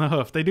worth 2 in the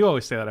hoof. They do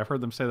always say that. I've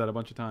heard them say that a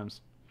bunch of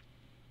times.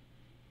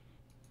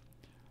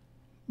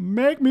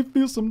 Make me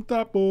feel some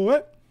type of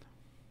way.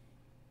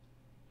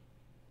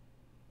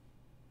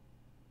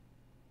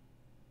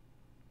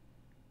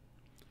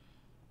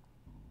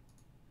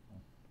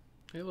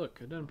 Hey, look,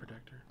 a Den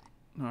Protector.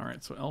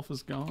 Alright, so Elf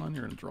is gone.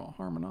 You're going to draw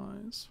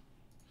Harmonize.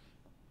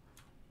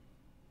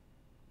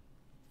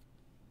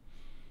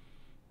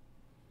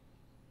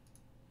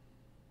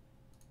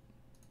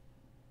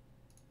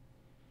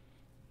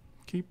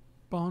 Keep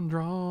on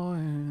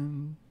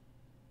drawing.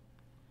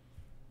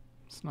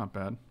 It's not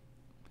bad.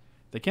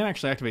 They can't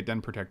actually activate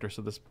Den Protector,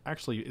 so this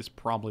actually is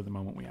probably the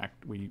moment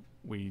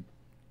we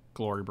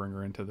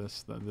Glorybringer into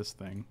this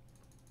thing.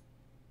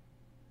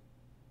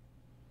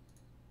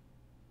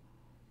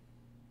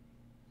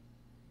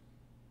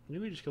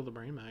 Maybe we just kill the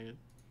Brain Maggot.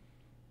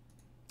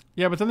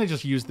 Yeah, but then they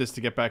just use this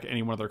to get back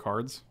any one of their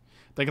cards.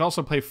 They could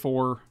also play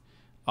 4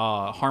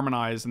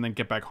 Harmonize and then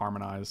get back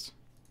Harmonized.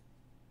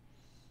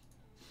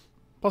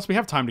 Plus, we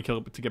have time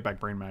to get back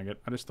Brain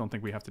Maggot. I just don't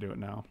think we have to do it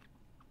now.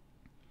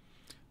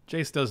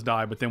 Jace does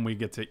die, but then we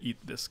get to eat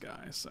this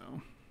guy, so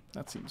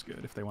that seems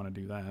good if they want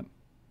to do that.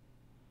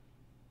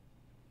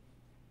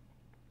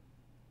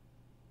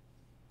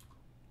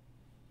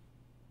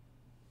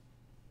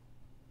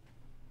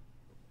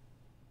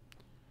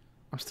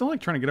 I'm still like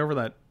trying to get over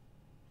that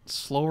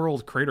slower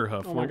old Crater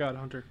Hoof. Oh my god,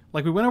 Hunter.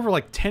 Like we went over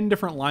like 10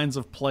 different lines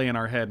of play in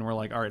our head, and we're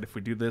like, all right, if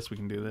we do this, we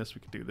can do this,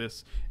 we can do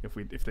this.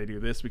 If they do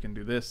this, we can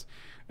do this.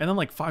 And then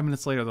like 5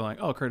 minutes later, they're like,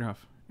 oh, Crater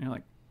Hoof. And you're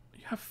like,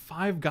 you have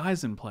 5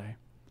 guys in play.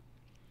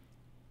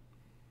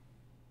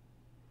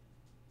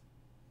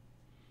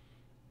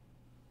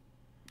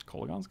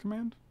 Kolaghan's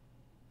Command?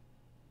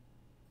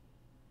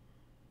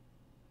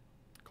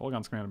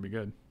 Kolaghan's Command would be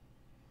good.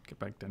 Get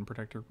back Den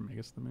Protector from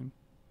Magus to the Moon.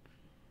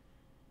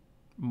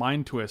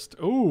 Mind Twist.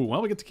 Oh,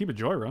 well, we get to keep a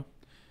Joyra.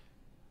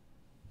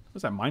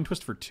 Was that Mind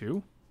Twist for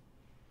 2?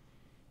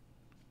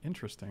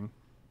 Interesting.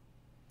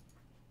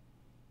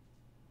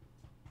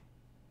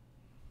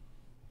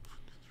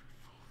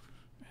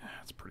 Yeah,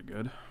 that's pretty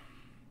good.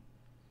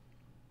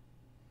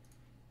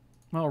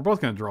 Well, we're both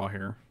going to draw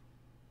here.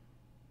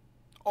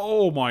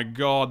 Oh my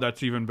god,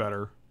 that's even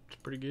better. It's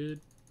pretty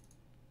good.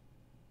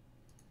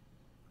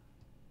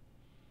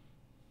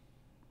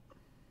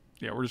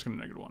 Yeah, we're just going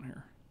to -1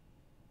 here.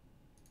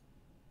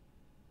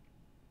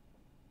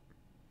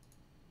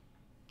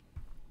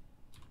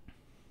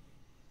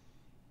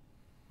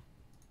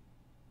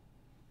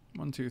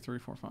 One, two, three,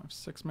 four, five,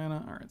 6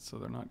 mana. All right, so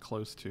they're not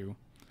close to.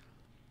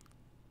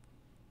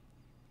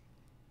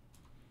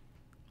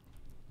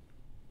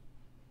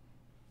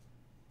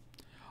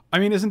 I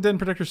mean, isn't Den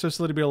Protector so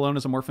silly to be alone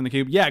as a morph in the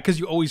cube? Yeah, because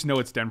you always know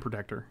it's Den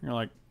Protector. You're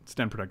like, it's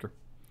Den Protector.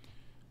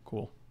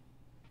 Cool.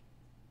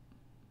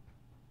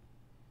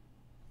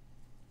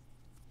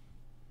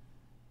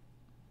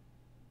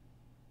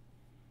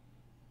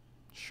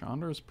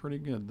 Chandra's pretty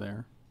good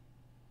there.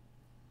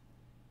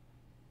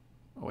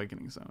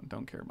 Awakening Zone.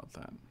 Don't care about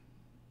that.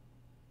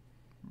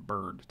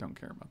 Bird. Don't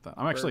care about that.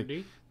 I'm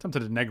actually tempted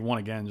to -1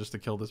 again just to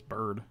kill this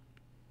bird.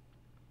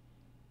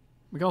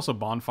 We can also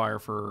Bonfire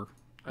for...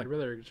 I'd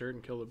rather exert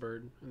and kill the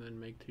bird and then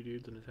make 2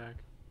 dudes and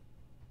attack.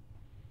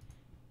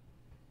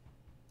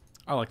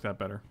 I like that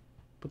better.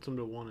 Puts them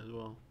to 1 as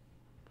well.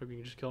 If you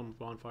can just kill them with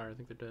Bonfire, I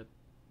think they're dead.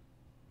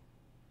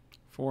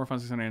 4, 5,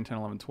 6, 7, 8, 9, 10,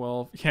 11,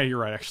 12. Yeah, you're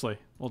right, actually.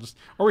 We'll just...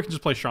 Or we can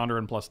just play Chandra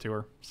and +2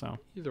 her, so...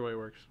 Either way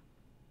works.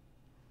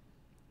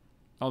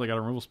 Oh, they got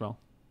a removal spell.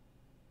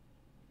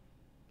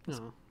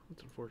 No,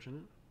 that's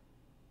unfortunate.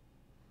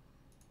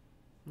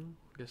 Well,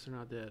 I guess they're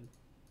not dead.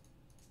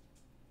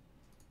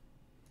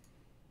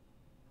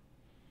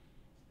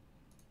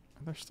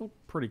 They're still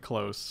pretty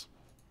close.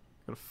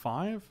 Got a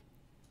 5?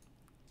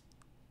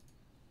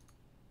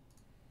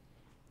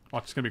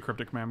 Watch, it's going to be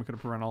Cryptic Man. We could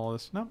have prevented all of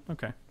this. No?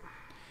 Okay.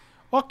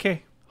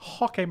 Okay.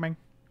 Okay, man.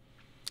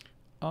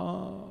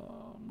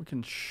 We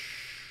can...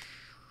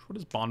 What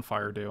does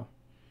Bonfire do?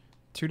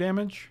 2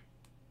 damage?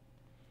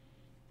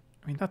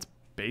 I mean, that's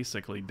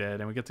basically dead,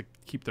 and we get to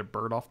keep their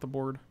bird off the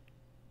board.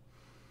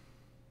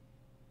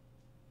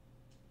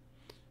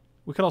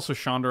 We could also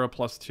Chandra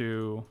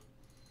 +2.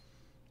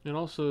 And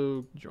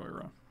also...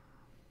 Joyra.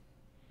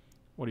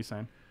 What are you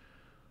saying?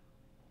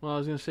 Well, I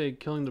was going to say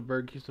killing the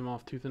bird keeps them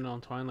off Tooth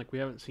and Twine. Like, we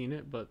haven't seen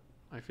it, but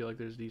I feel like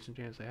there's a decent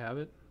chance they have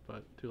it.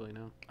 But too late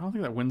now. I don't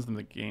think that wins them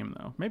the game,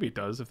 though. Maybe it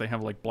does if they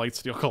have, like,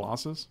 Blightsteel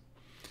Colossus.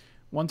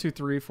 1, 2,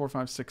 3, 4,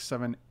 5, 6,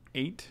 7,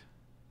 8.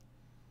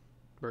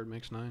 Bird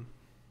makes 9.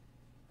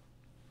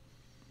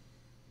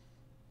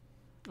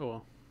 Oh,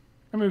 well.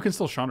 I mean, we can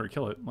still Chandra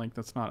kill it. Like,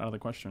 that's not out of the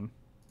question.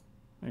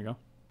 There you go.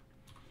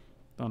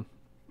 Done.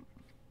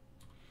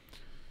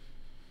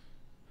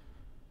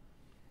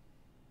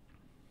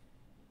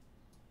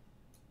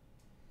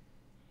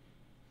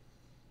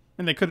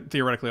 And they could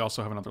theoretically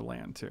also have another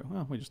land too.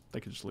 Well, they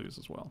could just lose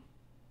as well.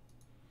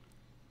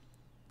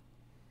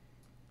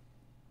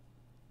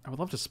 I would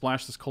love to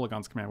splash this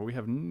Kolaghan's Command, but we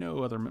have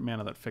no other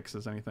mana that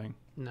fixes anything.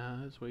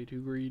 Nah, that's way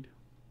too greed.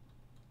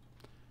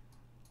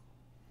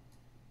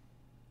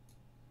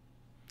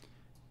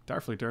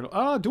 Direfleet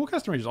Turtle. Dual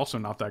Caster Mage is also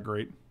not that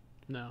great.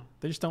 No.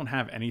 They just don't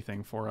have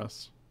anything for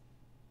us.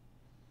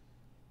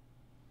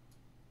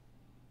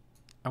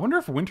 I wonder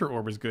if Winter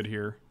Orb is good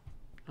here.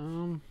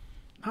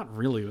 Not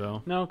really,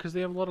 though. No, because they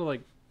have a lot of,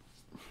 like,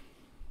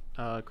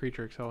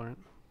 creature accelerant.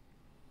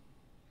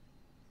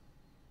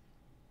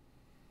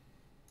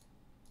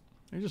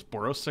 They just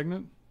Boros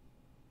Signet?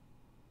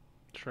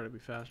 Try to be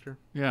faster.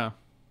 Yeah.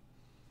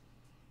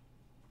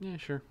 Yeah,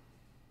 sure.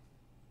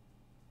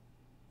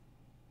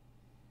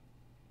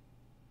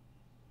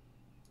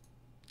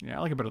 Yeah,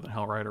 I like it better than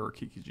Hellrider or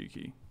Kiki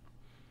Jiki.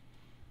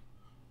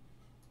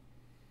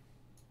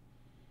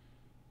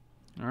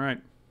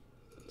 Alright.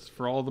 It's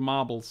for all the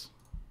marbles.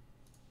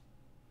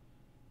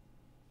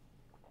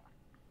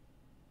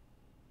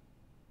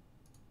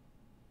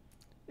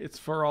 It's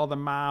for all the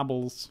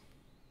marbles.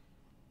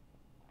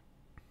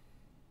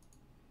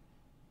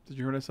 Did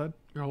you hear what I said?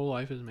 Your whole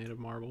life is made of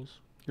marbles.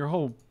 Your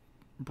whole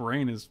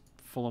brain is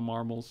full of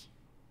marbles.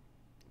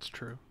 It's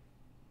true.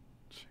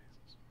 Jesus.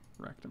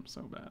 Wrecked him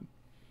so bad.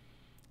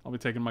 I'll be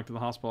taking Mike to the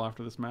hospital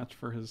after this match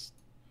for his...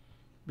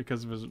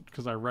 Because of his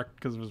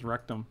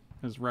rectum.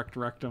 His wrecked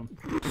rectum.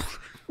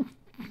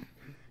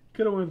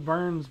 Could have went with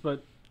Burns,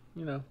 but,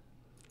 you know.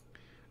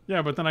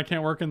 Yeah, but then I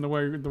can't work in the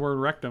word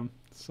rectum,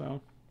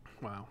 so...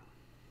 Wow.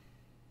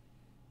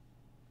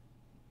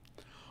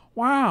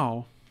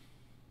 Wow.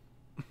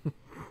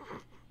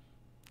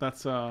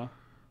 That's Owen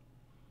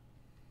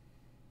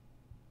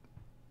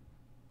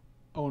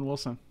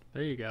Wilson.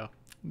 There you go.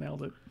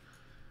 Nailed it.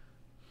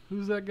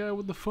 Who's that guy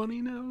with the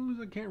funny nose?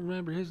 I can't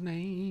remember his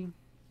name.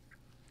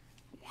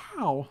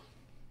 Wow.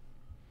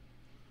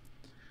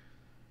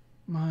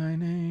 My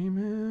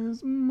name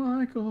is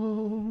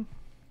Michael.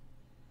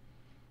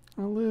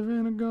 I live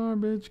in a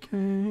garbage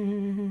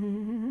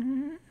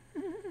can.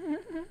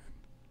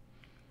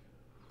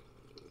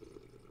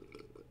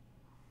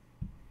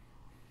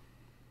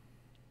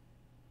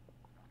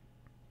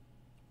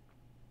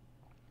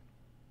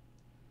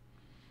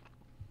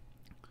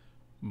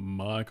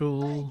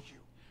 Michael.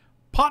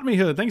 Pot Me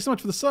Hood, thank you so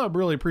much for the sub.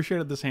 Really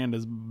appreciate it. This hand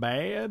is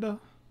bad.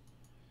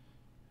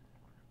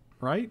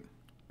 Right?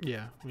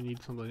 Yeah, we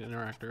need somebody to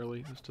interact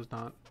early. This does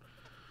not.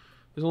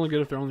 It's only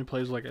good if they're only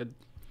plays like a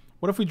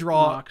What if we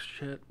draw... Mox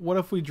shit. What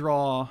if we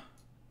draw...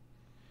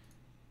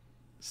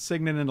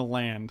 Signet into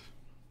land?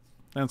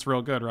 That's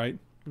real good, right?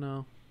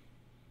 No.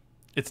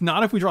 It's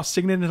not if we draw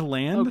Signet into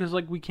land? No, because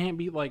like we can't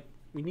beat like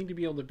we need to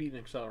be able to beat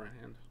an Accelerant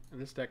hand, and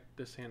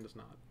this hand does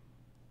not.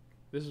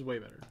 This is way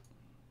better.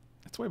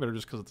 It's way better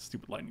just because of the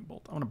stupid lightning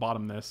bolt. I'm gonna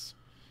bottom this.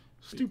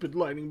 Stupid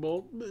lightning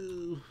bolt.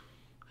 Boo.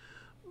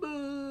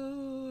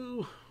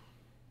 Boo.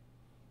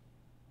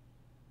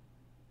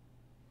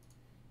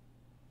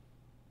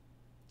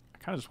 I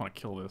kind of just want to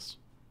kill this.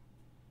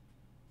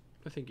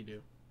 I think you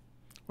do.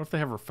 What if they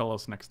have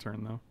Raphaelos next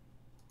turn, though?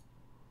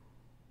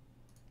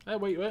 Hey,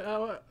 wait.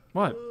 What?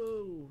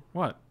 Whoa.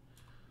 What?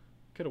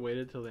 Could have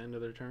waited till the end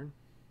of their turn.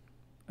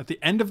 At the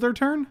end of their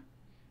turn?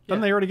 Then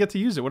Yeah. they already get to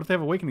use it. What if they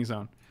have Awakening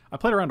Zone? I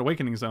played around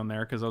Awakening Zone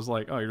there because I was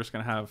like, oh, you're just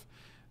going to have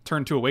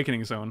turn 2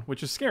 Awakening Zone,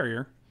 which is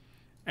scarier.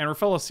 And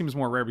Raphaelos seems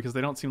more rare because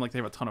they don't seem like they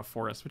have a ton of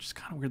forests, which is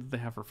kind of weird that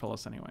they have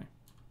Raphaelos anyway.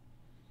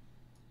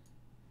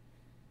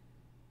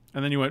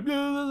 And then you went...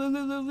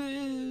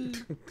 and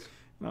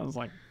I was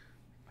like,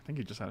 I think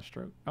he just had a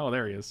stroke. Oh,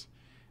 there he is.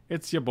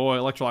 It's your boy,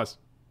 Electrolyze.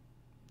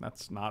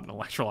 That's not an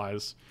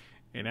Electrolyze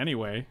in any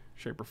way,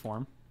 shape, or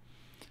form.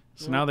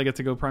 So now they get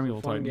to go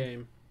Primeval Fun Titan.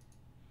 game.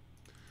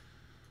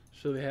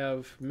 So they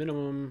have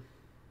minimum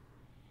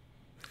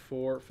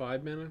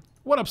 5 mana.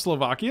 What up,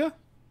 Slovakia?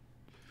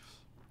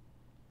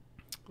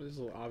 This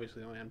is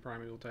obviously only on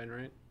Primeval Titan,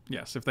 right?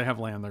 Yes, if they have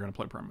land, they're going to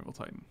play Primeval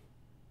Titan.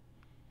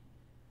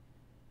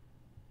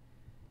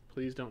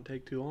 Please don't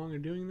take too long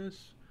in doing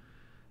this.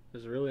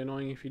 This is really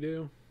annoying if you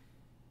do.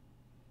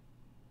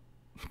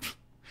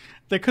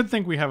 They could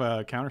think we have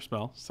a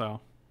counterspell,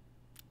 so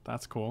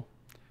that's cool.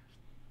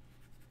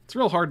 It's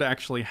real hard to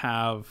actually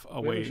have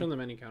a We way. haven't shown them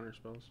any counter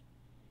spells.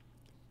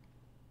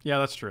 Yeah,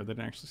 that's true. They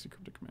didn't actually see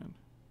Cryptic Command.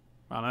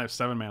 Wow, now they have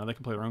 7 mana. They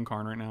can play their own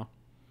Karn right now.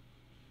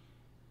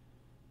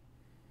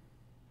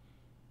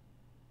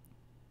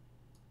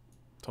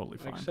 Totally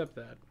I fine. accept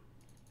that.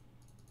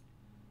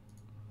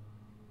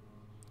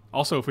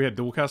 Also, if we had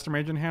Dualcaster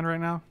Mage in hand right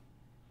now.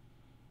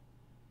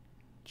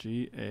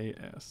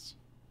 GAS.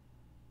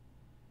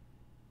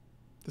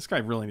 This guy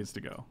really needs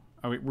to go.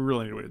 I mean, we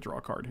really need a way to draw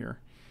a card here.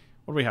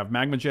 What do we have?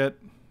 Magma Jet.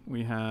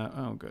 We have...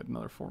 Oh, good.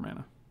 Another 4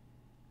 mana.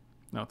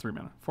 No, 3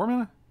 mana. 4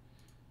 mana?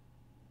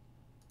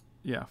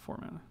 Yeah, 4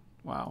 mana.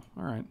 Wow.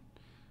 All right.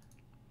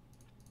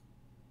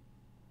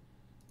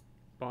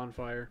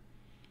 Bonfire.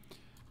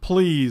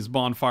 Please,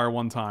 Bonfire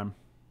one time.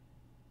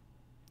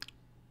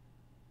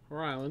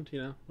 Or Island, you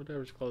know,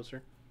 whatever's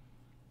closer.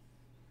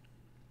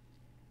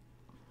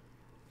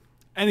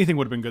 Anything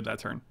would have been good that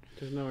turn.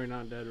 Just know you're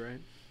not dead, right?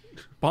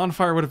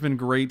 Bonfire would have been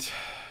great.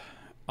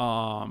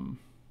 Magma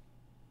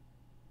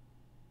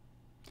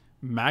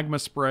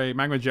Spray.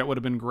 Magma Jet would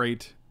have been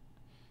great.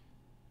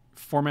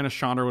 4 mana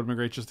Chandra would have been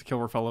great just to kill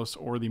Raphaelos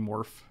or the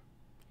Morph.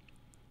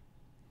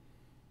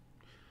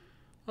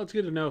 Well, it's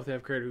good to know if they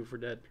have Crater Hoof for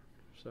dead.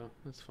 So,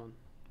 that's fun.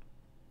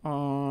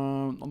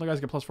 All the guys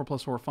get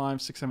 +4/+4,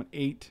 5, 6, 7,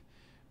 8,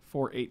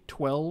 4, 8,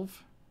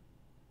 12.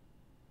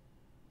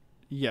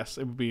 Yes,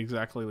 it would be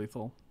exactly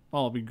lethal.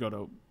 Well, we'd go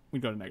to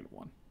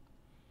 -1.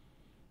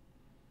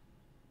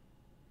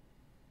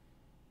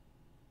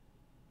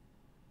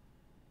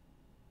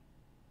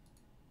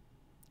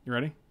 You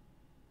ready?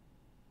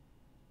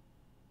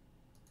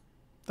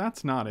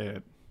 That's not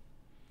it.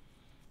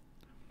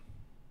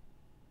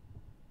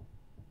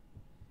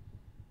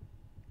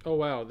 Oh,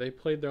 wow. They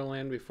played their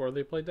land before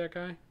they played that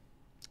guy?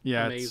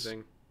 Yeah,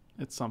 Amazing.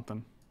 It's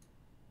something.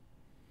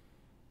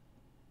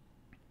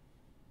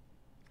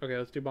 Okay,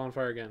 let's do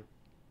Bonfire again.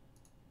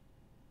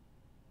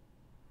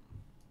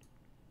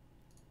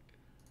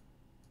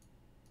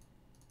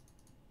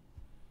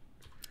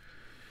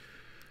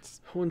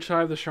 One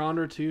shy of the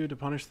Chandra, too, to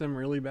punish them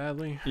really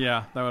badly.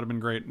 Yeah, that would have been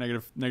great.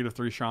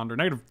 -3 Chandra.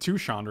 -2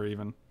 Chandra,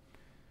 even.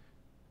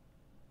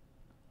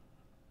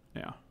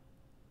 Yeah.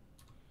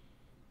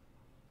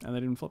 And they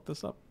didn't flip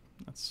this up.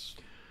 That's...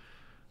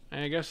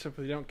 And I guess if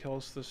they don't kill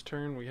us this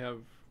turn, we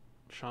have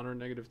Chandra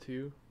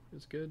 -2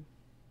 is good.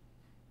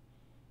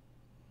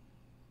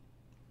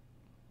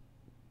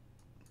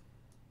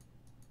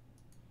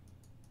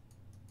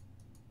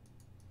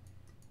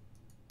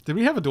 Did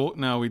we have a duel?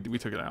 No, we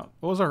took it out.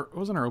 What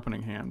was in our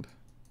opening hand?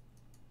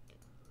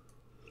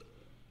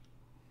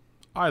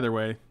 Either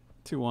way,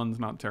 2-1's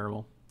not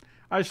terrible.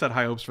 I just had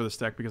high hopes for this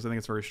deck because I think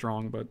it's very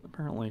strong, but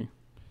apparently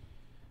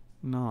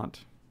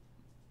not.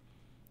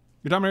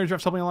 Your dominator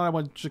draft something a lot.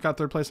 I just got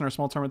 3rd place in our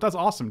small tournament. That's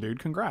awesome, dude.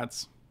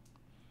 Congrats.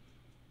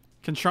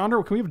 Can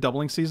we have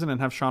doubling season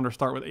and have Chandra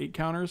start with 8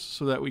 counters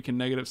so that we can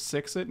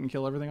 -6 it and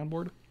kill everything on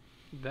board?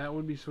 That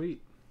would be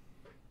sweet.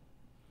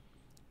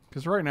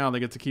 Because right now they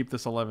get to keep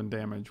this 11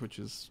 damage, which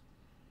is,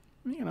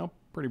 you know,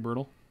 pretty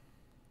brutal.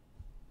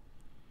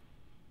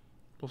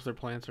 Plus their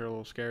plants are a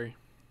little scary.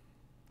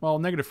 Well,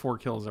 -4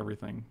 kills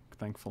everything,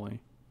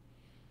 thankfully.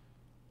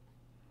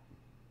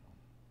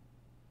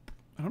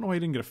 I don't know why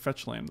he didn't get a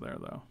fetch land there,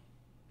 though.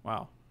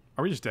 Wow.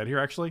 Are we just dead here,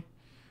 actually?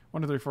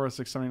 1, 2, 3, 4,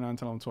 6, 7, 8, 9,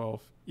 10, 11,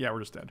 12. Yeah,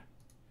 we're just dead.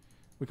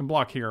 We can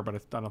block here, but I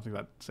don't think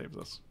that saves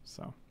us.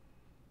 So.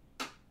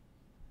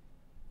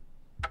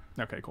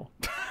 Okay, cool.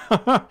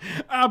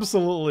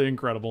 Absolutely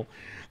incredible.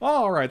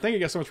 All right. Thank you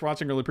guys so much for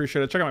watching. Really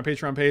appreciate it. Check out my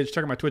Patreon page.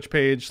 Check out my Twitch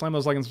page. Slam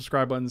those like and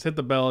subscribe buttons. Hit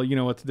the bell. You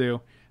know what to do.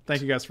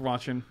 Thank you guys for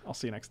watching. I'll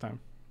see you next time.